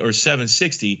 1520 or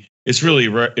 760 is really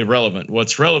irrelevant.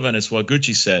 What's relevant is what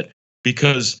Gucci said,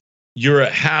 because you're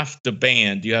at half the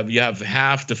band, you have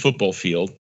half the football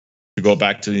field, to go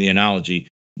back to the analogy.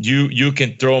 You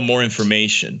can throw more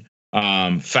information.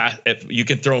 You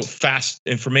can throw fast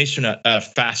information at a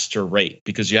faster rate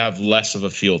because you have less of a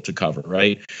field to cover,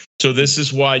 right? So this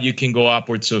is why you can go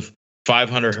upwards of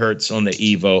 500 hertz on the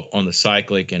Evo, on the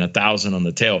cyclic, and 1,000 on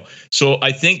the tail. So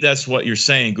I think that's what you're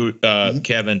saying,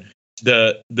 Kevin.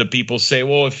 The people say,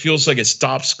 well, it feels like it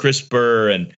stops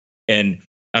CRISPR, and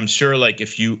I'm sure, like,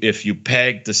 if you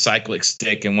peg the cyclic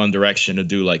stick in one direction to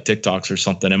do like TikToks or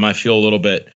something, it might feel a little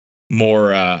bit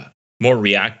more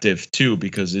reactive too,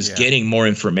 because it's getting more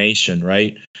information,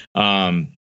 right?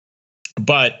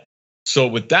 But so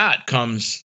with that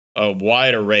comes a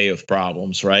wide array of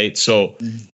problems, right? So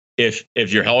if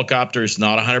your helicopter is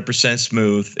not 100%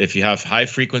 smooth, if you have high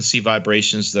frequency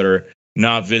vibrations that are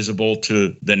not visible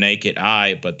to the naked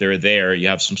eye, but they're there, you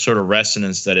have some sort of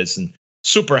resonance that is in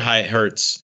super high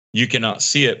hertz, you cannot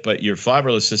see it, but your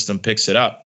fiberless system picks it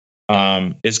up.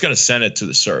 It's going to send it to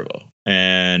the servo,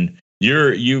 and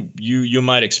you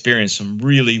might experience some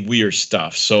really weird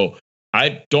stuff. So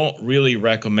I don't really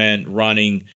recommend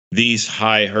running these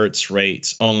high hertz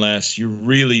rates unless you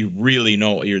really, really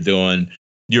know what you're doing.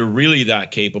 You're really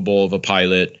that capable of a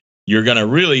pilot. You're going to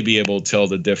really be able to tell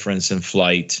the difference in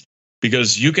flight,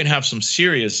 because you can have some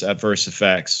serious adverse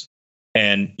effects,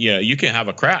 and you can have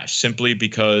a crash simply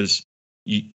because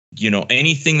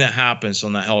anything that happens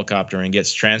on that helicopter and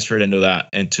gets transferred into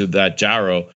that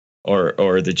gyro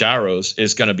or the gyros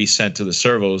is going to be sent to the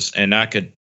servos, and that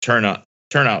could turn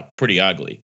out pretty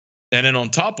ugly. And then on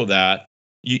top of that,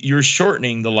 you're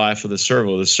shortening the life of the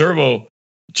servo. The servo,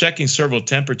 checking servo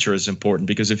temperature is important,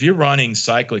 because if you're running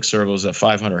cyclic servos at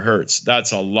 500 hertz,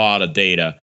 that's a lot of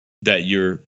data that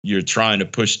you're trying to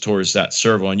push towards that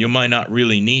servo, and you might not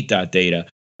really need that data.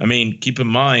 I mean, keep in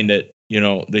mind that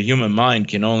the human mind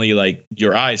can only,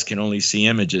 your eyes can only see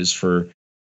images for,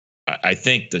 I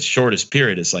think the shortest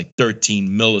period is like 13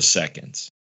 milliseconds.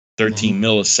 13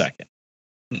 milliseconds.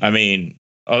 I mean,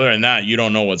 other than that, you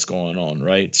don't know what's going on,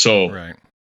 right? So, right.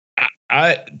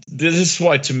 This is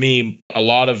why, to me, a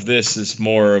lot of this is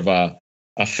more of a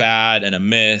fad and a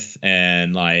myth,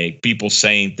 and like people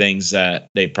saying things that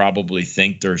they probably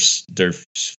think they're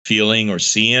feeling or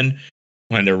seeing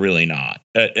when they're really not.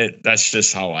 That's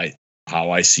just how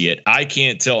I see it. I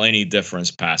can't tell any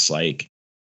difference past like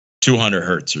 200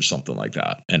 hertz or something like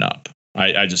that and up.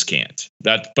 I just can't.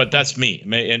 But that's me.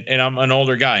 And I'm an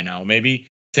older guy now. Maybe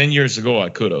 10 years ago I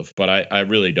could have, but I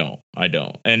really don't. I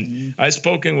don't. And I've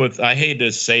spoken with, I hate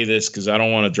to say this because I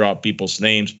don't want to drop people's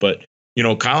names, but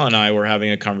Kyle and I were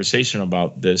having a conversation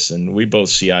about this, and we both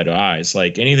see eye to eye. It's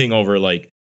like anything over like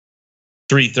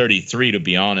 333, to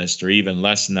be honest, or even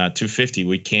less than that, 250,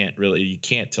 you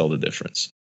can't tell the difference.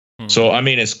 So, I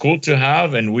mean, it's cool to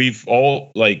have, and we've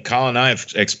all, like, Kyle and I have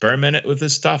experimented with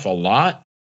this stuff a lot,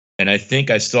 and I think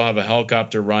I still have a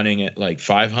helicopter running at like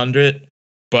 500,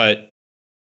 but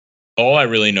all I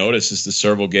really notice is the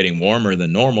servo getting warmer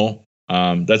than normal.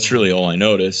 That's really all I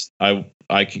noticed.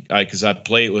 Because I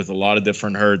play it with a lot of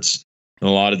different hertz and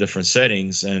a lot of different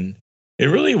settings, and it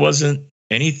really wasn't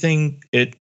anything.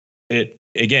 It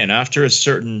again, after a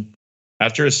certain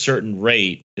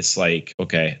rate, it's like,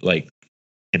 okay, like,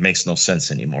 it makes no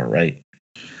sense anymore, right?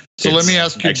 So let me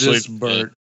ask you this,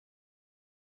 Bert.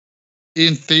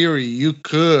 In theory, you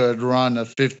could run a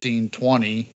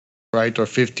 1520, right, or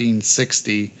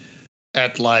 1560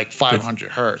 at like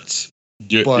 500 hertz.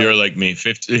 You're like me,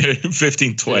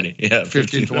 1520. Yeah,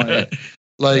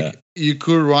 1520. You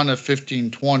could run a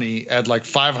 1520 at like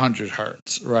 500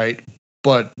 hertz, right?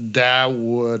 But that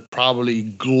would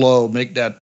probably make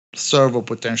that servo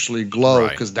potentially glow,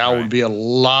 because that would be a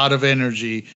lot of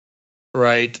energy,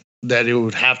 right, that it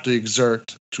would have to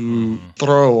exert to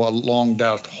throw along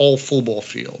that whole football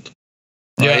field.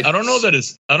 Right? Yeah, I don't know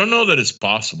that it's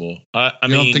possible. I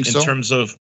mean, in terms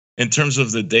of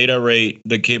the data rate,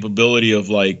 the capability of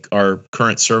like our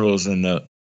current servos and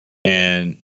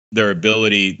their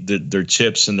ability, their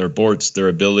chips and their boards, their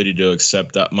ability to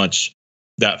accept that much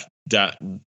that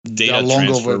data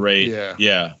transfer rate.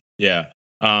 Yeah.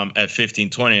 At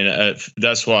 1520, and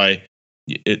that's why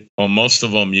on most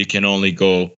of them you can only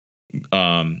go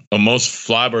on most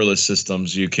fiberless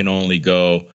systems, you can only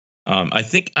go. I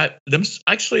think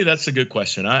actually that's a good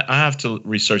question. I have to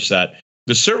research that.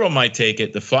 The servo might take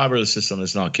it. The fiberless system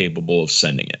is not capable of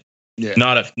sending it. Yeah.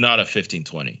 Not a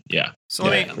 1520. Yeah. So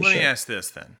let me ask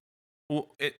this then. Well,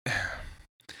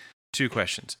 two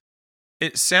questions.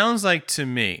 It sounds like to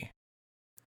me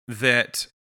that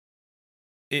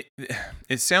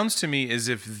it sounds to me as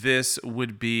if this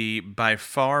would be by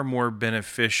far more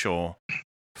beneficial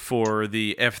for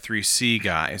the F3C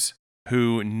guys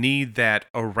who need that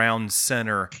around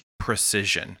center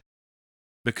precision.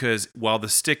 Because while the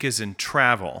stick is in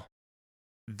travel,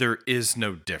 there is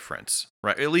no difference,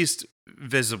 right? At least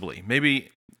visibly. Maybe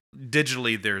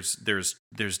digitally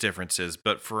there's differences,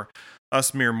 but for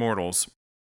us mere mortals,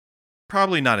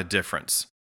 probably not a difference.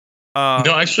 No,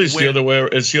 actually, it's the other way.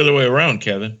 It's the other way around,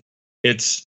 Kevin.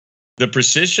 It's the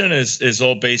precision is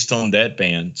all based on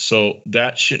deadband, so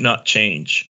that should not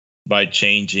change by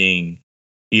changing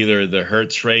either the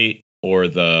hertz rate or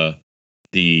the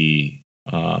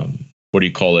what do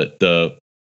you call it, the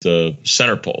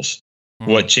center pulse.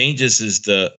 Mm-hmm. What changes is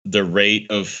the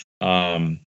rate of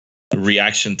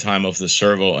reaction time of the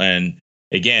servo, and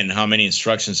again, how many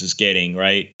instructions it's getting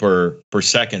right per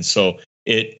second. So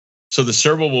the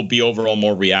servo will be overall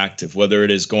more reactive, whether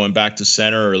it is going back to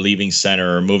center or leaving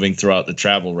center or moving throughout the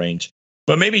travel range.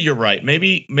 But maybe you're right.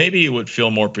 Maybe it would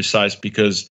feel more precise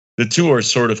because the two are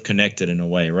sort of connected in a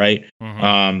way, right?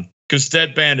 Mm-hmm. Because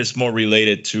deadband is more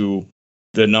related to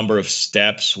the number of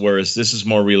steps, whereas this is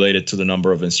more related to the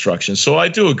number of instructions. So I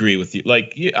do agree with you.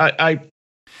 Like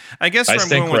I guess where I'm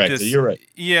going corrected. with this, you're right.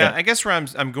 Yeah, I guess where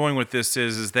I'm going with this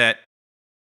is that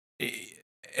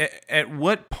at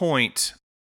what point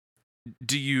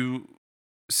do you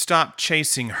stop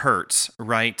chasing hertz,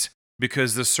 right?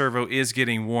 Because the servo is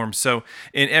getting warm. So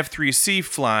in F3C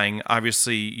flying,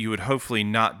 obviously you would hopefully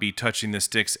not be touching the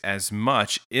sticks as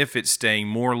much if it's staying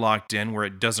more locked in where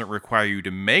it doesn't require you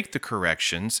to make the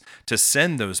corrections to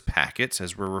send those packets,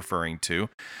 as we're referring to.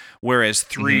 Whereas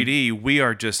 3D, we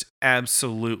are just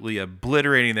absolutely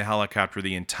obliterating the helicopter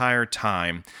the entire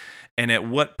time. And at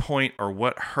what point or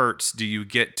what hertz do you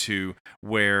get to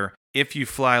where if you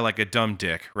fly like a dumb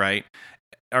dick, right,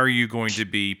 are you going to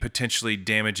be potentially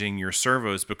damaging your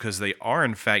servos because they are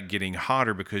in fact getting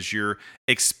hotter because you're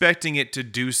expecting it to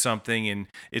do something and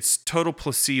it's total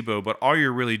placebo, but all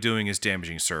you're really doing is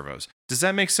damaging servos. Does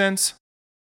that make sense?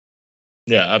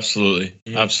 Yeah, absolutely.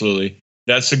 Yeah. Absolutely.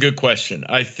 That's a good question.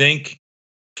 I think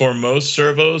for most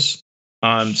servos,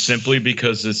 simply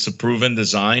because it's a proven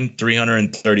design,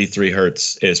 333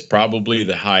 hertz is probably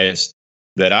the highest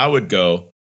that I would go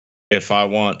if I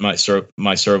want my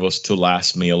servos to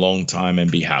last me a long time and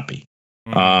be happy.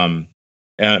 And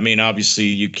I mean, obviously,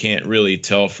 you can't really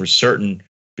tell for certain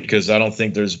because I don't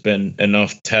think there's been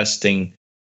enough testing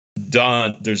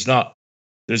done. There's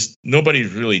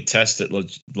nobody's really tested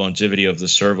longevity of the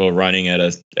servo running at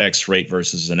a X rate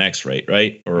versus an X rate,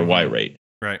 right, or a Y rate,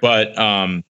 right? But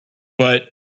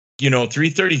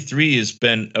 333 has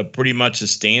been pretty much a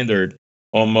standard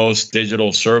on most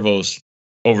digital servos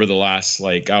over the last,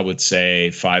 I would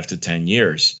say 5 to 10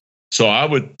 years. So I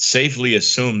would safely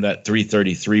assume that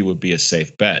 333 would be a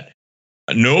safe bet.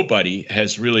 Nobody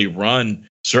has really run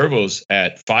servos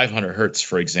at 500 hertz,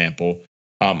 for example,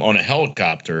 on a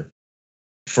helicopter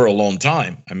for a long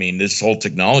time. I mean, this whole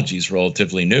technology is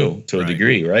relatively new to a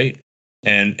degree, right?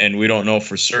 And we don't know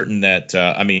for certain that,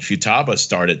 Futaba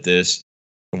started this,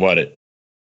 a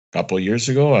couple of years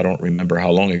ago? I don't remember how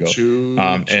long ago.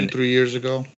 3 years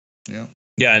ago. Yeah.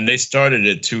 Yeah, and they started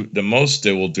at the most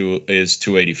they will do is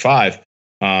 285.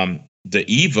 The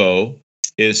Evo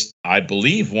is, I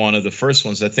believe, one of the first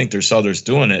ones. I think there's others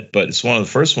doing it, but it's one of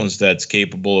the first ones that's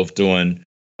capable of doing,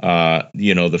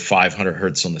 the 500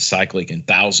 hertz on the cyclic and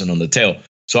 1,000 on the tail.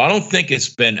 So I don't think it's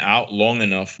been out long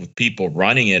enough with people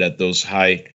running it at those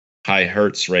high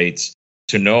hertz rates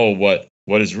to know what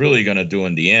is really going to do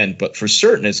in the end. But for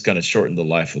certain, it's going to shorten the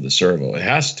life of the servo. It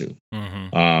has to.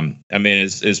 Mm-hmm.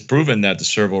 It's proven that the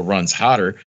servo runs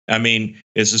hotter. I mean,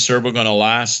 is the servo going to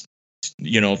last,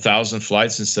 1,000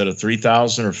 flights instead of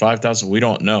 3,000 or 5,000? We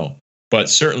don't know. But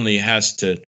certainly it has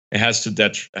to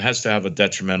have a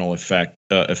detrimental effect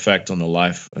on the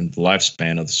life and the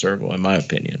lifespan of the servo, in my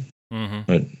opinion. Mm-hmm.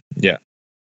 But yeah,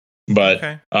 but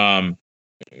okay.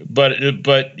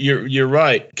 But you're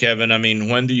right, Kevin. I mean,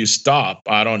 when do you stop?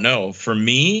 I don't know. For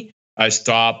me, I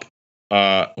stop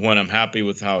when I'm happy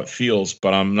with how it feels,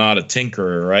 but I'm not a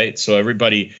tinkerer, right? So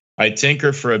I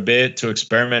tinker for a bit to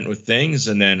experiment with things,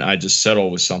 and then I just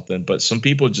settle with something. But some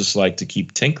people just like to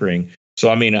keep tinkering. So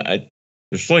I mean,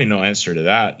 there's really no answer to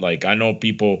that. Like I know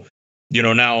people,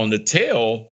 now on the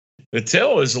tail, The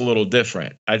tail is a little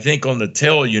different. I think on the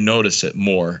tail, you notice it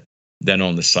more than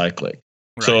on the cyclic.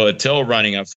 Right. So a tail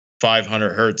running at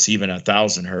 500 hertz, even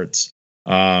 1,000 hertz,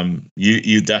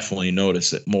 you definitely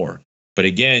notice it more. But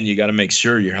again, you got to make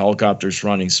sure your helicopter's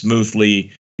running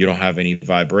smoothly. You don't have any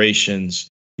vibrations.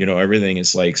 Everything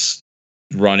is like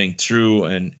running true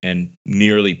and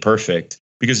nearly perfect.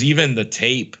 Because even the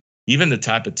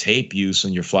type of tape used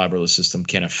in your flybarless system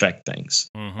can affect things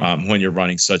when you're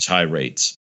running such high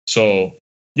rates. So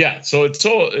yeah, so it's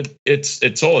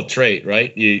all a trait,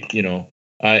 right?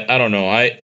 I don't know.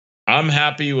 I'm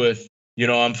happy with,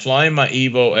 I'm flying my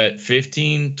Evo at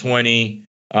 15, 20,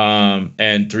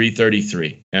 and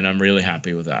 333, and I'm really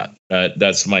happy with that.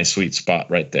 That's my sweet spot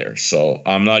right there. So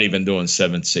I'm not even doing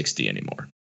 760 anymore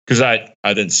because I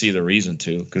didn't see the reason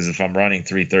to. Because if I'm running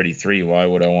 333, why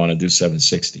would I want to do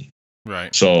 760?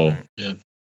 Right. So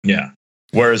yeah.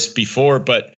 Whereas before,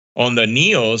 but on the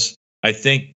Neos, I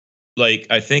think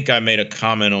I made a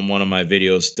comment on one of my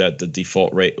videos that the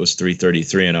default rate was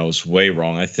 333, and I was way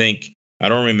wrong. I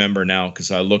don't remember now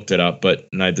because I looked it up,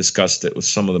 and I discussed it with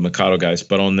some of the Mikado guys.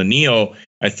 But on the Neo,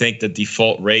 I think the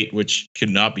default rate, which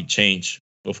could not be changed,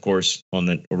 of course, on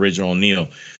the original Neo,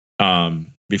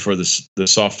 before the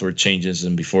software changes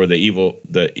and before the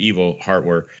Evo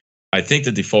hardware, I think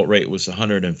the default rate was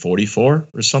 144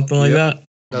 or something like that.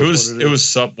 It was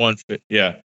sub 150.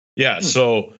 Yeah.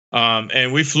 So,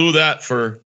 and we flew that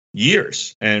for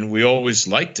years, and we always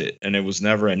liked it, and it was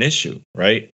never an issue,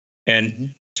 right?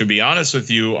 And to be honest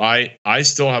with you, I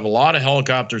still have a lot of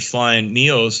helicopters flying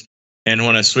Neos, and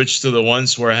when I switched to the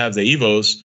ones where I have the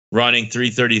Evos running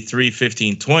 333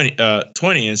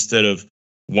 1520 instead of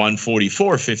 144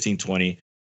 1520,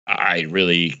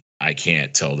 I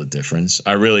can't tell the difference.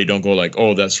 I really don't go like,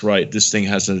 oh, that's right, this thing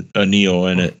has a Neo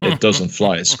and it doesn't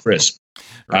fly as crisp.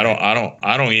 Right. I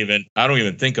don't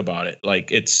even think about it.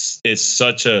 Like it's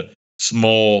such a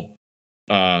small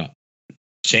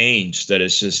change that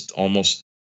it's just almost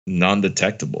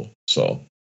non-detectable. So,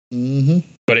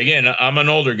 but again, I'm an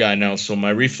older guy now, so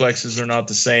my reflexes are not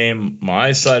the same. My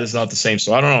eyesight is not the same.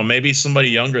 So I don't know. Maybe somebody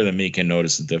younger than me can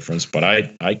notice the difference, but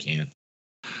I can't.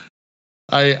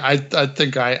 I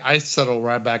think I settled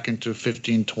right back into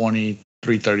 1520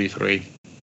 333.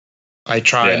 I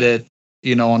tried it,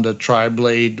 on the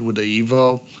tri-blade with the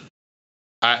Evo.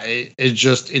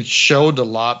 It showed a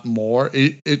lot more.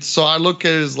 So I look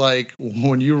at it as like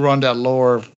when you run that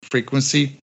lower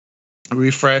frequency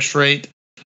refresh rate,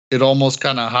 it almost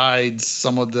kind of hides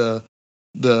some of the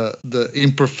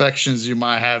imperfections you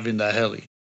might have in the heli.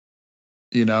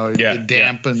 It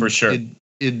dampens for sure.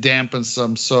 It dampens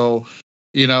some. So,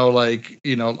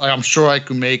 I'm sure I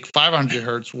could make 500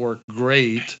 hertz work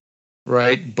great,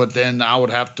 right? But then I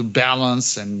would have to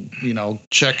balance and,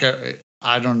 check it.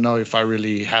 I don't know if I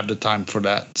really have the time for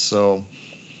that. So,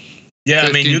 yeah,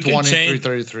 I mean, you can change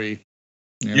 333.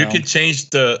 You can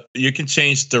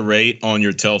change the rate on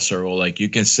your tail servo. Like you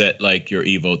can set like your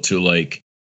Evo to like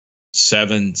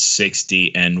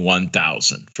 760 and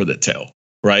 1000 for the tail,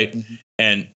 right?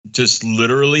 And just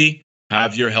literally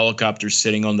have your helicopter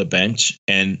sitting on the bench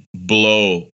and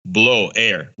blow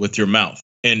air with your mouth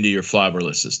into your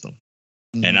flybarless system.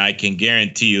 And I can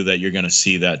guarantee you that you're going to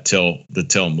see the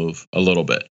tail move a little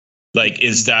bit. Like,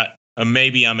 is that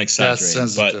maybe I'm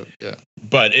exaggerating,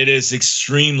 but it is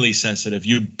extremely sensitive.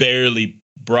 You barely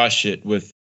brush it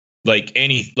with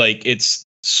it's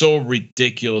so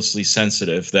ridiculously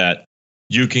sensitive that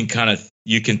you can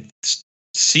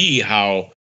see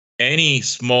how any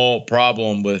small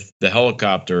problem with the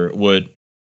helicopter would,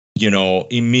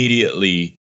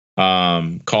 immediately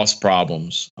cause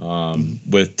problems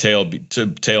with tail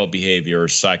behavior or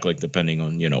cyclic, depending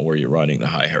on where you're running the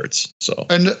high hertz. So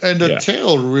and the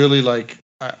tail really, like,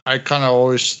 I kind of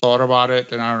always thought about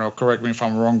it, and I don't know, correct me if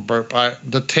I'm wrong, Bert, but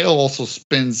the tail also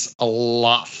spins a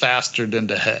lot faster than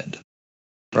the head,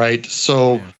 right?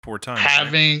 So 4 times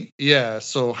having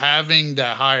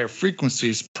that higher frequency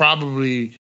is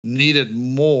probably needed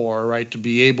more, right, to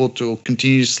be able to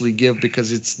continuously give,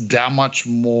 because it's that much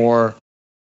more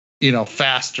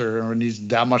faster, or needs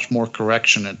that much more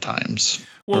correction at times.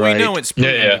 Well, right? we know it's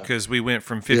proven because we went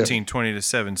from 1520 to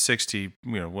 760,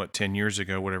 10 years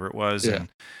ago, whatever it was. And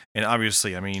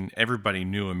obviously, I mean, everybody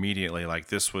knew immediately, like,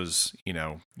 this was,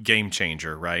 game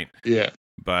changer, right? Yeah.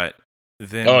 But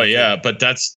then... Oh, yeah, but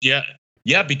that's...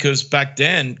 Yeah, because back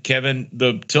then, Kevin,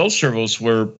 the tail servos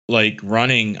were like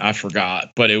running, I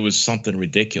forgot, but it was something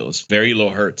ridiculous. Very low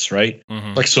hertz, right?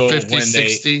 Like so 50,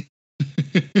 60?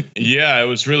 Yeah, it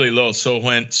was really low. So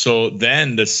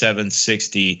then the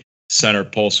 760 center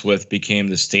pulse width became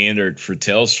the standard for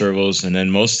tail servos, and then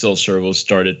most tail servos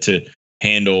started to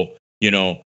handle,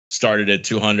 started at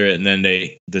 200, and then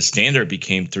the standard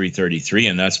became 333,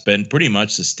 and that's been pretty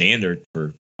much the standard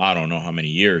for I don't know how many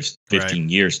years, 15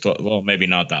 years. Well, maybe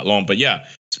not that long, but yeah,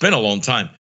 it's been a long time.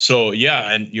 So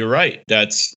yeah, and you're right.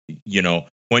 That's,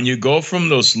 when you go from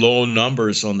those low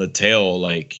numbers on the tail,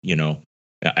 like,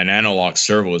 an analog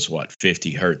servo is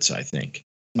 50 hertz, I think,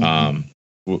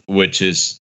 which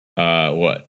is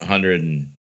 100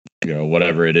 and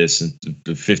whatever it is,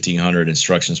 1,500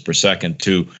 instructions per second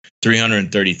to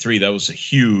 333. That was a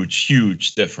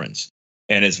huge difference.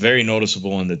 And it's very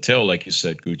noticeable in the tail, like you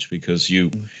said, Gooch, because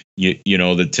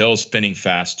the tail's spinning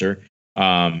faster,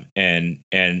 and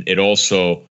it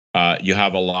also you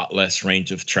have a lot less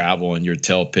range of travel in your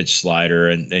tail pitch slider,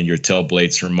 and your tail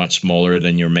blades are much smaller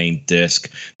than your main disc.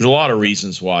 There's a lot of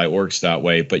reasons why it works that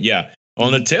way, but yeah,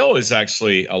 on the tail is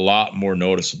actually a lot more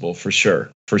noticeable for sure.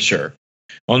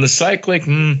 On the cyclic,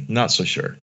 not so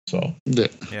sure. So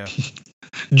yeah.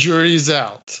 Jury's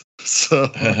out.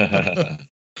 So.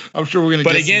 I'm sure we're gonna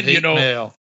get some hate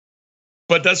mail.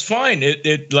 But that's fine.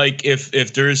 It like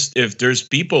if there's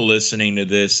people listening to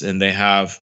this and they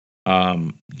have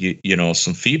some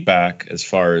feedback as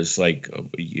far as like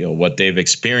what they've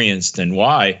experienced and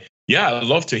why, yeah, I'd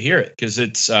love to hear it, because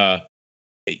it's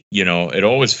it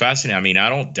always fascinates. I mean, I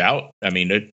don't doubt. I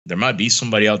mean, there might be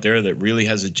somebody out there that really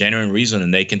has a genuine reason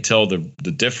and they can tell the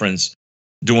difference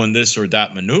doing this or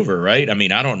that maneuver, right? I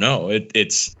mean, I don't know.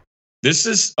 This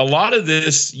is a lot of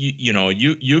this,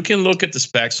 you can look at the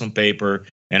specs on paper,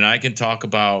 and I can talk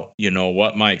about,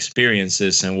 what my experience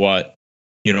is and what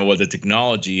the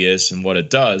technology is and what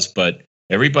it does. But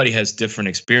everybody has different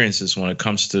experiences when it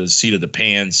comes to the seat of the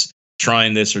pants,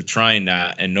 trying this or trying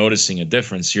that and noticing a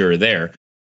difference here or there.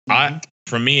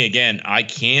 For me, again, I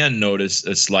can notice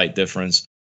a slight difference,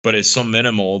 but it's so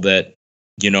minimal that,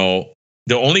 the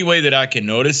only way that I can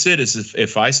notice it is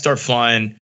if I start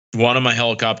flying one of my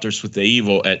helicopters with the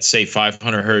Evo at, say,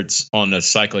 500 hertz on the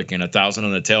cyclic and 1,000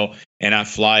 on the tail, and I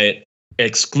fly it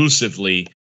exclusively,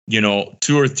 2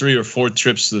 or 3 or 4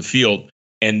 trips to the field,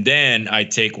 and then I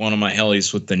take one of my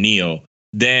helis with the Neo,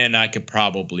 then I could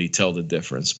probably tell the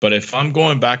difference. But if I'm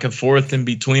going back and forth in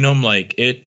between them, like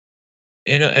I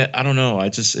don't know.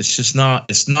 It's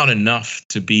not enough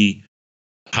to be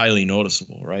highly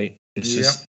noticeable, right? It's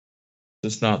just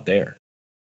not there.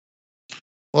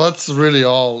 Well, that's really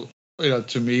all,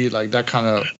 to me, like that kind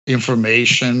of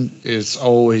information is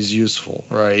always useful,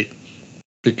 right?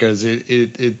 Because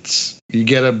it's you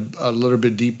get a little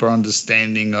bit deeper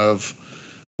understanding of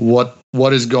what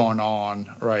is going on,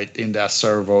 right, in that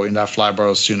servo, in that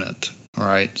flybarless unit,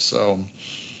 right? So,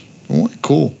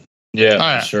 cool. Yeah,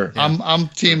 right. Sure. Yeah. I'm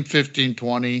team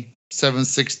 1520,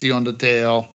 760 on the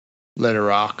tail. Let it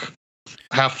rock.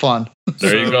 Have fun.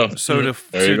 There you go. So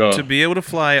to be able to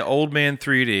fly Old Man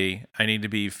 3D, I need to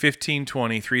be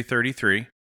 1520, 333,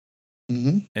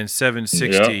 and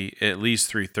 760 at least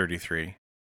 333.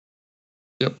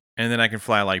 Yep. And then I can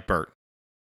fly like Bert.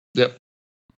 Yep.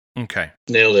 Okay.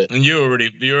 Nailed it. And you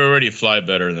already fly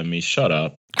better than me. Shut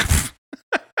up.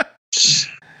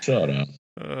 Shut up.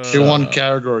 In one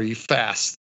category,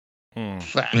 fast.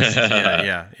 Fast.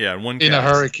 Yeah. One in a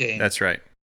hurricane. That's right.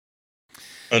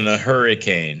 In a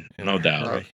hurricane, no doubt.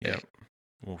 Right. Yeah.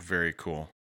 Well, very cool.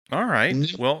 All right.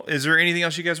 Well, is there anything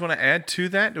else you guys want to add to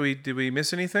that? Did we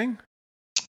miss anything?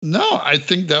 No, I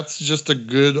think that's just a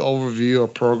good overview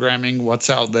of programming, what's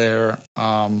out there,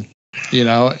 and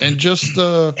just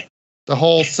the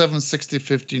whole 760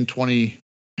 1520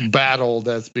 battle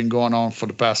that's been going on for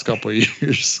the past couple of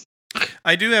years.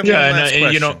 I do have one last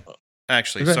question.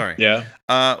 Actually, okay. Sorry. Yeah.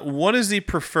 What is the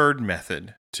preferred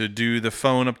method? To do the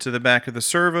phone up to the back of the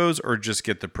servos, or just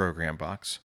get the program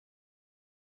box?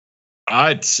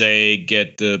 I'd say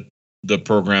get the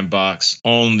program box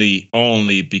only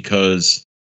because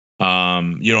you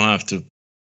don't have to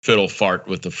fiddle fart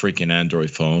with the freaking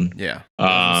Android phone. Yeah.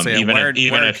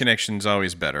 Wired connection's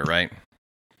always better, right?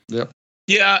 Yep.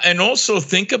 Yeah, and also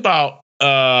think about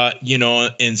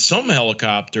in some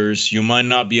helicopters, you might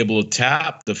not be able to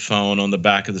tap the phone on the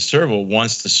back of the servo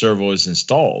once the servo is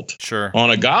installed. Sure. On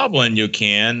a Goblin, you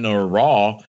can, or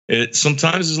Raw. It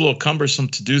sometimes is a little cumbersome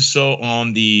to do so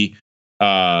on the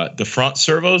front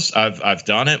servos. I've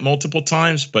done it multiple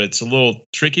times, but it's a little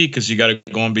tricky because you got to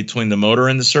go in between the motor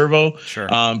and the servo. Sure.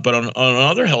 But on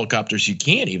other helicopters, you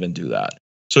can't even do that.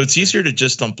 So it's easier to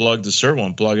just unplug the servo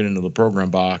and plug it into the program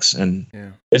box, and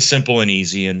it's simple and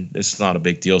easy, and it's not a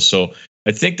big deal. So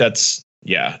I think that's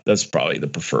probably the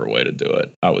preferred way to do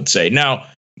it, I would say. Now,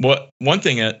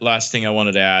 last thing I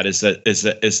wanted to add is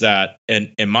that,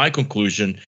 and in my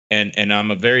conclusion, and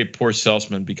I'm a very poor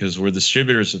salesman because we're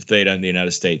distributors of Theta in the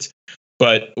United States.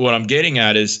 But what I'm getting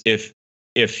at is if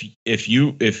if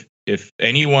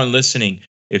anyone listening,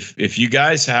 if you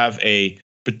guys have a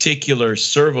particular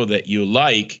servo that you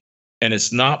like and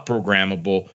it's not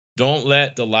programmable, don't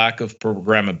let the lack of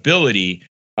programmability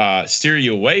steer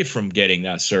you away from getting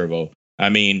that servo. I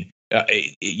mean,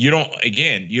 you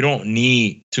don't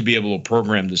need to be able to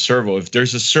program the servo. If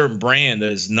there's a certain brand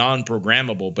that is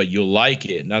non-programmable, but you like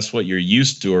it and that's what you're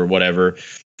used to or whatever,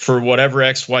 for whatever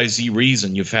XYZ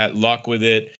reason, you've had luck with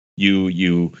it,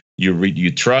 you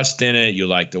trust in it, you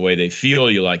like the way they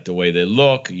feel, you like the way they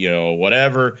look,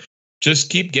 whatever. Just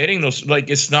keep getting those. Like,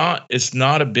 it's not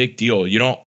a big deal. You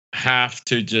don't have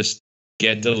to just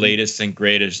get the latest and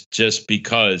greatest just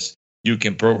because you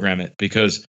can program it,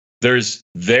 because there's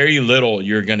very little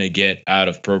you're going to get out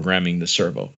of programming the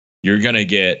servo. You're going to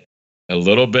get a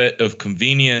little bit of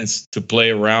convenience to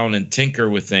play around and tinker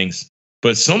with things.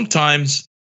 But sometimes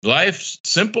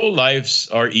simple lives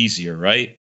are easier,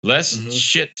 right? Less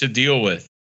shit to deal with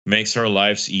makes our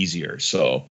lives easier.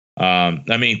 So,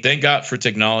 I mean, thank God for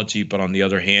technology, but on the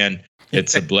other hand,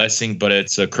 it's a blessing, but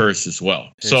it's a curse as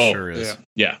well. It sure is.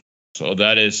 Yeah. So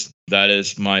that is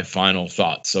my final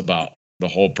thoughts about the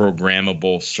whole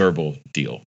programmable servo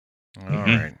deal. All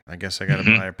right. I guess I got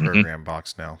to buy a program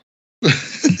box now.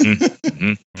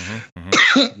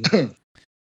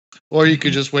 Or you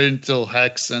could just wait until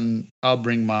Hex and I'll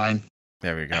bring mine.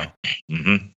 There we go.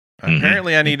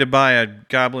 Apparently, I need to buy a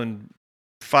Goblin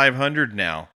 500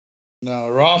 now. No,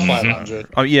 Raw 500.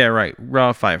 Oh, yeah, right.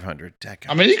 Raw 500.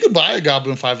 I mean, you could buy a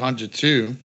Goblin 500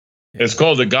 too. Yeah. It's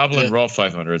called the Goblin Raw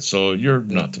 500, so you're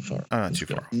not too far. Not too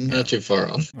far. Not too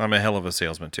far off. I'm a hell of a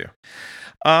salesman, too.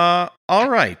 All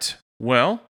right.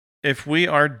 Well, if we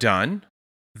are done,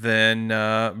 then,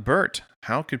 Bert,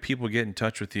 how could people get in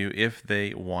touch with you if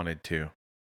they wanted to?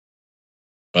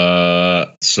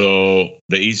 So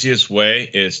the easiest way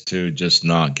is to just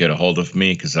not get a hold of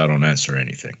me because I don't answer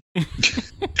anything.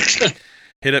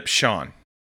 Hit up Sean.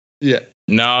 Yeah.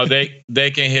 No, they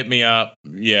can hit me up.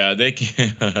 Yeah, they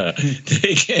can.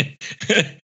 They can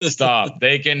stop.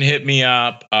 They can hit me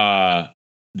up.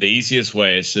 The easiest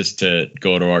way is just to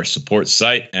go to our support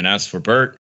site and ask for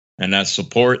Bert, and that's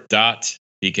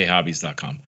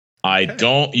support.bkhobbies.com. I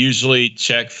don't usually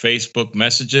check Facebook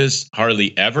messages,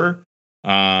 hardly ever.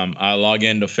 I log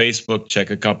into Facebook, check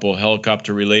a couple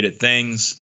helicopter related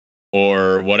things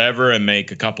or whatever, and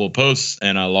make a couple of posts,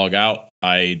 and I log out.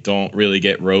 I don't really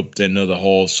get roped into the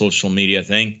whole social media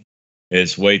thing.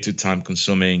 It's way too time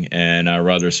consuming, and I'd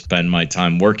rather spend my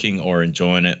time working or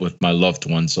enjoying it with my loved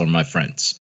ones or my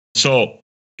friends. So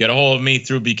get a hold of me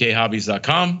through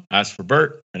bkhobbies.com, ask for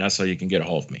Bert, and that's how you can get a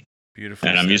hold of me. Beautiful.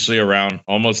 And I'm usually around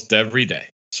almost every day.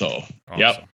 So, awesome.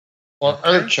 Yep. Or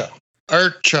Urcha.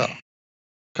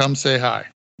 Come say hi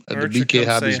at the BK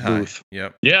Hobbies booth.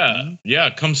 Yep. Yeah.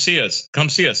 Come see us.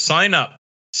 Sign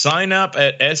up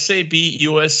at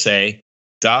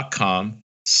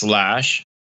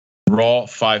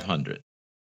sabusa.com/raw500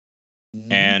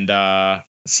 and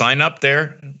sign up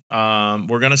there.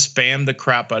 We're gonna spam the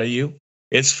crap out of you.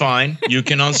 It's fine. You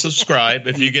can unsubscribe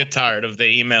if you get tired of the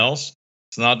emails.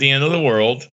 It's not the end of the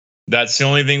world. That's the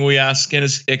only thing we ask in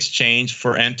exchange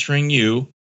for entering you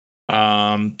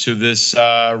to this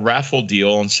raffle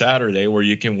deal on Saturday, where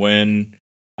you can win,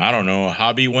 I don't know, a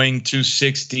Hobby Wing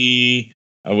 260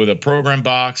 with a program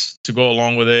box to go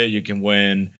along with it. You can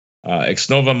win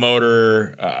Xnova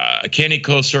motor, a Candy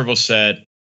Co servo set,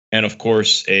 and of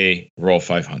course a Raw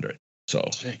 500. So,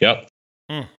 yep.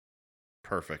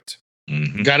 Perfect.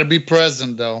 Got to be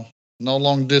present though. No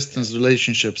long distance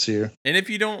relationships here. And if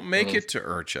you don't make it to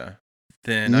Urcha,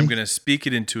 then I'm going to speak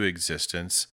it into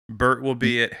existence. Bert will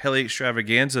be at Heli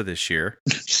Extravaganza this year.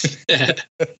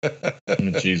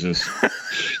 Jesus.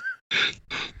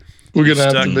 We're going to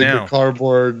have to make a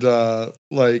cardboard, life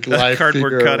cardboard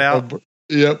figure. cutout.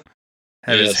 Yep.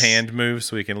 Have his hand move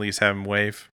so we can at least have him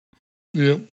wave.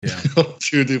 Yep. Yeah. Oh,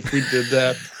 dude, if we did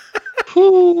that,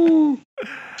 whoo,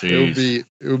 it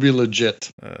would be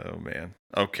legit. Oh, man.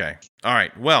 Okay. All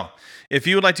right. Well, if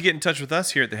you would like to get in touch with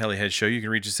us here at the Heliheads Show, you can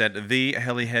reach us at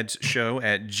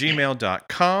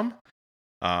theheliheadsshow@gmail.com.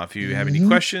 If you have any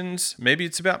questions, maybe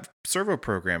it's about servo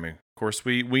programming. Of course,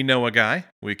 we know a guy.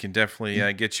 We can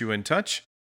definitely get you in touch.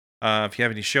 If you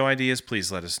have any show ideas, please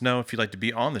let us know. If you'd like to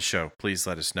be on the show, please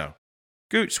let us know.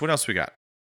 Gooch, what else we got?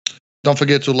 Don't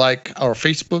forget to like our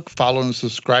Facebook, follow and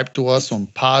subscribe to us on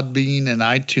Podbean and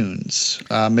iTunes.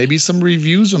 Maybe some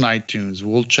reviews on iTunes.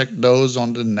 We'll check those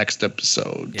on the next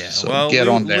episode. Yeah, so well, get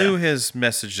on there. Lou has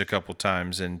messaged a couple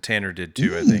times, and Tanner did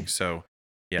too, I think. So,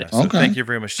 yeah. So thank you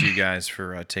very much to you guys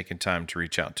for taking time to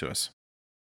reach out to us.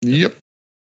 Yep.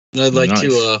 And I'd like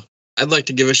to I'd like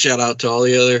to give a shout out to all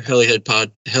the other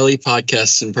heli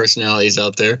podcasts and personalities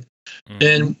out there. Mm-hmm.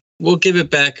 And we'll give it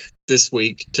back this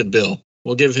week to Bill.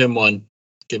 We'll give him one.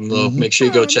 Give him a little. Make sure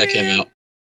you go check him out.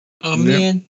 Oh,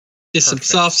 man. Just some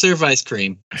soft serve ice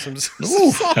cream. Some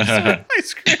soft serve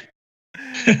ice cream.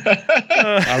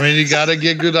 I mean, you got to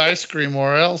get good ice cream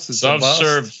or else it's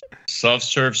soft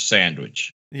serve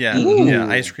sandwich. Yeah. Yeah.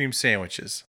 Ice cream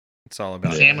sandwiches. It's all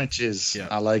about sandwiches. Yeah.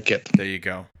 I like it. There you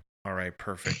go. All right.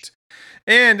 Perfect.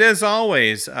 And as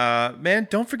always, man,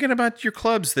 don't forget about your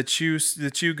clubs that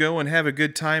you go and have a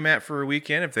good time at for a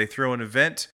weekend. If they throw an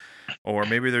event, or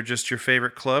maybe they're just your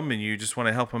favorite club and you just want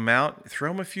to help them out,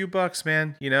 throw them a few bucks,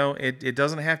 man. You know, it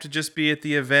doesn't have to just be at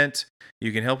the event.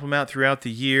 You can help them out throughout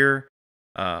the year.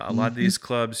 A lot of these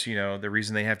clubs, you know, the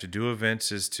reason they have to do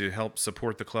events is to help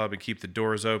support the club and keep the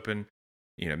doors open.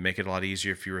 You know, make it a lot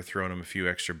easier if you were throwing them a few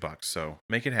extra bucks. So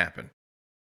make it happen.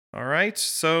 All right.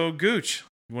 So Gooch,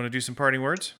 you want to do some parting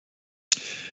words?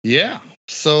 Yeah.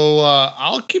 So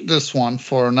I'll keep this one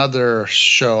for another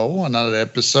show, another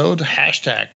episode.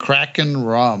 #Kraken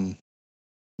Rum.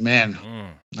 Man,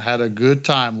 I had a good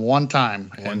time one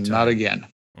time and not again.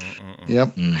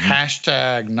 Yep.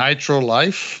 #Nitro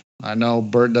Life. I know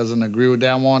Bert doesn't agree with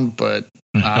that one, but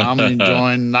I'm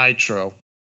enjoying Nitro.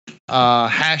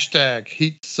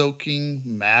 Heat soaking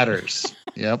matters.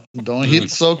 Yep. Don't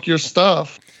heat soak your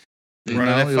stuff.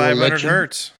 Running at 500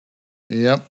 hertz.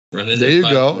 Yep. There you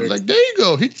go. Like, there you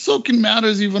go. Heat soaking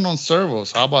matters even on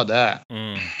servos. How about that?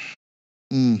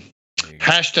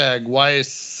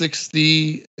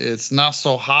 #YS60. It's not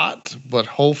so hot, but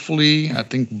hopefully, I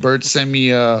think Bert sent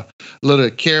me a little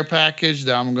care package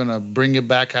that I'm going to bring it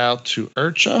back out to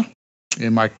IRCHA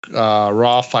in my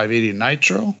raw 580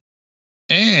 Nitro.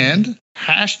 And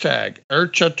 #IRCHA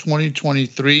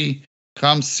 2023.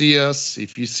 Come see us.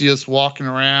 If you see us walking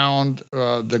around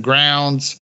the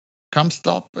grounds, come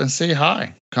stop and say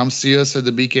hi. Come see us at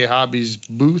the BK Hobbies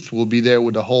booth. We'll be there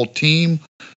with the whole team.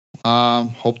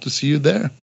 Hope to see you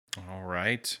there. All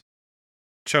right.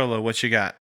 Cholo, what you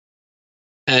got?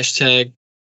 #Red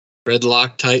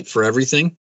Loctite for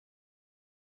everything.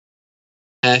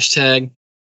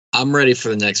 I'm ready for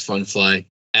the next fun fly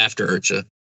after IRCHA.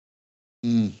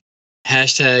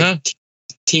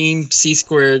 Team C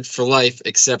squared for life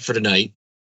except for tonight.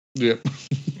 Yep.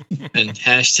 And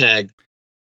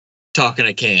talking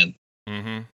a can.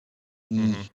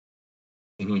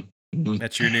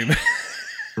 That's your new.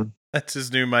 That's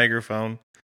his new microphone.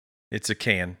 It's a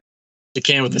can. The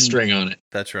can with the string on it.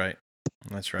 That's right.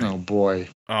 That's right. Oh boy.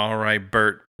 All right,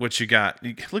 Bert, what you got?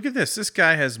 Look at this. This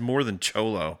guy has more than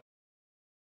Cholo.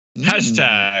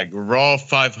 #Raw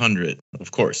 500.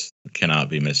 Of course, cannot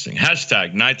be missing.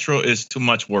 #Nitro is too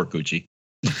much work, Gucci.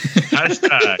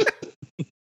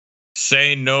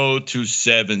 Say no to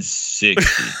 760.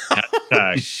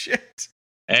 Shit.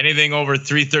 Anything over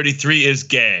 333 is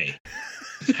gay.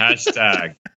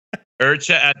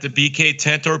 #IRCHA at the BK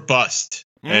tent or bust.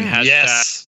 And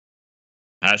yes.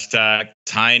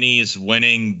 #Tiny is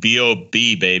winning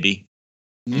BOB, baby.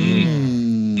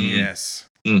 Yes.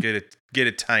 Get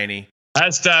it, Tiny. #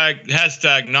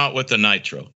 not with the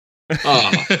Nitro.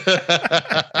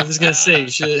 I was gonna say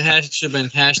should have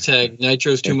been #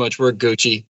 Nitro's too much work,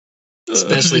 Gucci.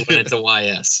 Especially when it's a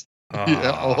YS.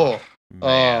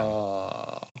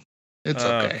 It's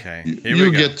okay. You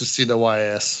get to see the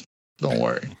YS. Don't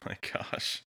worry. Oh my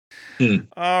gosh.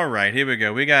 All right, here we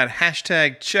go. We got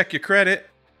 #check your credit.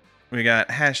 We got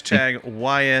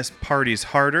 #YS parties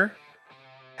harder.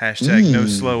 #no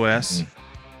slow S.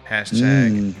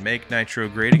 #make Nitro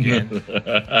great again.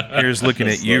 Here's looking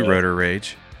at you, Rotor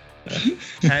Rage.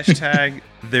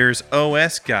 There's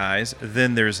OS guys,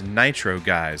 then there's Nitro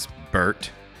guys, Bert.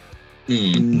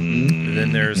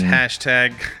 Then there's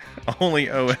only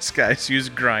OS guys use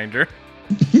Grinder.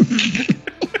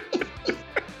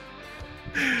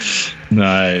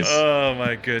 Nice. Oh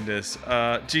my goodness.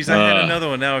 Geez, I had another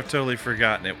one. Now I've totally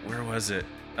forgotten it. Where was it?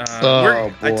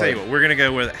 I tell you what, we're gonna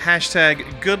go with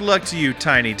 #good luck to you,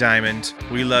 Tiny Diamond.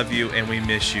 We love you and we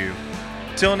miss you.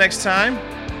 Till next time,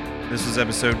 this was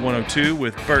episode 102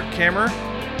 with Bert Kammerer.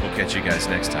 We'll catch you guys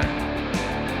next time.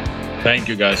 Thank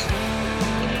you, guys.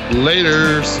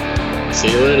 Laters.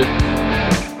 See you later.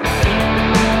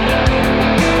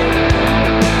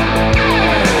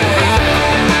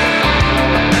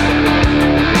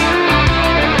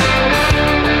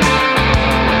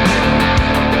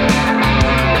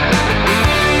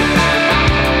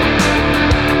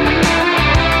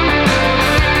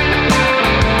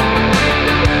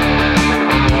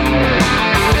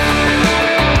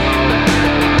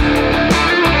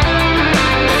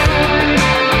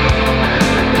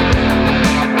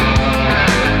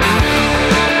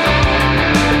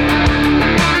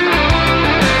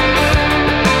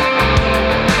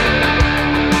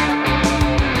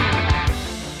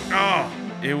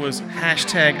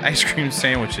 Hashtag ice cream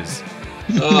sandwiches.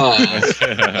 Oh.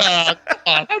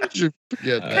 How did you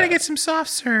forget that? Gotta get some soft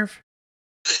serve.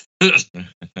 You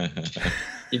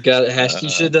got you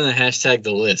should have done a hashtag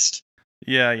the list.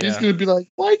 Yeah. He's gonna be like,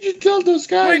 "Why'd you tell those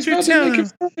guys? Why'd you tell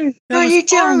them? That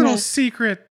was our little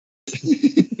secret.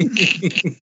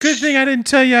 Good thing I didn't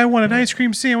tell you I wanted ice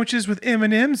cream sandwiches with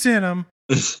M&Ms in them."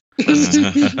 You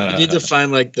need to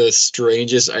find like the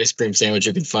strangest ice cream sandwich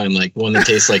you can find, like one that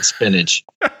tastes like spinach.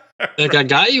 Like, I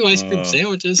got you ice cream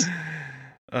sandwiches.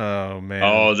 Oh man.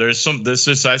 Oh, there's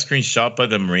this ice cream shop by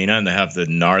the marina, and they have the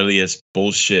gnarliest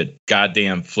bullshit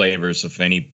goddamn flavors of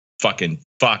any fucking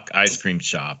ice cream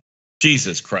shop.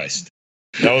 Jesus Christ.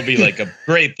 That would be like a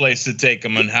great place to take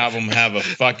them and have a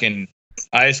fucking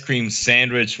ice cream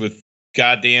sandwich with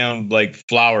goddamn like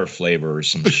flour flavor or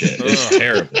some shit. It's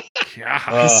terrible.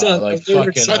 God. I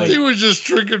think we're just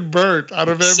tricking Bert out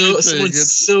of everything.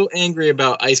 Someone's so angry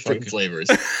about ice cream flavors.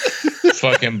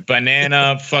 Fucking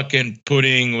banana fucking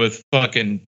pudding with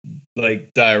fucking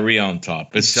like diarrhea on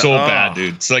top. It's so bad,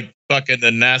 dude. It's like fucking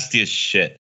the nastiest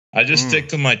shit. I just stick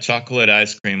to my chocolate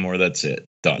ice cream, or that's it.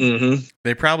 Done. Mm-hmm.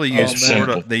 They probably use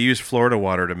Florida. They use Florida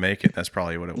water to make it. That's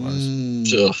probably what it was.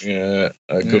 Sure. Yeah,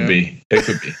 it could be. It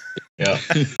could be. Yeah.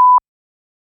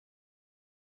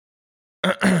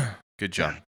 Good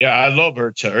job. Yeah, I love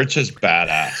Urcha. Urcha's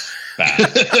badass.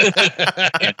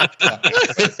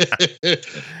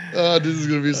 Oh, this is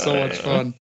gonna be so much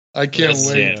fun. I can't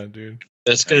wait. Yeah, dude.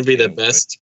 That's gonna be the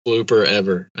best blooper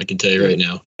ever. I can tell you right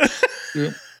now.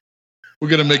 Yeah. We're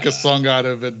gonna make a song out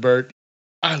of it, Bert.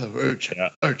 I love Urcha. Yeah.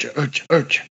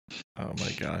 Urcha. Oh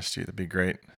my gosh, dude, that'd be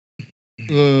great.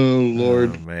 Oh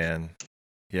Lord. Oh man.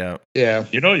 Yeah. Yeah.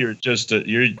 You're just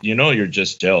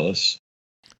jealous.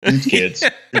 Kids,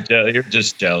 you're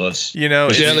just jealous.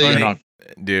 It's funny,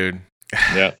 dude.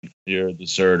 Yeah, you're a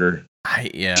deserter.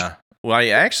 Well, I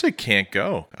actually can't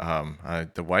go.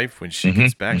 The wife, when she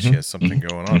gets back, she has something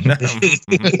going on.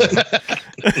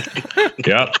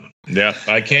 Yeah.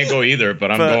 I can't go either,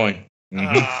 but I'm going.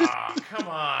 Come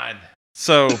on.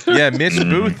 So yeah,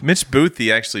 Mitch Booth,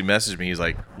 he actually messaged me. He's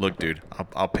like, "Look, dude,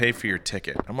 I'll pay for your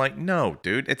ticket." I'm like, "No,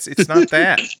 dude, it's not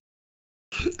that."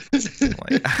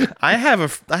 Like, I have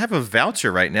a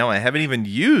voucher right now I haven't even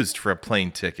used for a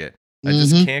plane ticket. I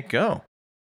just can't go.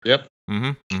 Yep.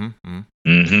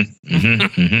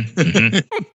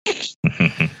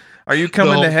 Are you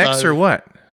coming to Hex or what?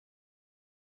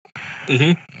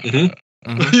 Yeah.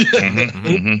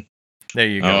 There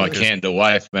you go. Oh, I can't. The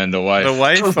wife, man. The wife.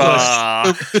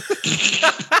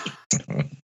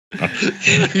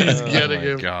 He's getting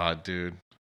him. God, dude.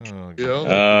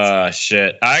 Oh,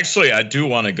 shit. Actually, I do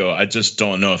want to go. I just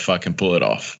don't know if I can pull it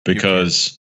off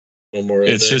because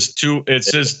it's just two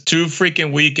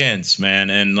freaking weekends, man,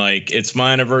 and like it's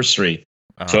my anniversary,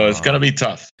 so it's gonna be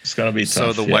tough.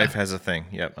 So the wife has a thing.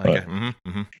 Yep. Okay.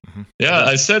 Yeah,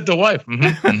 I said the wife.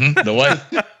 The wife.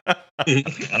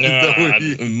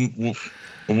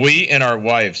 We and our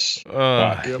wives.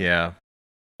 Yeah.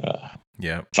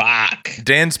 Yeah. Fuck.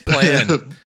 Dan's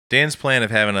plan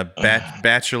of having a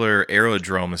bachelor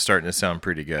aerodrome is starting to sound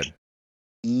pretty good.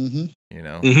 You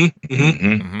know. Yep.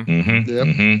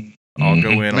 I'll go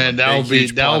in. Man, that'll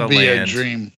be a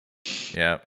dream.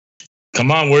 Yeah.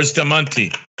 Come on, where's the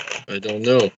Monty? I don't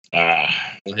know.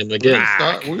 Him again.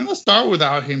 We're gonna start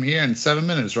without him here in 7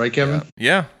 minutes, right, Kevin?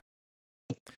 Yeah.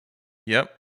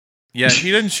 Yep. Yeah. If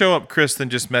he doesn't show up, Chris then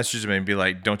just message me and be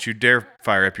like, "Don't you dare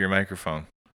fire up your microphone."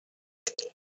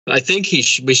 I think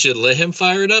we should let him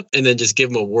fire it up and then just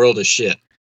give him a world of shit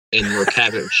and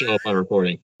have it show up on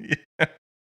recording. Yeah.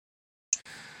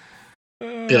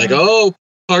 Be like, oh,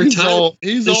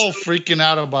 he's all freaking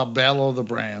out about Battle of the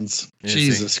Brands.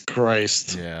 Jesus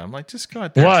Christ. Yeah, I'm like, just go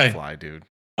out there and fly, dude.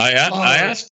 I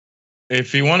asked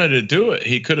if he wanted to do it.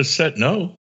 He could have said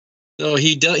no. No,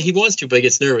 he wants to, but he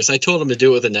gets nervous. I told him to do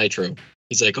it with a nitro.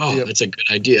 He's like, that's a good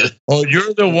idea. Oh,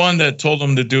 you're the one that told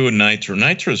him to do a nitro.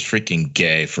 Nitro is freaking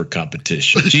gay for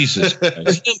competition. Jesus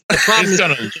Christ. The problem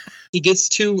is he gets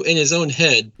too in his own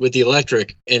head with the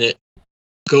electric, and it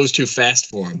goes too fast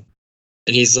for him.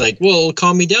 And he's like, well,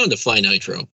 calm me down to fly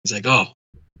nitro. He's like, oh,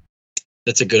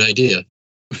 that's a good idea.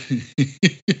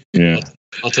 Yeah.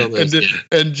 I'll tell him.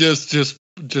 And just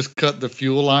cut the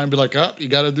fuel line. Be like, you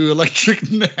got to do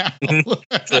electric now.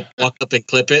 Walk up and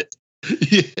clip it.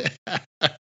 Yeah.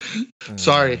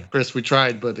 Sorry, Chris. We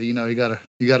tried, but you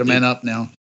gotta man up now.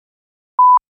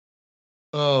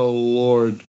 Oh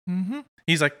Lord.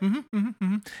 He's like,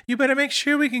 you better make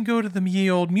sure we can go to the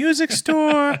ye old music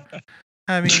store.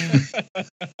 I mean,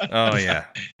 oh yeah,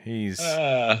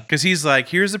 because he's like,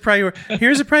 here's the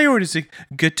priorities: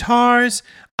 guitars,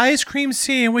 ice cream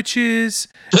sandwiches,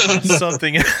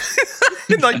 something.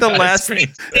 Like the last,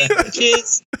 then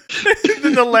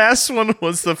the last one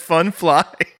was the fun fly.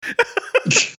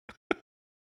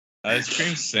 Ice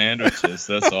cream sandwiches.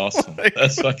 That's awesome.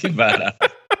 That's fucking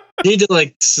badass. You need to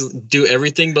like do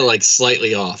everything, but like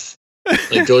slightly off.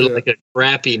 Like go to like a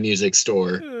crappy music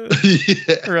store.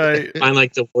 Yeah. Right. Find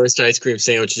like the worst ice cream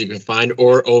sandwiches you can find,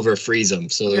 or over freeze them.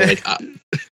 So they're like.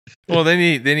 Well,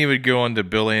 then he would go on to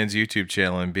Bill Ann's YouTube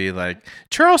channel and be like,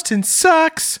 Charleston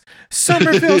sucks.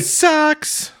 Somerville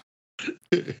sucks.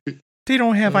 They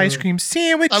don't have ice cream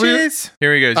sandwiches.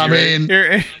 Here he goes.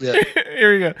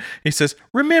 Here we go. He says,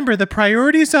 remember, the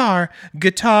priorities are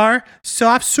guitar,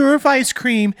 soft serve ice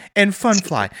cream, and fun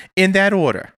fly. In that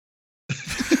order.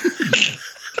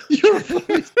 You're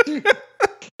really stupid.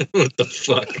 What the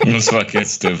fuck? That's fucking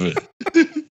stupid.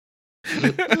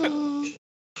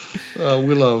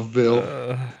 We love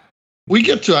Bill. We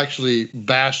get to actually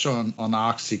bash on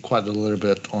Oxy quite a little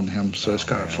bit on him, so it's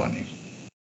kind of funny.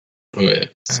 Oh, yeah.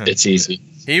 It's easy.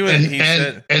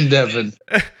 And Devin.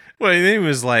 Well, he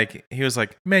was like,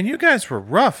 man, you guys were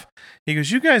rough. He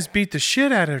goes, you guys beat the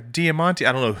shit out of Diamante.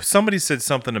 I don't know. Somebody said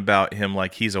something about him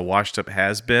like he's a washed up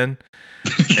has-been.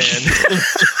 And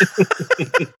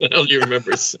I don't even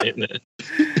remember saying that.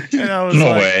 And I was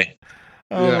no way.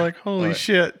 I was like, holy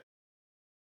shit.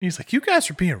 He's like, you guys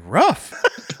are being rough.